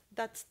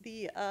 That's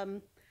the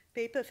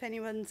paper, if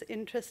anyone's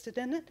interested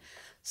in it.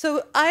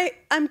 So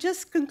I'm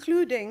just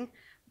concluding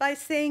by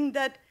saying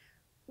that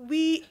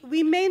we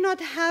may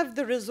not have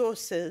the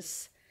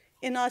resources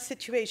in our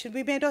situation.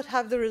 We may not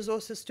have the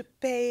resources to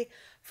pay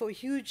for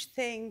huge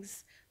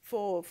things,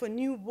 for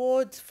new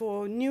wards,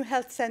 for new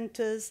health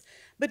centers,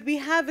 but we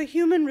have a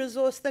human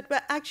resource that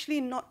we're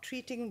actually not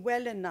treating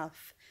well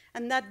enough.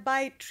 And that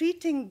by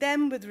treating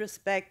them with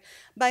respect,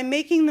 by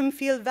making them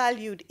feel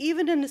valued,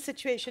 even in a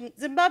situation,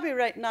 Zimbabwe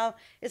right now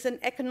is an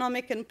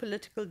economic and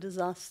political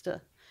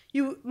disaster.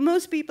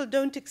 Most people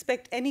don't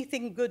expect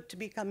anything good to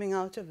be coming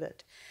out of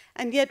it.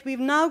 And yet we've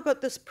now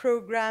got this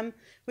program,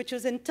 which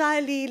was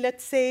entirely,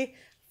 let's say,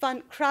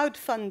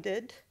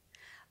 crowd-funded.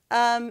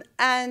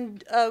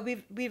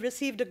 We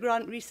received a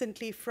grant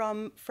recently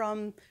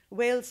from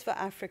Wales for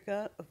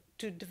Africa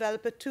to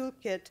develop a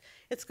toolkit.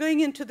 It's going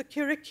into the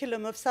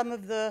curriculum of some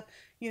of the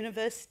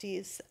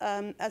universities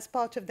as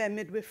part of their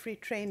midwifery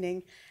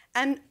training.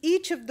 And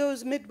each of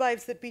those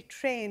midwives that we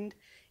trained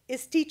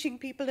is teaching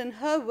people in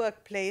her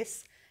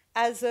workplace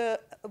as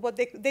what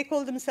they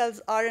call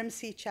themselves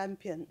RMC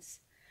champions.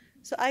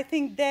 So I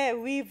think there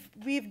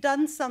we've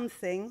done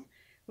something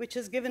which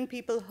has given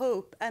people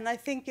hope. And I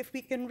think if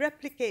we can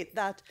replicate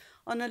that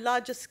on a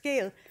larger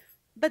scale,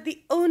 but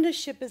the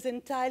ownership is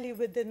entirely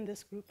within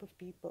this group of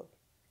people.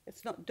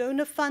 It's not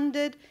donor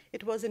funded,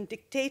 it wasn't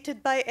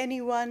dictated by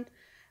anyone.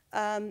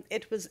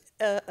 It was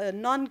a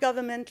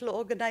non-governmental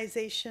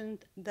organization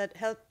that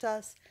helped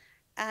us.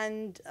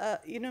 And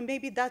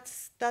maybe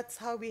that's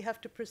how we have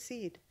to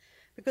proceed,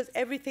 because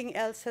everything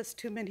else has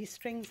too many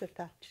strings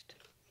attached.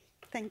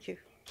 Thank you.